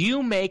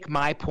 You make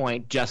my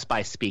point just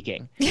by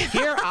speaking.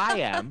 Here I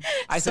am.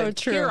 I said,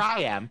 here I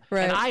am.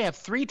 Right. And I have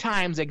 3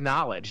 times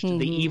acknowledged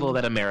the evil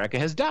that America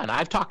has done.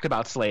 I've talked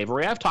about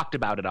slavery. I've talked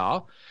about it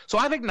all. So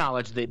I've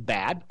acknowledged the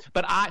bad.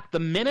 But the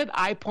minute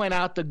I point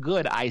out the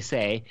good, I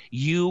say,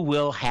 you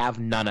will have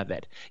none of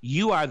it.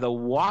 You are the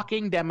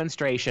walking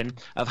demonstration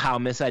of how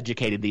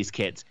miseducated these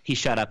kids. He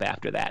shut up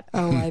after that.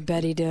 Oh, I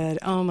bet he did.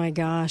 Oh, my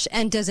gosh.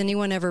 And does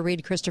anyone ever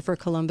read Christopher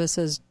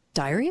Columbus's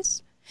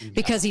diaries?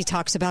 Because he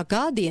talks about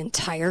God the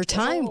entire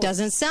time.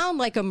 Doesn't sound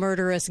like a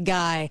murderous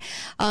guy.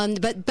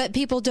 But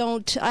people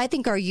don't, I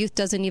think our youth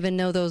doesn't even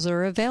know those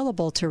are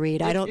available to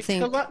read. I don't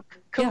think.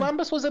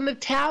 Columbus was an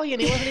Italian.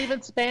 He wasn't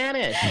even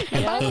Spanish.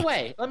 And by the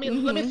way, let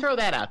me throw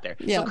that out there.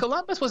 So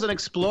Columbus was an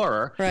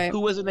explorer who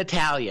was an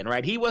Italian,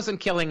 right? He wasn't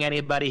killing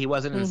anybody. He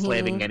wasn't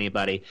enslaving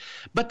anybody.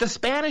 But the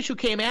Spanish who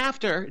came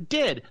after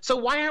did. So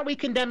why aren't we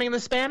condemning the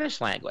Spanish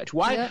language?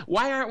 Why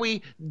aren't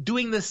we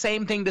doing the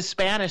same thing to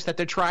Spanish that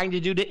they're trying to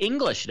do to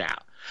English now?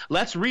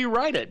 Let's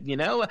rewrite it.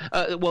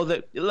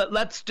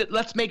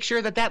 Let's make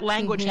sure that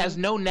language has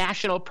no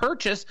national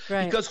purchase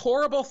because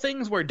horrible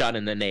things were done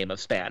in the name of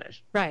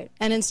Spanish. Right.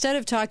 And instead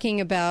of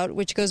talking about,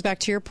 which goes back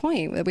to your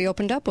point that we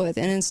opened up with,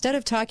 and instead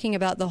of talking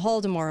about the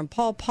Holodomor and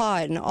Pol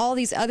Pot and all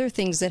these other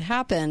things that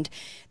happened,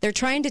 they're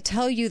trying to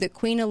tell you that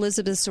Queen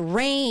Elizabeth's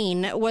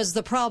reign was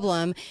the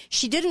problem.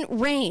 She didn't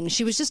reign.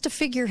 She was just a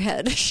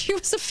figurehead. She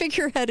was a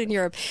figurehead in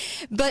Europe.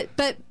 But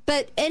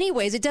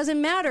anyways, it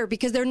doesn't matter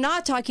because they're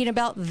not talking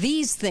about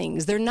these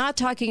things. They're not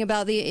talking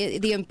about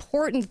the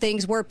important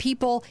things where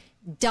people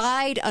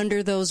died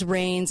under those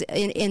reigns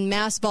in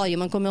mass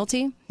volume. Uncle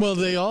Milty? Well,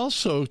 they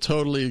also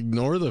totally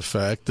ignore the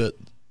fact that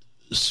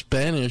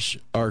Spanish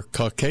are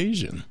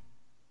Caucasian.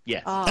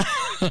 Yes.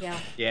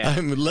 Yeah.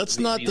 I mean, let's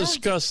not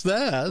discuss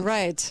that.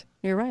 Right.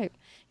 You're right.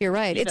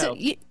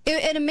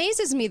 It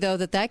amazes me, though,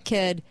 that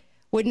kid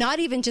would not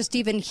even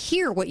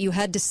hear what you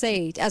had to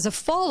say as a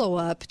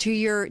follow-up to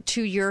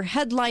your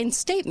headline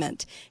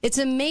statement. It's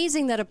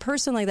amazing that a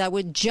person like that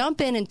would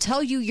jump in and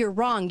tell you you're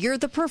wrong. You're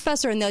the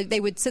professor, and they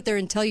would sit there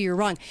and tell you you're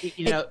wrong.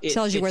 It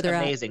tells you where they're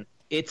at.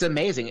 It's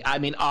amazing. I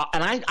mean,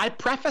 and I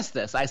prefaced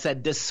this. I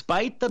said,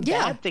 despite the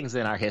bad things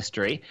in our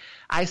history,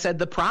 I said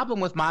the problem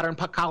with modern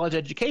college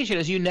education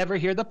is you never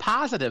hear the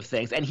positive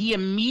things. And he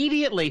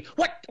immediately,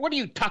 what are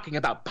you talking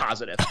about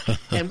positive?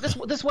 And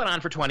this went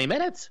on for 20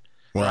 minutes.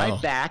 Wow.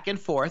 Right, back and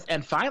forth,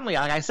 and finally,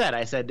 like I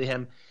said to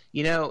him,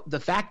 the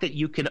fact that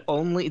you can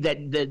only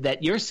that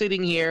you're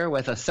sitting here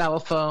with a cell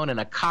phone and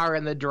a car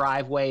in the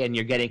driveway, and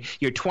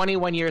you're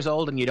 21 years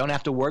old and you don't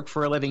have to work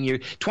for a living. You're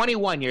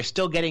 21, you're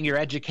still getting your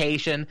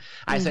education.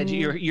 I said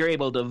you're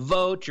able to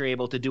vote, you're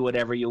able to do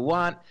whatever you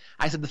want.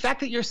 I said the fact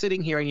that you're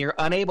sitting here and you're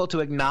unable to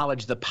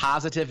acknowledge the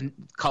positive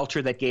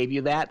culture that gave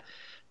you that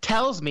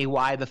tells me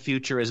why the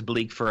future is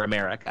bleak for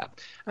America.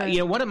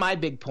 Right. One of my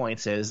big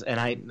points is, and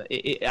I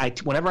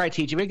whenever I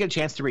teach, you may get a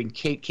chance to read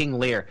King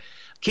Lear.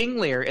 King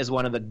Lear is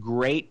one of the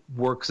great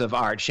works of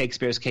art,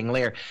 Shakespeare's King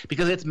Lear,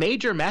 because its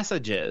major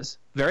message is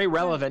very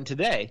relevant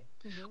today.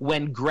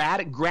 When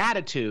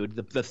gratitude,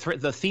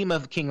 the theme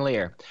of King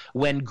Lear,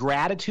 when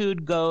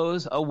gratitude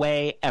goes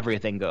away,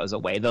 everything goes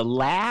away. The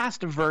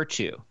last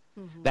virtue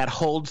that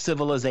holds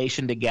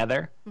civilization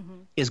together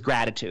is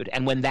gratitude.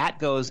 And when that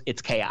goes,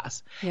 it's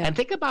chaos. Yeah. And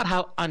think about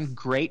how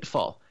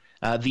ungrateful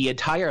the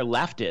entire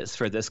left is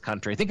for this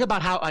country. Think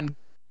about how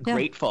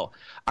ungrateful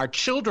our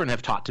children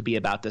have taught to be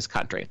about this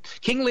country.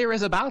 King Lear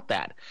is about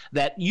that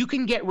you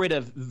can get rid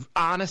of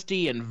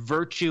honesty and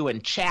virtue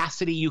and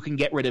chastity. You can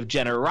get rid of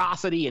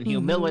generosity and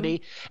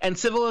humility, and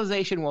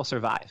civilization will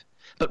survive.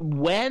 But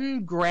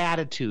when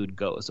gratitude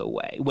goes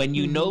away, when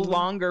you no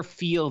longer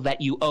feel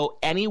that you owe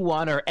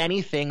anyone or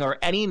anything or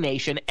any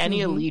nation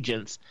any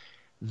allegiance,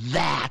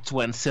 that's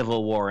when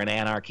civil war and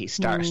anarchy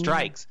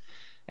strikes.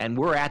 And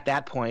we're at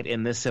that point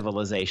in this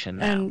civilization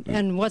now.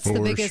 And what's the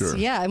biggest?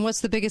 Yeah, and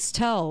what's the biggest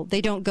tell?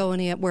 They don't go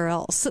anywhere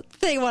else.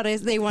 They want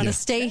to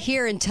stay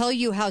here and tell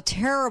you how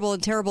terrible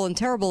and terrible and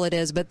terrible it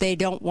is, but they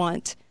don't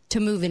want to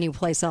move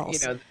anyplace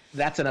else.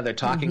 That's another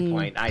talking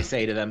point. I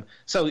say to them.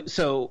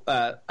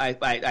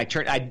 I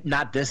turn.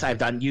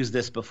 I've used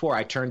this before.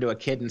 I turn to a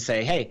kid and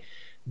say, "Hey,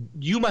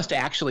 you must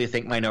actually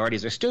think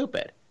minorities are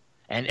stupid."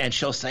 And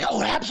she'll say,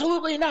 "Oh,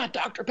 absolutely not,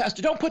 Dr.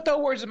 Pester. Don't put those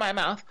words in my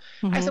mouth."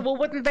 I said, "Well,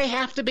 wouldn't they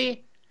have to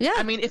be?" Yeah.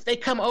 I mean, if they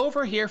come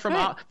over here from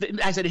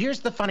I said,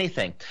 here's the funny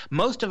thing.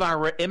 Most of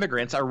our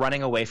immigrants are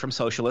running away from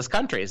socialist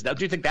countries.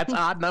 Don't you think that's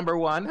odd, number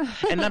one?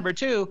 And number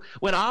two,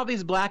 when all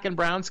these black and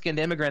brown-skinned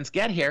immigrants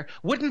get here,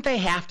 wouldn't they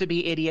have to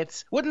be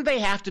idiots? Wouldn't they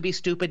have to be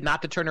stupid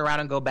not to turn around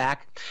and go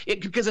back?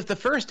 Because if the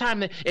first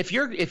time, if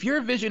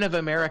your vision of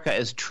America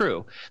is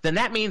true, then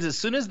that means as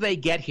soon as they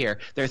get here,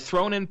 they're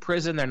thrown in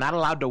prison, they're not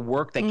allowed to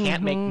work, they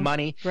can't make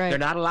money, they're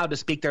not allowed to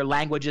speak their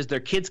languages,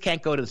 their kids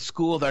can't go to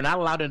school, they're not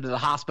allowed into the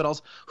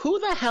hospitals. Who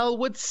the hell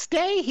would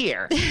stay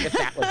here if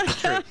that was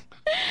the truth?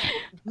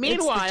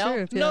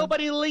 Meanwhile,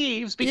 nobody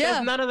leaves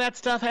because none of that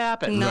stuff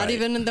happens. Not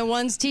even the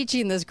ones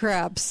teaching this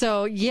crap.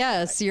 So,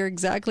 yes, you're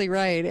exactly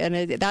right.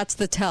 And that's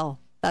the tell.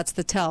 That's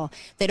the tell.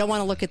 They don't want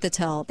to look at the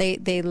tell.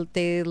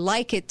 They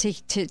like it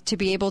to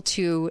be able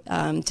to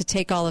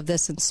take all of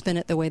this and spin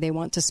it the way they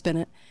want to spin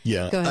it.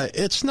 Yeah, Go ahead.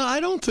 It's not. I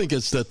don't think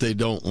it's that they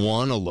don't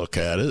want to look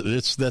at it.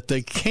 It's that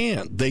they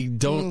can't. They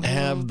don't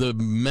have the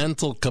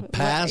mental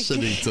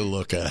capacity to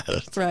look at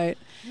it. Right.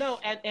 No,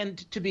 and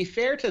to be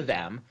fair to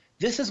them,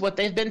 this is what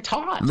they've been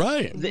taught.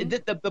 Right.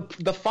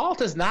 The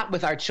fault is not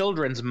with our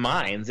children's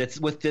minds. It's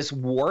with this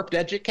warped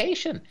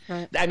education.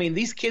 Right. I mean,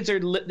 these kids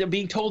they're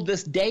being told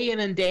this day in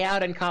and day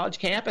out in college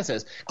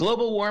campuses.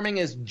 Global warming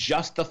is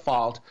just the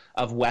fault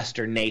of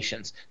Western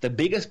nations.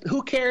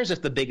 Who cares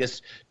if the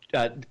biggest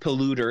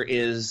polluter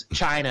is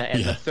China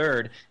and the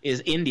third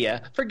is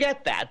India?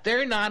 Forget that.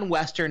 They're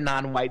non-Western,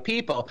 non-white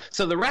people.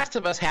 So the rest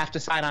of us have to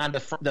sign on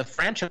to the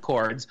French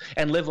Accords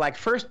and live like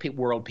first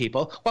world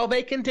people while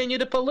they continue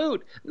to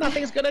pollute.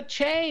 Nothing's going to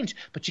change.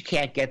 But you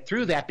can't get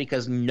through that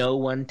because no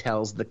one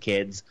tells the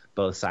kids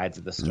both sides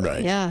of the story.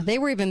 Right. Yeah, they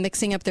were even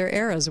mixing up their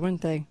eras,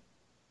 weren't they?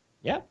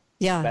 Yeah.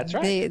 Yeah, that's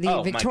right.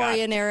 The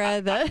Victorian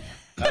era.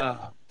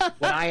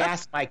 when I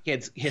ask my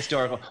kids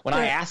when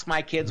I ask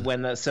my kids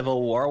when the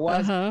Civil War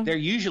was, they're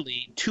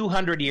usually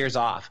 200 years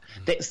off.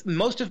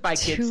 Most of my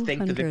kids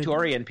think the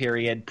Victorian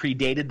period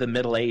predated the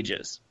Middle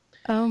Ages.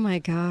 Oh my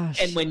gosh.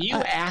 And when you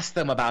ask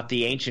them about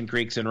the ancient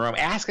Greeks in Rome,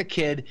 ask a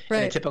kid in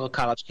a typical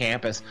college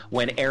campus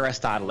when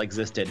Aristotle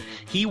existed.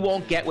 He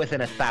won't get within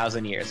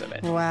 1,000 years of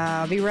it.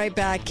 Wow. Be right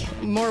back.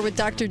 More with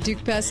Dr.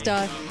 Duke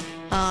Pesta,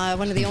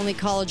 one of the only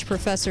college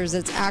professors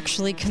that's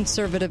actually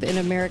conservative in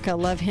America.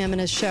 Love him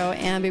and his show.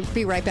 And we'll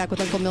be right back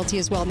with Uncle Milty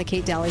as well on the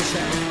Kate Daly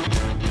Show.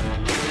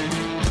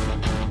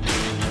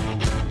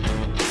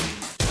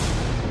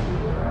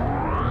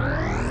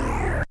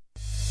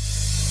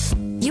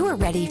 You are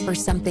ready for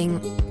something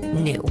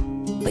new,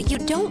 but you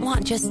don't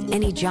want just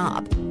any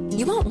job.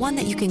 You want one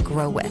that you can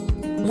grow with,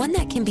 one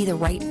that can be the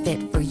right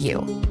fit for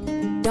you.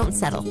 Don't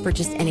settle for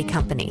just any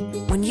company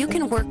when you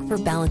can work for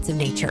Balance of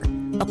Nature,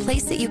 a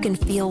place that you can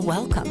feel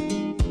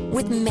welcome.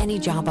 With many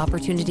job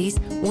opportunities,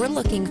 we're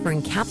looking for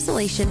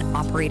encapsulation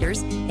operators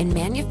and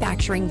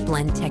manufacturing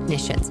blend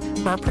technicians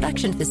for our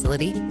production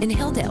facility in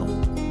Hilldale.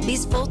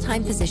 These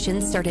full-time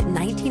positions start at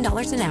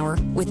 $19 an hour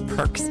with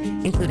perks,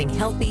 including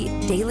healthy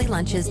daily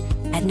lunches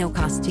at no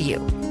cost to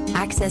you,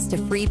 access to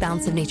free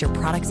Balance of Nature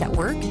products at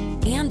work,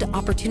 and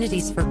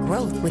opportunities for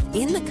growth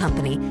within the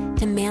company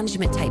to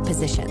management-type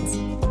positions.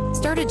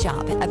 Start a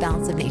job at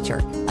Balance of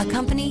Nature, a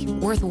company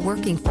worth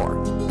working for,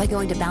 by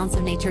going to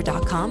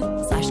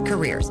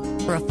balanceofnature.com/careers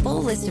for a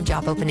full list of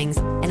job openings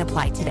and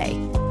apply today.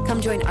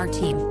 Come join our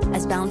team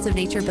as Balance of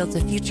Nature builds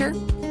a future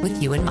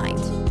with you in mind.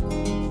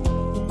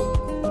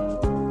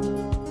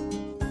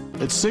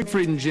 At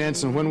Siegfried and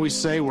Jensen, when we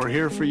say we're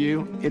here for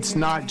you, it's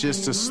not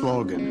just a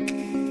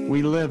slogan.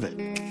 We live it.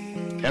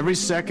 Every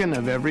second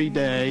of every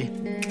day,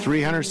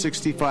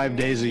 365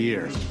 days a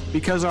year.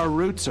 Because our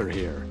roots are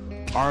here.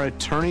 Our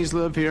attorneys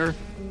live here,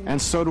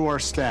 and so do our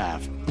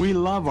staff. We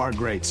love our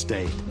great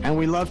state, and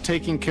we love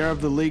taking care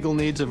of the legal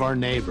needs of our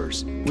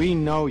neighbors. We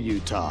know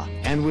Utah,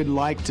 and we'd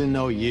like to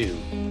know you.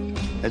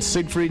 At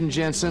Siegfried and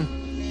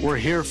Jensen, we're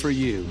here for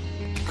you.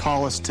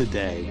 Call us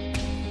today.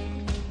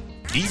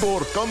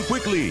 Igor, come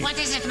quickly. What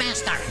is it,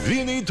 Master?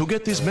 We need to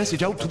get this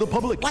message out to the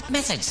public. What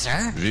message,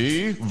 sir?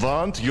 We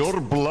want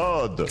your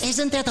blood.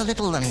 Isn't that a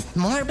little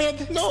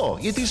morbid? No,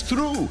 it is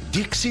true.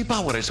 Dixie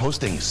Power is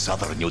hosting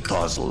Southern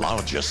Utah's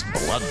largest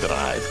blood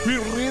drive. We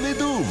really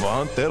do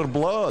want their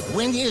blood.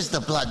 When is the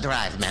blood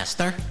drive,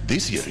 Master?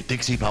 This year,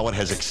 Dixie Power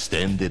has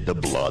extended the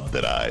blood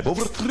drive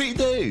over 3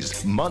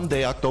 days.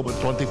 Monday, October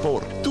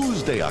 24,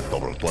 Tuesday,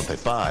 October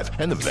 25,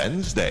 and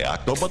Wednesday,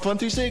 October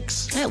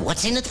 26.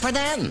 What's in it for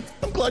them?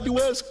 I'm glad you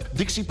asked.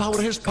 Dixie Power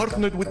has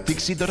partnered with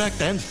Dixie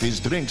Direct and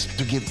Fizz Drinks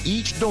to give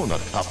each donor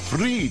a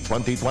free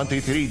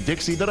 2023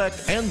 Dixie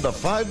Direct and the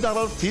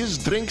 $5 Fizz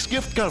Drinks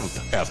gift card.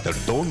 After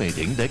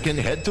donating, they can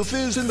head to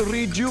Fizz and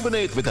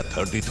rejuvenate with a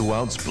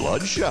 32-ounce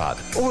blood shot.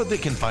 Or they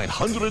can find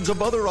hundreds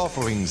of other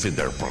offerings in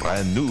their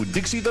brand new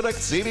Dixie Direct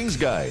Savings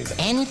Guide.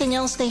 Anything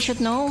else they should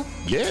know?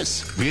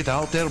 Yes,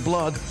 without their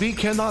blood, we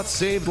cannot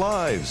save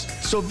lives.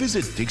 So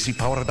visit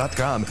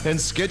DixiePower.com and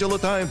schedule a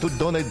time to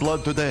donate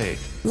blood today.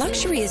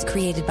 Luxury is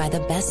created by the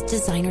best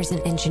designers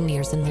and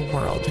engineers in the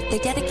world. They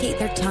dedicate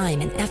their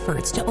time and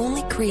efforts to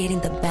only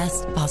creating the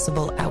best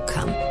possible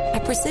outcome.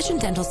 At Precision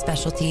Dental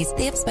Specialties,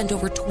 they have spent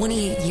over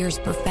 28 years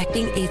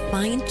perfecting a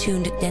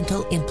fine-tuned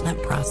dental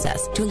implant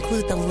process to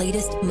include the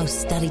latest,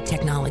 most studied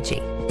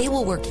technology. They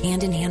will work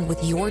hand-in-hand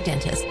with your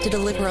dentist to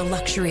deliver a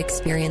luxury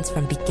experience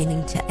from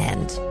beginning to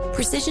end.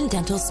 Precision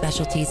Dental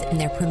Specialties and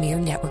their premier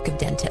network of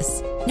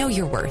dentists. Know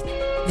your worth.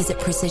 Visit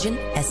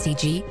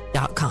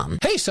PrecisionSCG.com.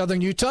 Hey,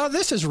 Southern Utah,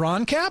 this is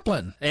Ron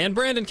Kaplan. And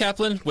Brandon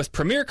Kaplan with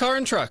Premier Car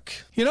and Truck.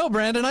 You know,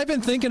 Brandon, I've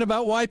been thinking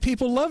about why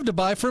people love to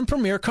buy from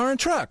Premier Car and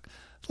Truck.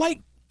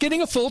 Like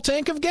getting a full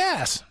tank of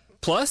gas.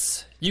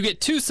 Plus, you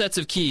get 2 sets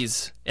of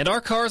keys, and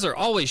our cars are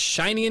always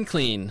shiny and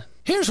clean.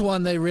 Here's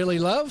one they really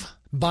love.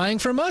 Buying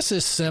from us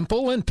is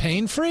simple and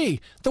pain-free,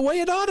 the way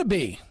it ought to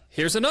be.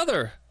 Here's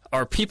another.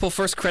 Our People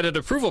First credit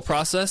approval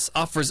process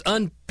offers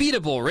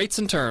unbeatable rates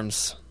and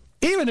terms.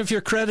 Even if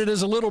your credit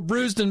is a little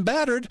bruised and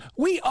battered,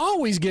 we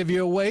always give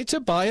you a way to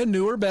buy a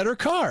newer, better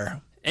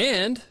car.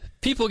 And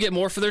people get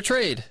more for their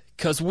trade,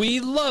 because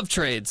we love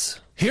trades.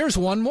 Here's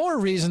one more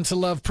reason to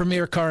love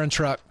Premier Car and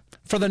Truck.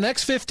 For the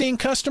next 15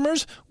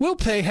 customers, we'll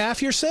pay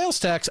half your sales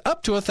tax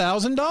up to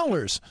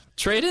 $1,000.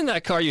 Trade in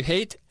that car you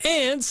hate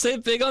and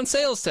save big on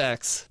sales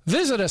tax.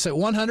 Visit us at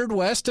 100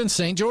 West and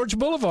St. George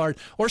Boulevard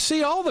or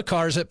see all the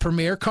cars at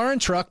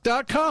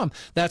PremierCarAndTruck.com.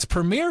 That's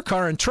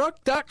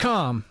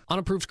PremierCarAndTruck.com. On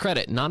approved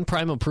credit,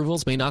 non-prime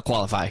approvals may not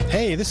qualify.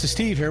 Hey, this is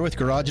Steve here with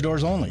Garage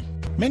Doors Only.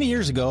 Many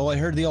years ago, I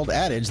heard the old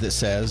adage that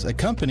says a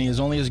company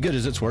is only as good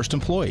as its worst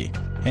employee.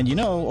 And you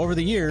know, over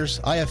the years,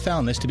 I have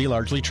found this to be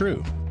largely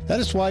true. That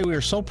is why we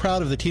are so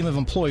proud of the team of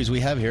employees we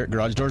have here at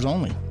Garage Doors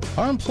Only.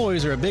 Our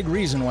employees are a big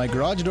reason why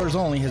Garage Doors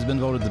Only has been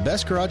voted the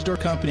best garage door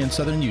company in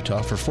Southern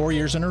Utah for 4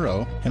 years in a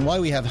row, and why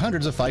we have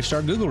hundreds of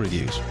 5-star Google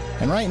reviews.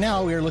 And right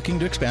now, we are looking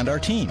to expand our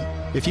team.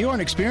 If you are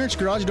an experienced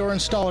garage door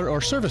installer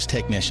or service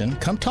technician,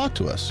 come talk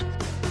to us.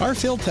 Our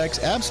field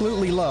techs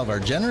absolutely love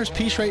our generous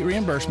piece rate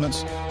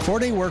reimbursements,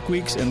 4-day work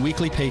weeks, and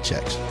weekly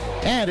paychecks.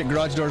 And at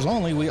Garage Doors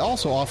Only, we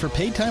also offer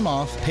paid time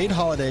off, paid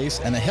holidays,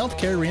 and a health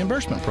care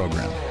reimbursement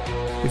program.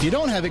 If you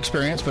don't have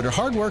experience but are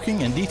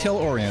hardworking and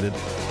detail-oriented,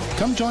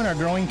 come join our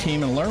growing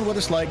team and learn what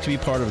it's like to be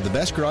part of the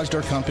best garage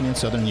door company in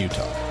southern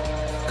Utah.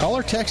 Call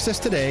or text us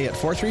today at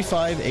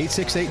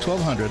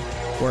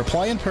 435-868-1200 or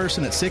apply in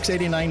person at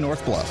 689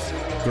 North Bluff.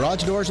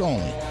 Garage Doors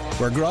Only,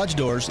 where garage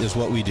doors is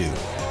what we do.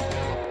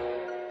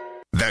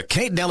 The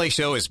Kate Dalley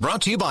Show is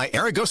brought to you by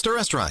Aragosta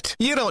Restaurant.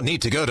 You don't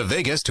need to go to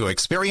Vegas to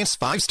experience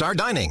 5-star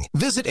dining.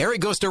 Visit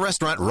Aragosta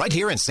Restaurant right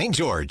here in St.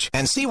 George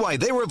and see why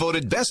they were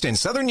voted best in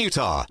southern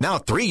Utah. Now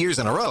 3 years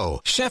in a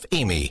row, Chef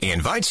Amy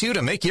invites you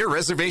to make your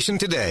reservation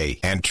today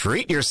and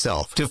treat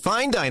yourself to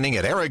fine dining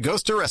at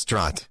Aragosta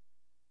Restaurant.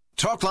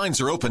 Talk lines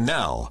are open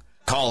now.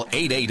 Call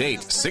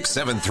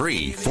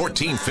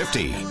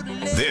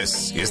 888-673-1450.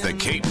 This is the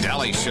Kate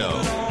Dalley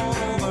Show.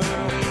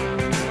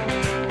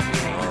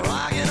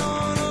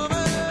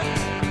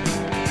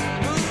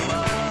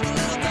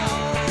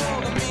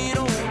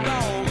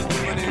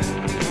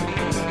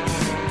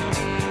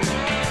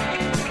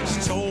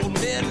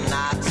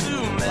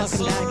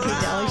 Welcome back,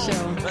 Kate Dalley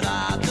Show.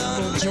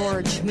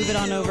 George, move it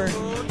on over.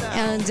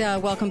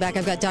 And welcome back.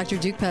 I've got Dr.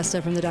 Duke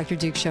Pesta from the Dr.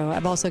 Duke Show.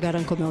 I've also got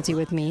Uncle Milty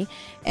with me.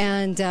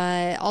 And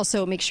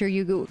also make sure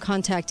you go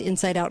contact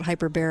Inside Out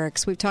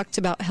Hyperbarics. We've talked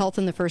about health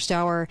in the first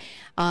hour,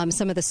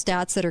 some of the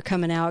stats that are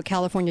coming out.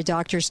 California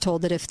doctors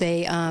told that if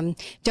they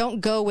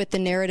don't go with the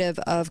narrative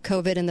of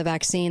COVID and the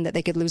vaccine, that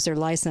they could lose their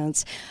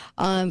license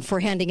for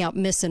handing out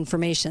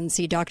misinformation.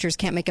 See, doctors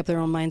can't make up their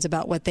own minds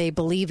about what they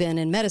believe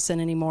in medicine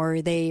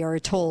anymore. They are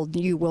told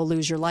you will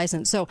lose your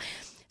license.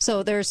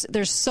 So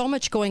there's so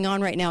much going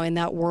on right now in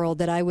that world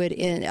that I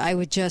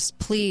would just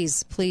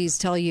please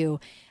tell you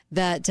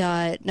that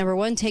number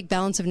one, take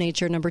Balance of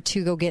Nature. Number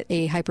two, go get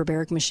a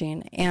hyperbaric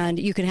machine, and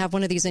you can have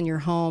one of these in your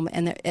home,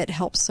 and it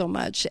helps so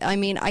much. I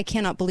mean, I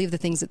cannot believe the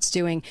things it's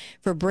doing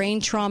for brain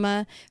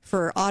trauma,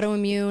 for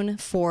autoimmune,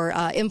 for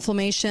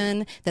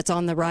inflammation that's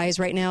on the rise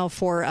right now,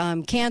 for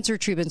cancer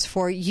treatments,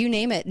 for you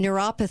name it,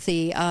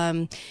 neuropathy,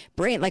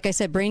 brain, like I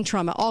said, brain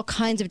trauma, all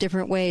kinds of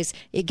different ways.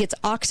 It gets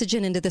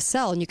oxygen into the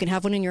cell, and you can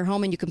have one in your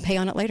home, and you can pay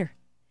on it later.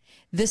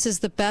 This is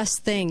the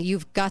best thing.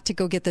 You've got to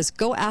go get this.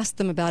 Go ask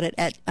them about it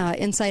at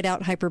Inside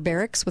Out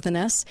Hyperbarics with an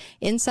S.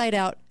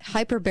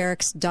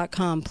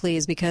 InsideOutHyperbarics.com,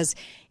 please, because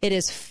it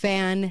is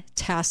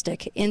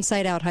fantastic.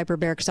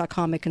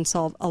 InsideOutHyperbarics.com. It can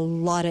solve a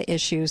lot of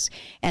issues,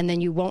 and then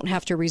you won't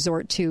have to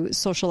resort to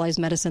socialized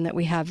medicine that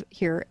we have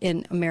here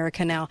in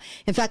America now.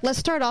 In fact, let's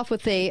start off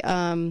with a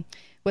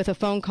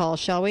phone call,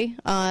 shall we?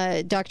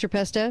 Dr.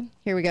 Pesta,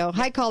 here we go.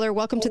 Hi, caller.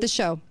 Welcome to the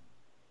show.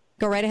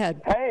 Go right ahead.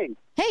 Hey,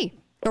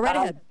 go right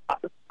ahead.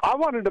 I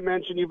wanted to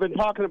mention, you've been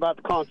talking about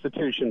the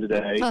Constitution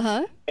today,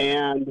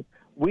 and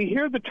we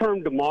hear the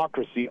term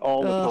democracy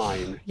all the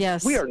time.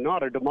 Yes. We are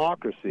not a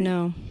democracy.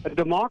 No. A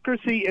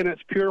democracy in its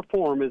pure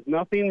form is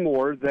nothing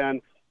more than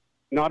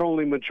not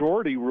only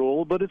majority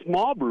rule, but it's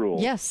mob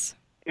rule. Yes.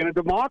 In a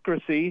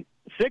democracy,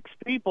 6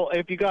 people,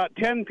 if you got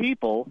 10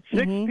 people,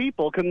 6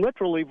 people can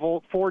literally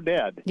vote for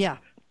dead. Yeah.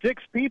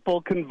 6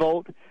 people can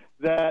vote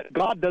that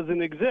God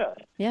doesn't exist,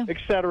 et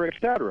cetera, et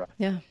cetera.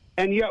 Yeah.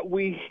 And yet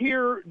we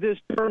hear this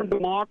term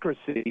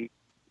democracy,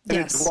 and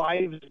it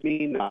drives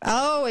me nuts.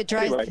 Oh, it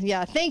drives, anyway.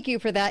 Yeah, thank you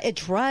for that. It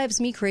drives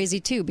me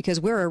crazy, too, because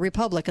we're a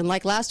Republican.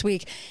 Like last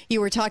week,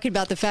 you were talking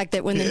about the fact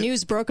that when the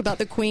news broke about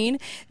the Queen,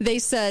 they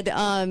said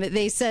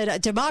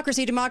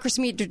democracy,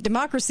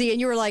 democracy, and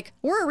you were like,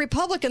 we're a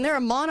Republican, they're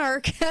a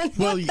monarch.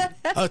 Well,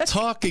 a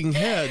talking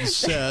head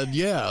said,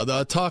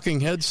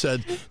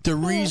 the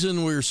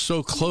reason we're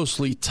so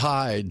closely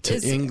tied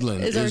to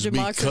England is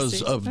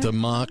because of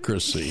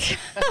democracy.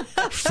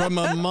 From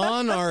a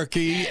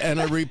monarchy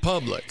and a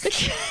republic.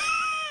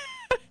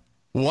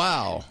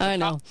 Wow. I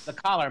know. The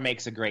caller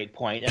makes a great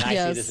point, and I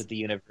see this at the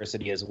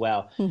university as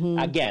well.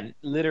 Again,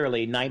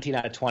 literally 19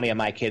 out of 20 of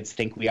my kids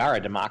think we are a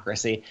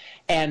democracy.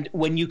 And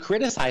when you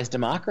criticize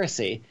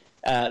democracy,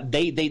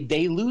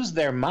 they lose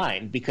their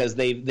mind because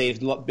they've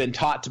been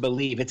taught to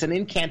believe it's an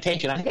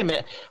incantation. I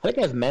think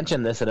I've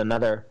mentioned this at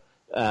another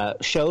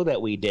show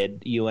that we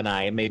did, you and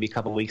I, maybe a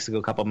couple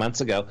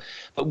months ago.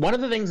 But one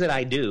of the things that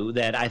I do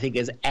that I think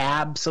is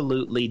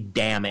absolutely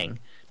damning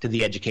to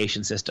the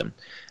education system,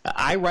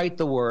 I write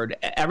the word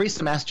every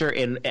semester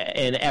in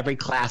every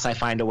class. I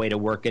find a way to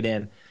work it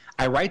in.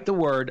 I write the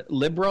word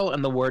liberal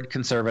and the word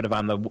conservative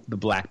on the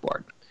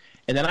blackboard,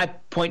 and then I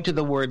point to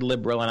the word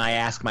liberal and I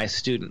ask my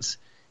students,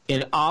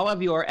 in all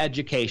of your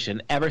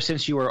education, ever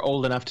since you were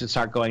old enough to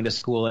start going to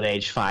school at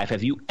age 5,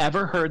 have you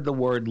ever heard the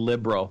word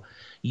liberal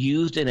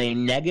used in a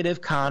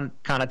negative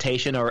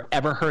connotation or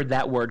ever heard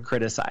that word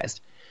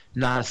criticized?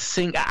 Not a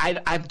single.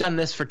 I've done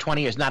this for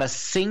 20 years. Not a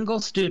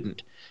single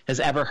student has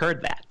ever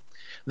heard that.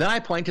 Then I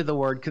point to the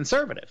word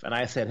conservative, and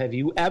I said, have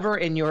you ever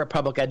in your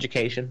public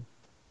education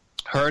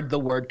heard the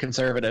word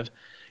conservative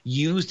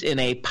used in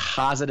a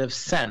positive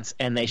sense?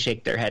 And they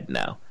shake their head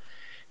no.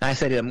 And I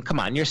say to them, come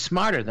on, you're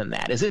smarter than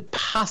that. Is it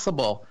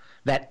possible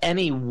that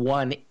any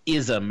one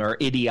ism or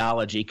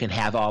ideology can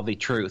have all the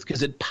truth?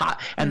 Because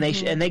and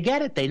they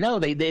get it. They know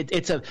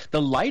the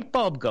light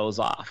bulb goes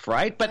off,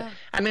 right? But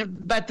I mean,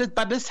 by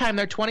this time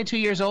they're 22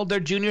 years old.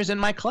 They're juniors in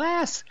my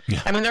class.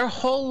 I mean, their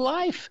whole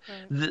life.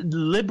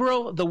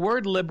 The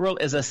word liberal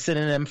is a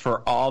synonym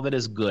for all that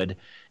is good,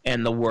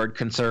 and the word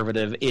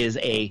conservative is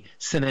a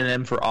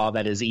synonym for all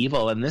that is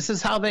evil. And this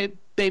is how they've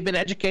been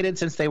educated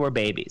since they were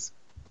babies.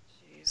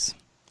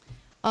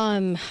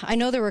 I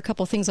know there were a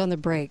couple things on the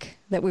break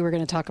that we were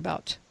going to talk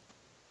about.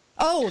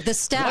 Oh, the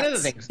stats. One of the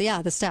things.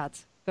 Yeah, the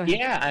stats. Go ahead.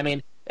 Yeah, I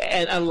mean,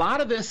 and a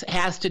lot of this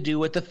has to do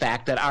with the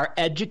fact that our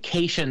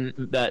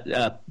education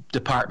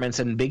departments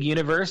in big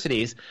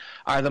universities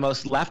are the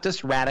most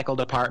leftist radical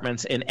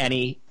departments in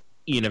any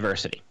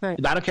university. Right.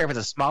 I don't care if it's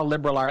a small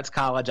liberal arts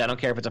college. I don't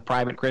care if it's a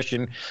private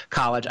Christian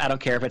college. I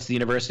don't care if it's the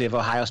University of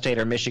Ohio State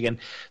or Michigan.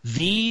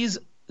 These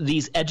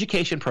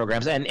education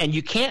programs, and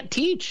you can't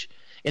teach.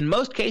 In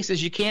most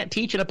cases, you can't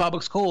teach in a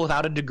public school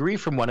without a degree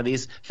from one of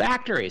these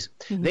factories.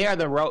 Mm-hmm. They are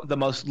the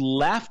most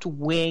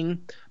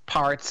left-wing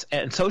parts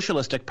and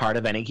socialistic part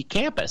of any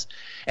campus.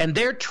 And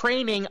they're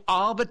training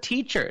all the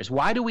teachers.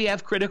 Why do we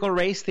have critical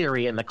race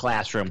theory in the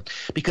classroom?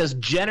 Because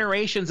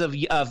generations of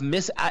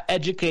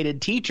miseducated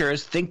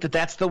teachers think that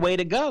that's the way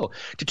to go,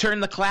 to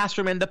turn the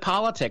classroom into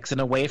politics and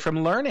away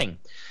from learning.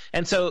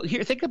 And so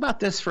here, think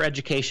about this for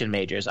education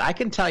majors. I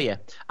can tell you,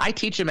 I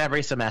teach them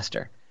every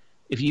semester.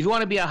 If you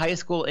want to be a high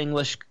school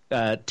English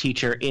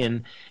teacher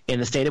in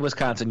the state of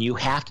Wisconsin, you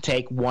have to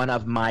take one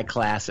of my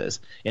classes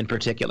in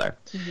particular.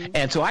 Mm-hmm.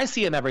 And so I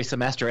see them every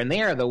semester, and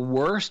they are the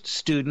worst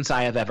students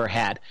I have ever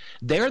had.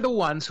 They're the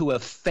ones who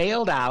have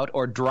failed out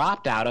or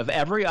dropped out of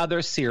every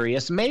other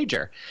serious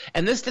major.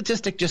 And this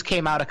statistic just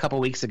came out a couple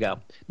weeks ago.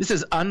 This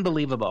is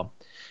unbelievable.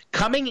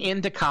 Coming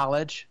into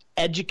college,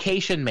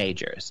 education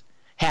majors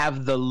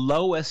have the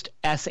lowest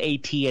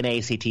SAT and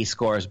ACT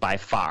scores by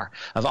far.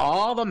 Of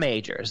all the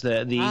majors,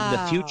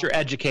 the future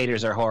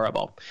educators are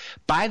horrible.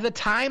 By the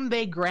time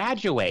they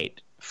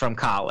graduate from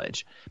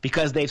college,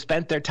 because they've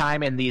spent their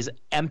time in these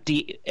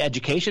empty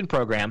education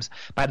programs,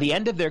 by the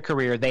end of their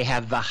career, they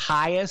have the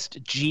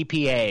highest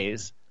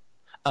GPAs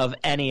of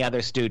any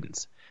other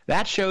students.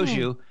 That shows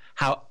you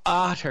how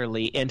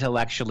utterly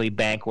intellectually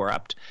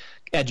bankrupt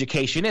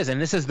education is, and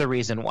this is the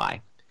reason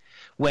why.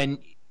 When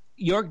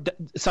your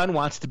son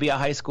wants to be a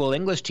high school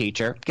English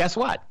teacher, guess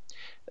what?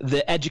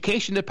 The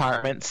education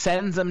department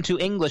sends them to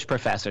English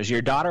professors.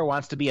 Your daughter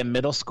wants to be a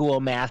middle school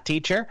math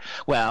teacher.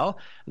 Well,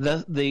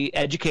 the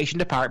education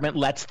department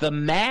lets the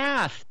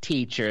math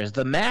teachers,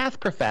 the math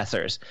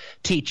professors,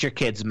 teach your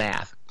kids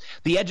math.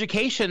 The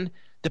education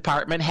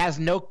department has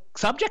no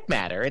subject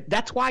matter.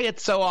 That's why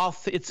it's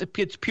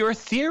it's pure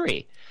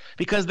theory.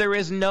 Because there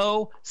is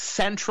no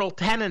central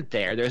tenet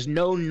there. There's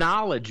no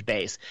knowledge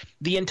base.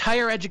 The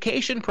entire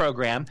education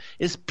program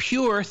is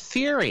pure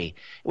theory,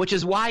 which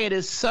is why it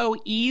is so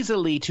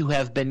easily to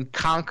have been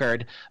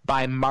conquered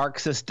by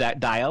Marxist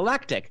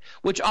dialectic,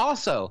 which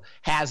also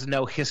has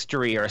no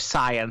history or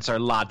science or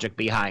logic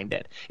behind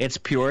it. It's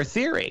pure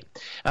theory.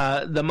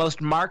 The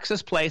most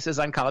Marxist places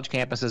on college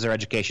campuses are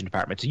education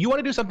departments. You want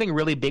to do something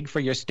really big for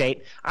your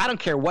state? I don't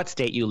care what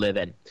state you live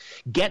in.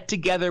 Get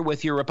together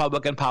with your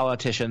Republican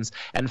politicians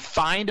and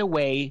find a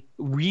way,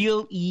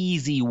 real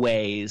easy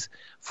ways,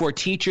 for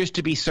teachers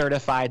to be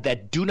certified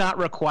that do not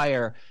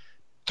require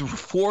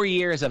 4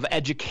 years of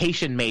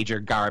education major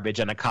garbage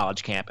on a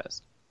college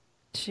campus.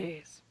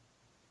 Jeez.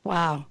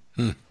 Wow.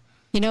 You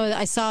know,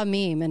 I saw a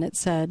meme and it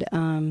said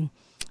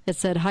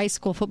high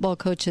school football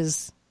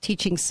coaches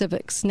teaching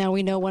civics. Now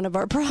we know one of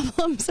our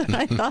problems. And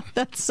I thought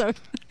that's so,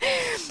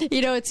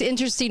 it's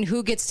interesting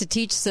who gets to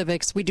teach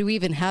civics. Do we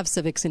even have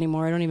civics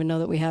anymore? I don't even know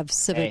that we have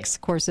civics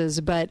courses,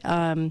 but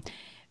I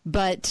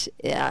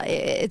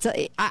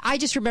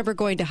just remember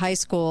going to high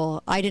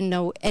school. I didn't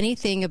know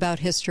anything about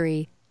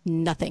history,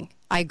 nothing.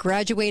 I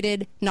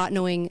graduated not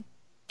knowing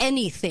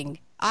anything.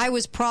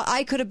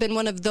 I could have been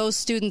one of those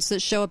students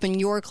that show up in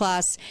your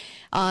class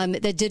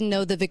that didn't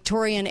know the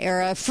Victorian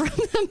era from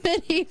the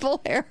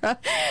medieval era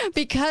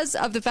because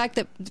of the fact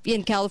that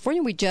in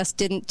California we just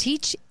didn't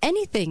teach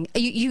anything.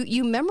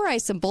 You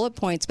memorized some bullet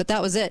points, but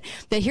that was it.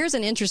 But here's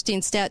an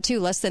interesting stat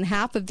too. Less than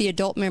half of the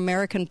adult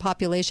American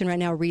population right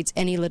now reads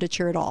any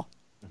literature at all.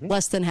 Mm-hmm.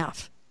 Less than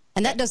half.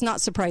 And that does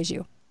not surprise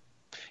you.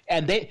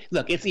 And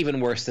it's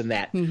even worse than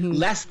that. Mm-hmm.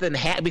 Less than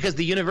half, because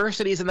the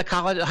universities and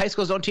the high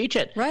schools don't teach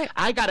it. Right.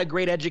 I got a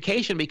great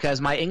education because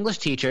my English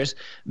teachers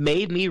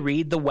made me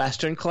read the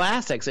Western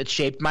classics. It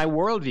shaped my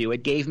worldview.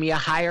 It gave me a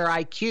higher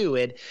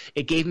IQ.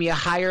 It gave me a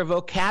higher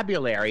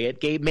vocabulary.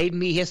 It made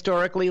me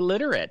historically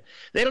literate.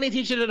 They don't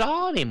teach it at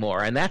all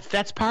anymore, and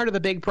that's part of the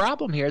big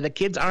problem here. The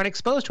kids aren't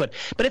exposed to it.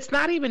 But it's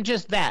not even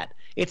just that.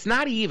 It's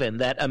not even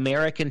that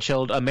Americans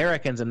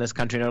in this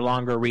country no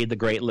longer read the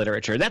great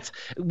literature.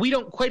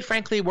 Quite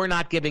frankly, we're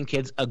not giving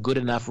kids a good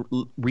enough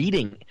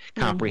reading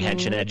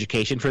comprehension and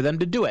education for them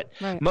to do it.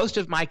 Right. Most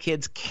of my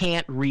kids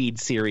can't read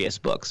serious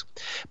books,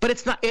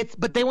 but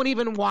but they won't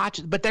even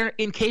watch. But they're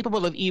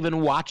incapable of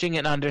even watching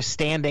and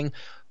understanding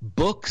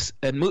books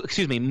and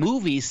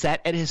movies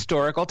set at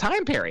historical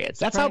time periods.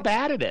 That's how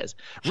bad it is.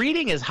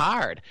 Reading is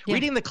hard.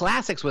 Reading the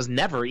classics was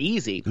never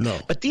easy. No.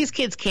 But these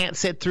kids can't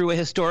sit through a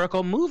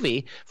historical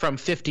movie from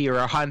 50 or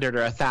 100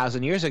 or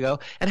 1,000 years ago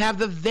and have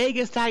the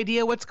vaguest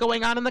idea what's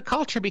going on in the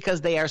culture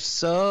because they are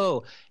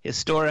so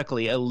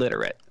historically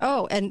illiterate.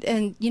 Oh,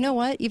 and you know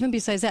what? Even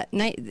besides that,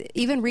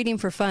 even reading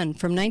for fun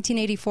from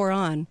 1984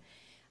 on,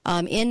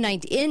 in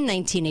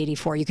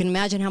 1984, you can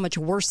imagine how much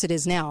worse it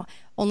is now.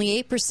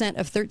 Only 8%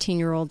 of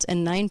 13-year-olds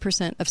and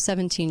 9% of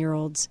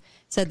 17-year-olds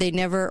said they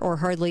never or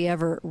hardly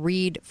ever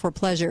read for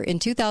pleasure. In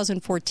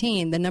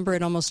 2014, the number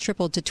had almost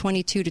tripled to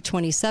 22 to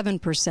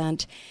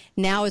 27%.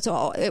 Now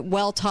it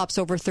well tops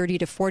over 30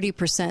 to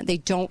 40%. They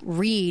don't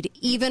read,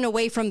 even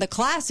away from the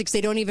classics.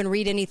 They don't even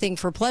read anything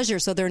for pleasure,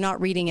 so they're not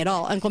reading at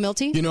all. Uncle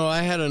Milty? You know,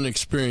 I had an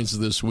experience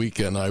this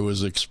weekend. I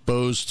was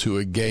exposed to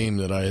a game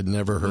that I had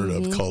never heard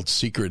of called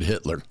Secret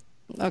Hitler.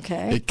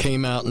 Okay. It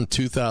came out in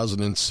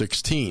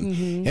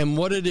 2016. And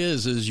what it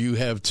is you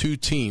have two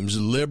teams,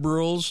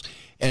 liberals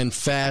and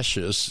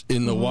fascists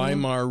in the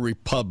Weimar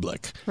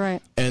Republic.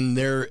 Right.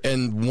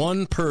 And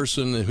one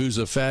person who's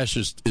a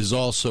fascist is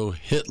also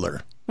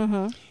Hitler.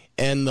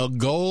 And the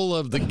goal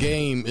of the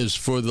game is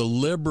for the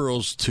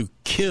liberals to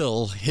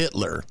kill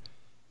Hitler.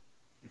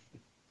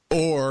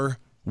 Or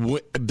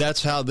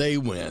that's how they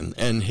win.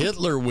 And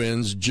Hitler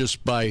wins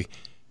just by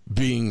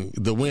being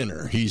the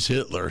winner. He's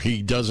Hitler.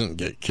 He doesn't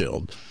get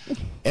killed.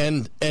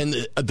 And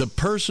the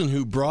person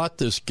who brought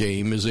this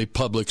game is a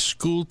public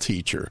school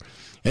teacher.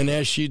 And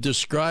as she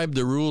described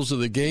the rules of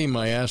the game,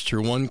 I asked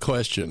her one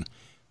question.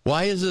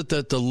 Why is it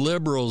that the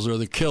liberals are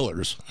the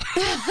killers?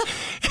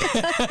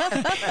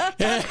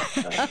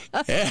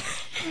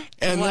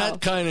 And that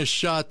kind of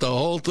shot the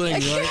whole thing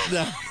right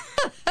down.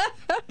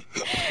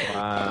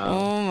 Wow.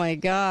 Oh my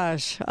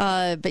gosh.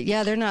 But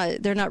yeah, they're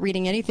not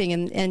reading anything.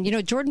 And you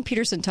know, Jordan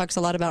Peterson talks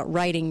a lot about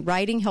writing.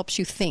 Writing helps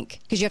you think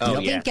because you have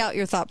to think out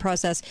your thought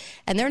process.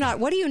 And they're not.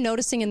 What are you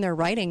noticing in their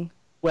writing?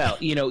 Well,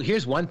 you know,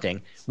 here's one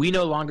thing. We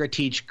no longer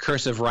teach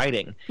cursive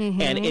writing.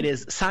 And it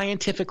is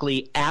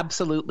scientifically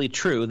absolutely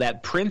true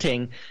that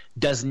printing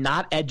does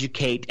not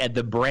educate at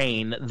the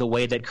brain the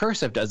way that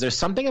cursive does. There's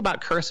something about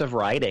cursive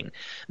writing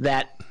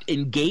that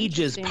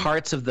engages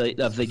parts of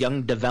the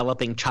young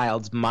developing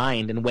child's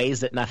mind in ways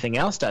that nothing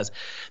else does.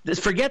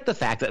 Forget the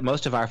fact that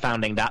most of our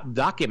founding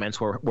documents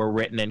were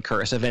written in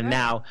cursive, and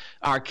now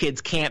our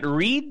kids can't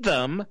read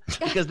them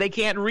because they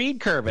can't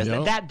read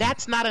cursive. Yep.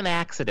 That's not an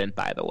accident,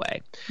 by the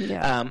way.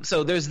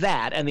 So there's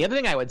that. And the other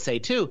thing I would say,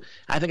 too,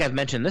 I think I've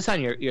mentioned this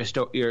on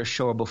your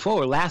show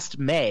before. Last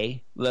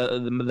May,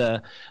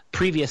 the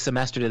previous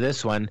semester to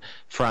this one,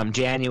 from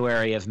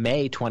January of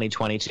May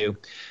 2022,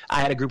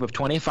 I had a group of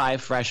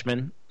 25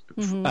 freshmen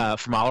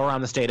from all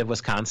around the state of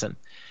Wisconsin.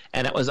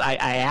 And it was I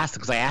asked,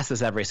 because I ask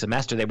this every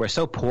semester, they were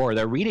so poor.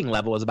 Their reading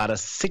level was about a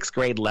 6th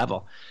grade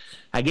level.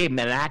 I gave them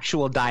an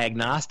actual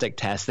diagnostic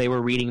test. They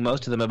were reading,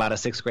 most of them, about a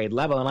 6th grade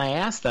level. And I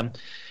asked them,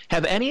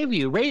 have any of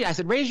you, I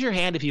said, raise your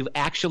hand if you've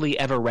actually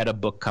ever read a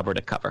book cover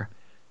to cover.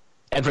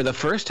 And for the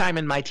first time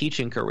in my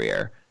teaching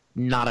career,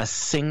 not a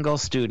single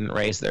student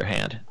raised their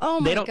hand. Oh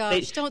my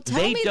gosh! Don't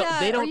tell me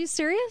that. Are you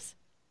serious?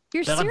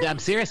 You're serious? I'm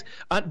serious.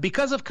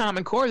 Because of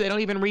Common Core, they don't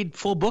even read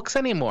full books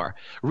anymore.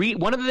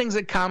 One of the things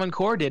that Common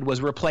Core did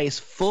was replace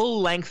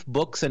full-length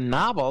books and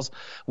novels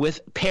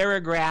with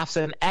paragraphs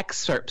and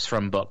excerpts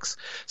from books.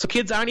 So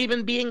kids aren't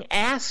even being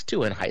asked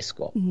to in high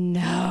school.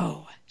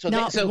 No.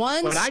 Not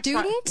one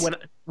student?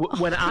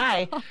 When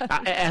I,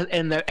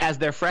 as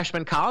their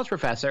freshman college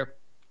professor,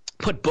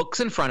 put books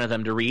in front of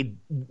them to read,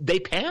 they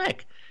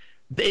panic.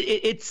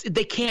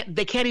 They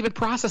can't even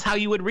process how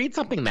you would read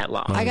something that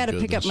long. I got to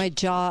pick up my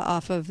jaw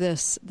off of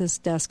this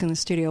desk in the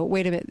studio.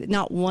 Wait a minute.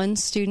 Not one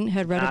student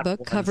had read a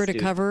book cover to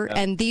cover,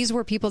 and these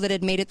were people that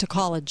had made it to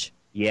college.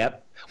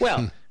 Yep.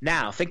 Well,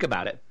 now think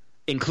about it.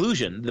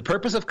 Inclusion. The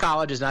purpose of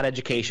college is not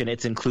education;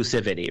 it's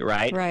inclusivity,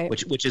 right? Right.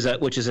 Which is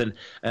an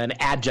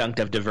adjunct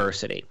of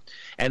diversity.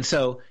 And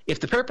so, if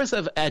the purpose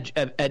of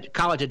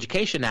college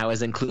education now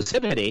is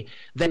inclusivity,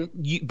 then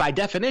by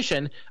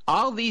definition,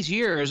 all these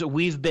years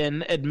we've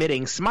been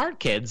admitting smart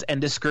kids and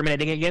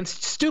discriminating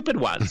against stupid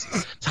ones.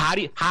 So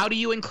how do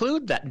you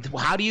include that?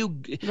 How do you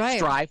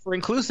strive for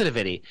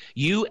inclusivity?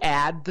 You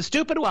add the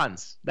stupid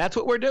ones. That's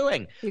what we're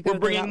doing. We're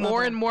bringing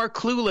more and more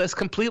clueless,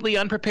 completely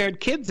unprepared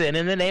kids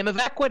in the name of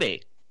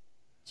equity.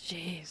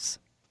 Jeez.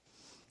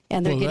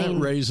 And they're that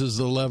raises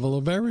the level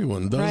of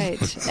everyone,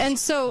 doesn't it? And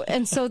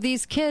so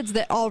these kids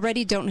that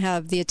already don't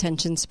have the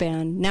attention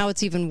span, now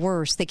it's even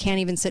worse. They can't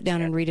even sit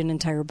down and read an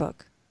entire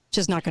book. It's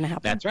just not going to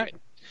happen. That's right.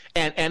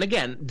 And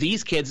again,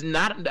 these kids,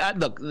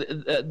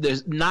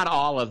 there's not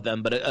all of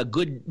them, but a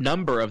good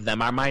number of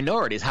them are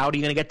minorities. How are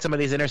you going to get some of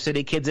these inner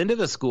city kids into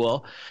the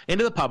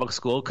public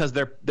school, because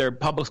their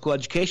public school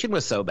education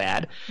was so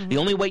bad? The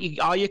only way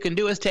all you can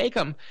do is take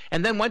them.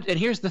 And then and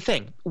here's the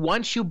thing: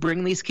 once you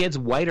bring these kids,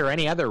 white or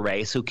any other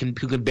race, who can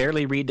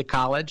barely read to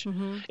college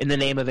in the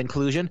name of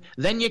inclusion,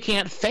 then you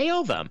can't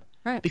fail them.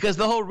 Right. Because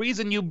the whole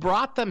reason you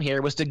brought them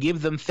here was to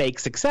give them fake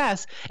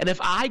success. And if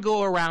I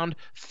go around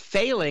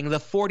failing the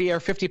 40 or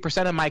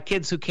 50% of my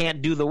kids who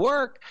can't do the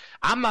work,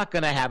 I'm not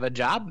going to have a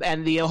job.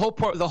 And the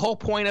whole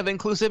point of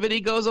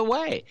inclusivity goes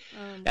away.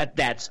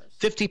 That's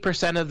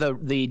 50% of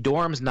the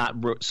dorms not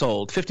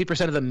sold,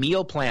 50% of the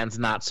meal plans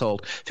not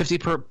sold,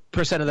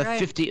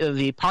 50% of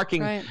the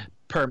parking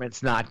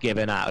permits not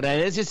given out, and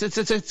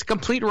it's a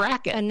complete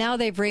racket. And now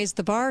they've raised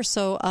the bar.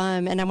 So,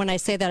 and when I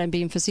say that, I'm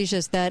being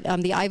facetious. That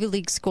the Ivy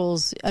League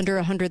schools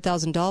under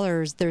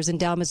 $100,000, there's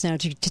endowments now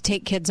to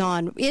take kids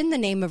on in the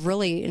name of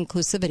really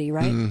inclusivity,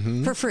 right?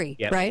 Mm-hmm. For free,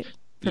 right?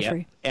 For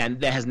free.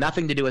 And that has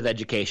nothing to do with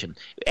education.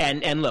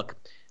 And look.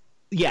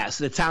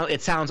 Yes, it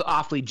sounds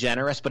awfully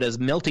generous, but as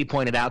Milty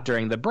pointed out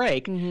during the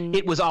break,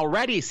 it was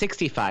already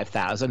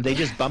 $65,000. They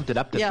just bumped it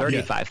up to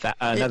 $35,000,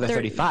 another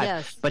 $35,000.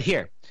 Yes. But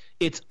here,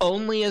 it's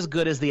only as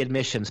good as the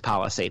admissions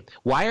policy.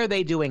 Why are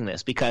they doing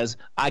this? Because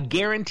I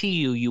guarantee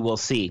you will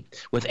see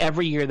with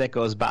every year that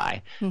goes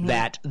by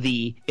that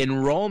the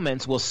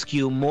enrollments will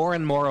skew more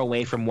and more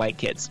away from white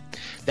kids.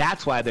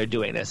 That's why they're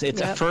doing this.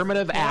 It's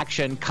affirmative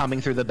action coming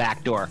through the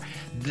back door.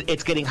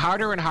 It's getting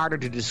harder and harder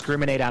to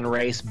discriminate on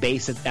race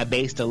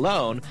based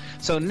alone.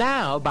 So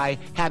now, by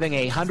having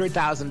a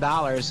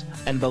 $100,000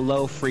 and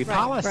below free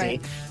policy,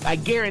 I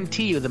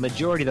guarantee you the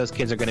majority of those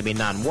kids are going to be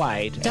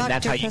non-white, and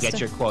that's how you get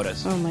your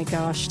quotas. Oh my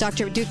gosh,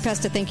 Dr. Duke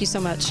Pesta, thank you so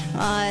much.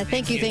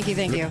 Thank you.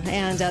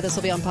 And this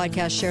will be on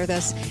podcast. Share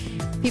this.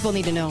 People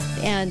need to know,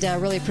 and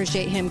really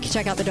appreciate him.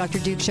 Check out the Dr.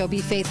 Duke Show. Be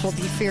faithful,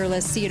 be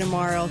fearless. See you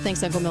tomorrow.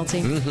 Thanks, Uncle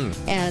Milty.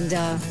 And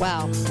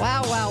wow.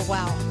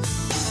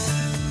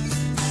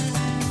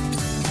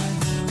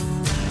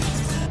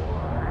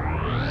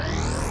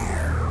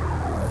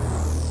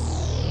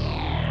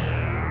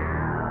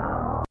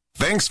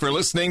 Thanks for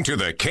listening to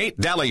The Kate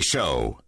Daly Show.